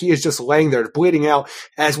it, and he is just laying there bleeding out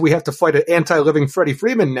as we have to fight an anti-living Freddie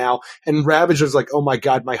Freeman now. And Ravager's like, "Oh my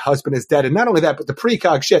god, my husband is dead!" And not only that, but the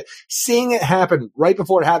precog shit, seeing it happen right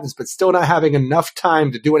before it happens, but still not having enough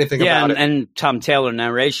time to do anything about it. And Tom Taylor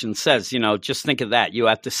narration says, just think of that. You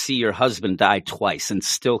have to see your husband die twice and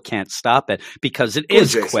still can't stop it because it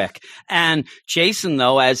is quick. And Jason,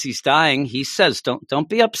 though, as he's dying, he says, "Don't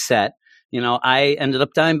be upset. I ended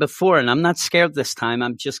up dying before and I'm not scared this time.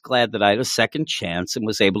 I'm just glad that I had a second chance and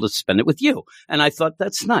was able to spend it with you." And I thought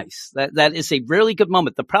that's nice. That is a really good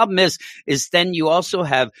moment. The problem is then you also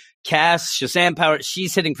have Cass, Shazam power.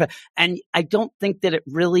 She's hitting, and I don't think that it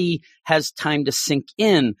really has time to sink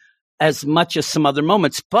in as much as some other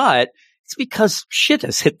moments, but it's because shit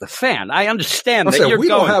has hit the fan. I understand that we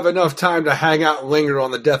don't have enough time to hang out and linger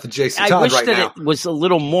on the death of Jason Todd I wish right that now. It was a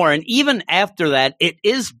little more. And even after that, it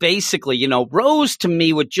is basically, Rose to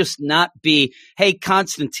me would just not be, "Hey,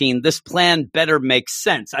 Constantine, this plan better make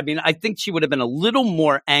sense." I mean, I think she would have been a little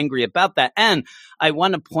more angry about that. And I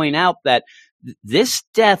want to point out that this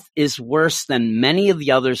death is worse than many of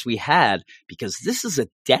the others we had because this is a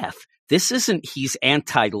death this isn't he's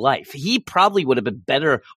anti-life. He probably would have been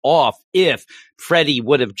better off if Freddy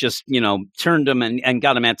would have just, turned him and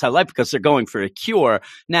got him anti-life because they're going for a cure.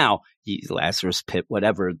 Now, Lazarus Pit,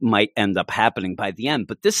 whatever might end up happening by the end.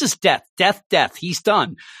 But this is death. He's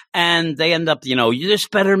done. And they end up, this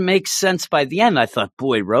better make sense by the end. I thought,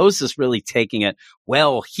 boy, Rose is really taking it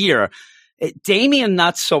well here. Damien,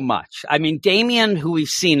 not so much. I mean, Damien, who we've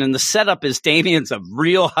seen, and the setup is Damien's a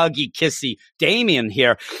real huggy, kissy Damien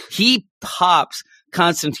here. He pops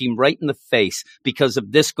Constantine right in the face because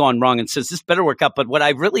of this gone wrong and says, this better work out. But what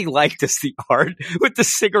I really liked is the art with the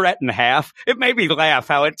cigarette in half. It made me laugh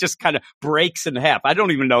how it just kind of breaks in half. I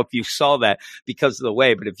don't even know if you saw that because of the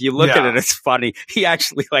way, but if you look at it, it's funny. He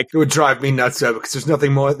actually it would drive me nuts though, because there's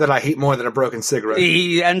nothing more that I hate more than a broken cigarette.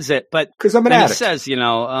 He ends it, but because I'm an addict. He says,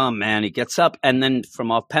 oh man, he gets up and then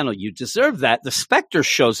from off panel, you deserve that. The Spectre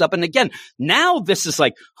shows up. And again, now this is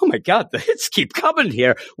like, oh my God, the hits keep coming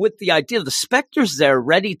here with the idea the Spectre's there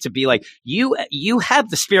ready to be like, you have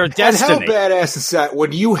the spear of destiny. And how badass is that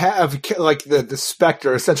when you have like the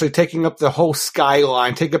Spectre essentially taking up the whole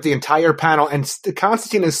skyline, taking up the entire panel, and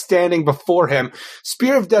Constantine is standing before him,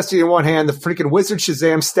 spear of destiny in one hand, the freaking Wizard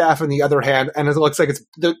Shazam staff in the other hand, and it looks like it's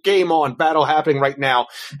the game on, battle happening right now.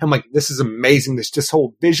 I'm like, this is amazing, this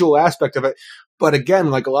whole visual aspect of it. But again,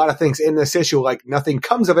 like a lot of things in this issue, like nothing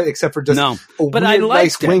comes of it except for just a weird,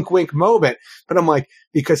 nice wink moment. But I'm like,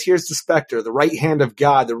 because here's the Spectre, the right hand of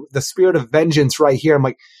God, the spirit of vengeance right here. I'm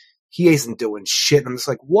like, he isn't doing shit. I'm just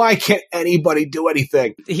like, why can't anybody do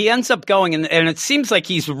anything? He ends up going, and it seems like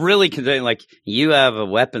he's really considering, like, you have a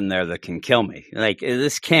weapon there that can kill me. Like,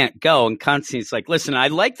 this can't go. And Constantine's like, listen, I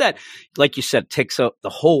like that, like you said, takes up the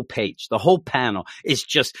whole page. The whole panel is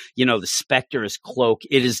just, the Spectre is cloak.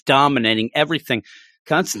 It is dominating everything.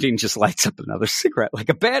 Constantine just lights up another cigarette like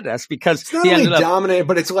a badass because it's not only dominating,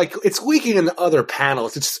 but it's like it's leaking in the other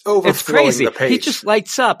panels. It's overflowing the page. He just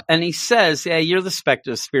lights up and he says, "Yeah, you're the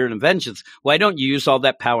Spectre, spirit of vengeance. Why don't you use all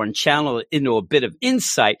that power and channel it into a bit of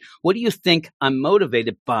insight? What do you think I'm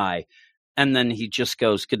motivated by?" And then he just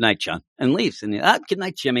goes, "Good night, John," and leaves. And good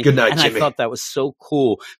night, Jimmy. Good night, Jimmy. I thought that was so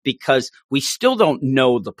cool because we still don't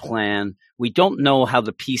know the plan. We don't know how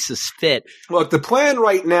the pieces fit. Look, the plan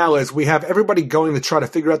right now is we have everybody going to try to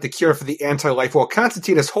figure out the cure for the anti-life while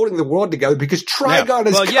Constantine is holding the world together because Trigon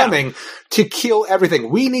is coming to kill everything.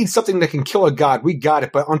 We need something that can kill a god. We got it.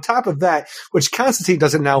 But on top of that, which Constantine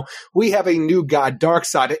doesn't know, we have a new god,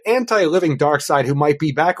 Darkseid, an anti-living Darkseid who might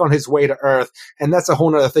be back on his way to Earth. And that's a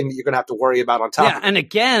whole other thing that you're going to have to worry about on top of it. And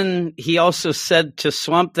again, he also said to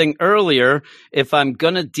Swamp Thing earlier, if I'm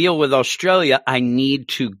going to deal with Australia, I need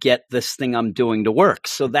to get this thing I'm doing to work.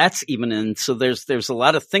 So that's even in. So there's a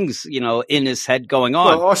lot of things, in his head going on.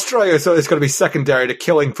 Well, Australia is going to be secondary to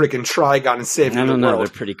killing freaking Trigon and saving the world. I don't know. They're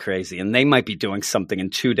pretty crazy. And they might be doing something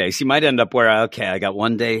in 2 days. You might end up where, okay, I got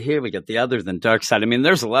 1 day here, we got the other, then Darkseid. I mean,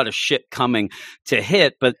 there's a lot of shit coming to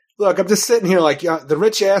hit, but look, I'm just sitting here like the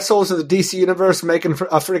rich assholes of the DC universe making a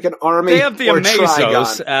freaking army. They have the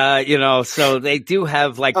Amazos, so they do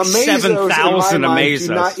have like 7,000 Amazos.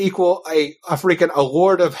 Do not equal a freaking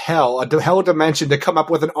Lord of Hell, a hell dimension to come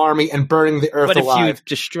up with an army and burning the Earth alive. But if you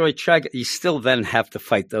destroy Trigon, you still then have to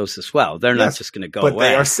fight those as well. They're not just going to go away. But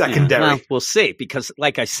they are secondary. Well, we'll see, because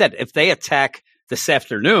like I said, if they attack this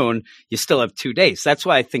afternoon, you still have 2 days. That's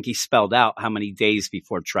why I think he spelled out how many days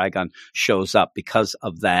before Trigon shows up because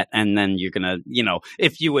of that. And then you're going to,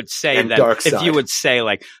 if you would say if you would say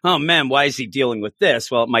like, oh man, why is he dealing with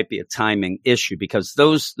this? Well, it might be a timing issue because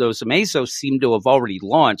those Amazos seem to have already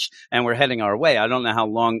launched and we're heading our way. I don't know how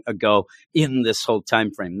long ago in this whole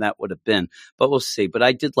time frame that would have been, but we'll see. But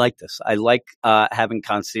I did like this. I like having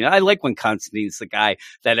Constantine. I like when Constantine's the guy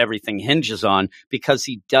that everything hinges on because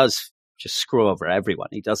he does just screw over everyone.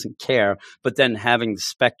 He doesn't care. But then having the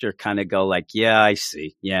Spectre kind of go like, yeah, I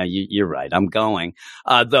see. Yeah, you're right. I'm going.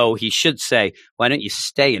 Though he should say, why don't you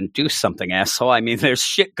stay and do something, asshole? I mean, there's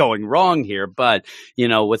shit going wrong here. But,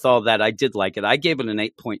 with all that, I did like it. I gave it an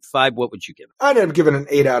 8.5. What would you give it? I'd have given it an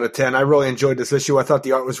 8 out of 10. I really enjoyed this issue. I thought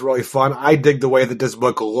the art was really fun. I dig the way that this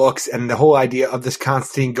book looks and the whole idea of this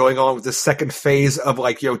Constantine going on with the second phase of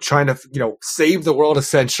trying to, save the world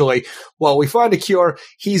essentially. While we find a cure,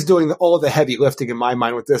 he's doing all the heavy lifting in my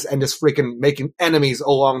mind with this and just freaking making enemies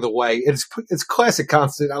along the way. It's classic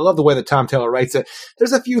Constantine. I love the way that Tom Taylor writes it.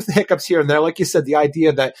 There's a few hiccups here and there. Like you said, the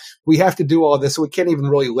idea that we have to do all this, so we can't even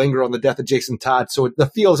really linger on the death of Jason Todd. So the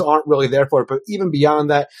feels aren't really there for it. But even beyond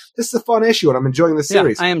that, this is a fun issue and I'm enjoying the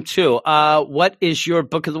series. Yeah, I am too. What is your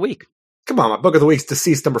book of the week? Come on, my book of the week's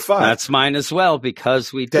Deceased number 5. That's mine as well,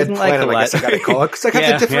 because we Dead didn't Planet, like a lot. I guess I gotta call it, because I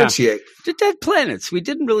have to differentiate. The Dead Planets. We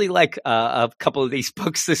didn't really like a couple of these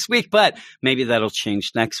books this week, but maybe that'll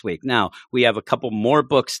change next week. Now, we have a couple more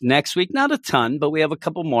books next week. Not a ton, but we have a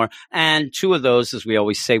couple more. And 2 of those, as we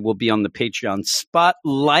always say, will be on the Patreon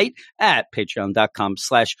Spotlight at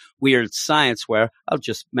patreon.com/Weird Science, where I'll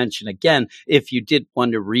just mention again, if you did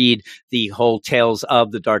want to read the whole Tales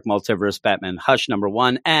of the Dark Multiverse Batman Hush number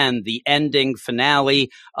 1 and the ending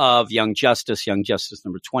finale of Young Justice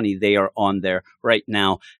number 20, they are on there right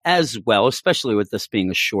now as well, especially with this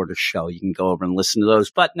being a shorter show. You can go over and listen to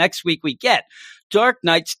those. But next week we get Dark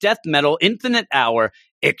Knight's Death Metal Infinite Hour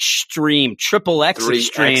Extreme, XXX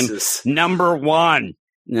Extreme, X's. number 1.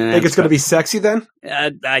 Think it's going to be sexy then?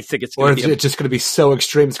 I think it's going to be. Or is it just going to be so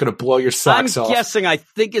extreme it's going to blow your socks off? I'm guessing. I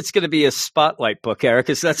think it's going to be a Spotlight book, Eric,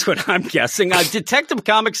 because that's what I'm guessing. Detective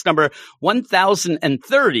Comics number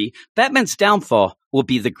 1030, Batman's Downfall will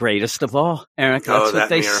be the greatest of all, Eric. That's what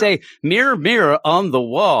they say. Mirror, mirror on the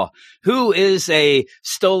wall. Who is a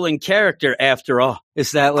stolen character after all?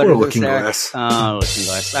 Is that what it is, Looking Eric? Glass. Oh, Looking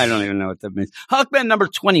Glass. I don't even know what that means. Hawkman number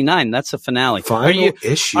 29. That's a finale. Final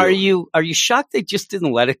issue. Are you shocked they just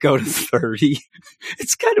didn't let it go to 30?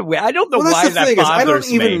 It's kind of weird. I don't know why that's the that thing bothers is, I don't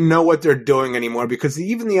me. even know what they're doing anymore, because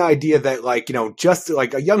even the idea that, like, you know, just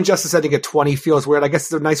like a Young Justice ending at 20 feels weird. I guess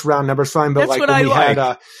they're nice round numbers, fine, but That's like what when I we like.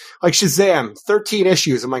 had like Shazam, 13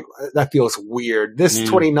 issues, I'm like, that feels weird. This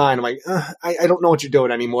 29, I'm like, I don't know what you're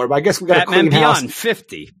doing anymore, but I guess we got Batman a clean Beyond house.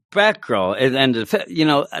 50, Batgirl,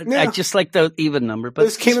 and I just like the even number. But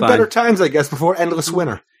This came it's at fine. better times, I guess, before Endless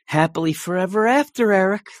Winter. Happily Forever After,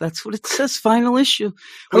 Eric. That's what it says, final issue.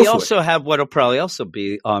 We Hopefully. also have what will probably also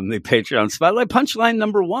be on the Patreon Spotlight, Punchline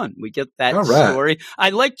number 1. We get that All right. story. I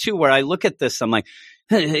like, too, where I look at this, I'm like,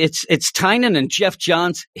 it's Tynan and Jeff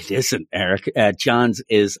Johns. It isn't, Eric. Johns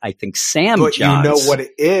is, I think, Sam But Johns. you know what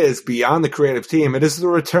it is beyond the creative team. It is the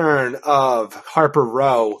return of Harper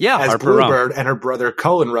Row as Harper Row. Bluebird and her brother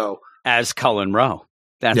Cullen Row. As Cullen Rowe.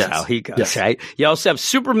 That's Yes. how he goes, Yes. right? You also have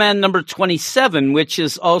Superman number 27, which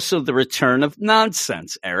is also the return of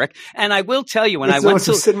nonsense, Eric. And I will tell you, when I went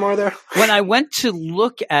to Sidmar there. when I went to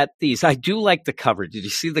look at these, I do like the cover. Did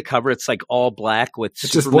you see the cover? It's like all black with It's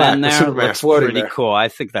just Superman black with there. Superman Looks floating pretty there. cool. I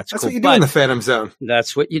think that's That's cool. what you do in the Phantom Zone.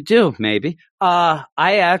 That's what you do, maybe. I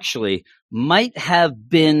actually might have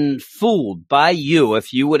been fooled by you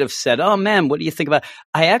if you would have said, oh man, what do you think about it?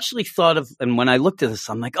 I actually thought of, and when I looked at this,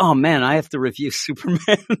 I'm like, oh man, I have to review Superman.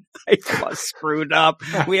 I was screwed up.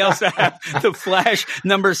 We also have The Flash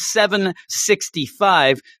number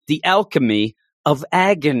 765, The Alchemy of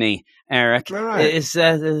Agony, Eric. All right. Is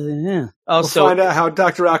also We'll find out how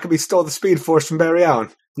Dr. Alchemy stole the Speed Force from Barry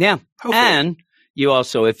Allen. yeah. Hopefully. And you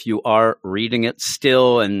also, if you are reading it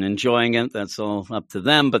still and enjoying it, that's all up to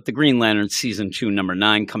them. But the Green Lantern season 2, number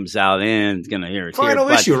 9 comes out and going to hear it Final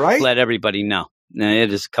here. issue, but right? Let everybody know. No,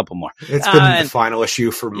 it is a couple more. It's been the and- final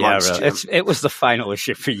issue for months, yeah, really. Jim. It was the final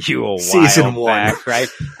issue for you a while Season 1. back, right?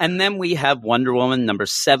 And then we have Wonder Woman number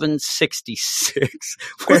 766.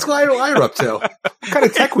 What's Glider Liar up to? What kind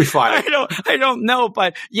of tech we find? I don't know,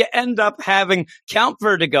 but you end up having Count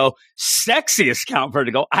Vertigo, sexiest Count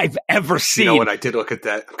Vertigo I've ever seen. You know what? I did look at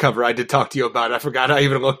that cover. I did talk to you about it. I forgot I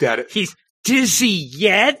even looked at it. He's dizzy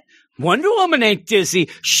yet? Wonder Woman ain't dizzy.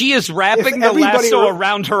 She is wrapping the everybody lasso re-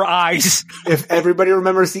 around her eyes. If everybody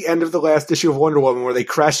remembers the end of the last issue of Wonder Woman where they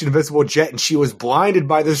crashed an invisible jet and she was blinded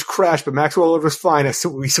by this crash, but Maxwell was fine. So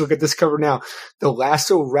we look at this cover now. The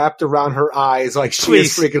lasso wrapped around her eyes like she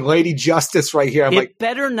is Please. freaking Lady Justice right here. I'm It like,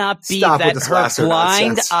 better not be stop with that this her lasso blind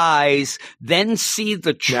nonsense. eyes then see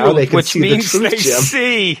the Now they truth, can which see the means truth, they Jim.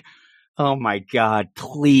 see. Oh my God,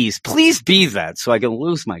 please be that so I can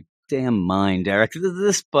lose my damn mind, Eric.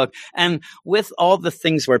 This book, and with all the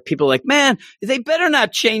things where people are like, man, they better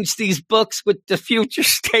not change these books with the future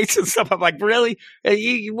states and stuff. I'm like, really?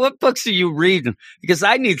 What books are you reading? Because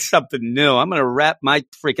I need something new. I'm going to wrap my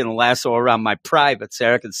freaking lasso around my privates,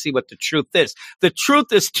 Eric, and see what the truth is. The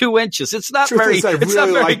truth is 2 inches. It's not truth very, is, I it's not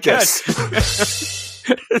really very like good. this.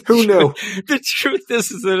 Who knew? The truth is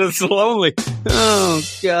that it's lonely. Oh,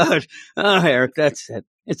 God. Oh, Eric, that's it.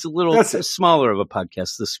 It's a little That's it. smaller of a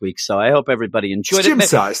podcast this week, so I hope everybody enjoyed It's it.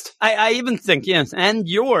 gym-sized. I even think, yes, and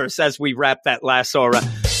yours as we wrap that lasso around.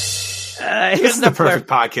 This is the perfect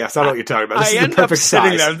podcast. I don't know what you're talking about. This I is the end up perfect sitting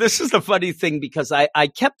size. there. This is the funny thing because I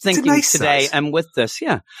kept thinking nice today, size. and with this,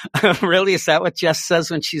 yeah. Really? Is that what Jess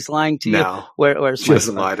says when she's lying to you? No. Where's She my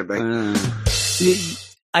doesn't phone? lie to me.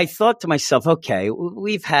 I thought to myself, okay,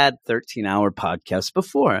 we've had 13-hour podcasts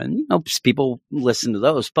before, and people listen to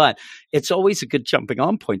those, but it's always a good jumping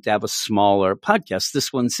on point to have a smaller podcast.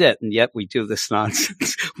 This one's it, and yet we do this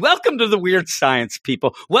nonsense. Welcome to the Weird Science,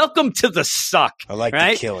 people. Welcome to the suck. I like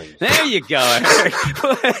right? the killing. There you go, Eric.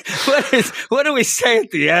 What do we say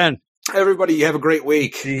at the end? Everybody, you have a great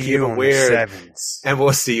week. See Keep you it in weird. sevens. And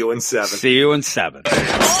we'll see you in 7. See you in 7.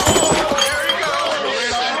 Oh,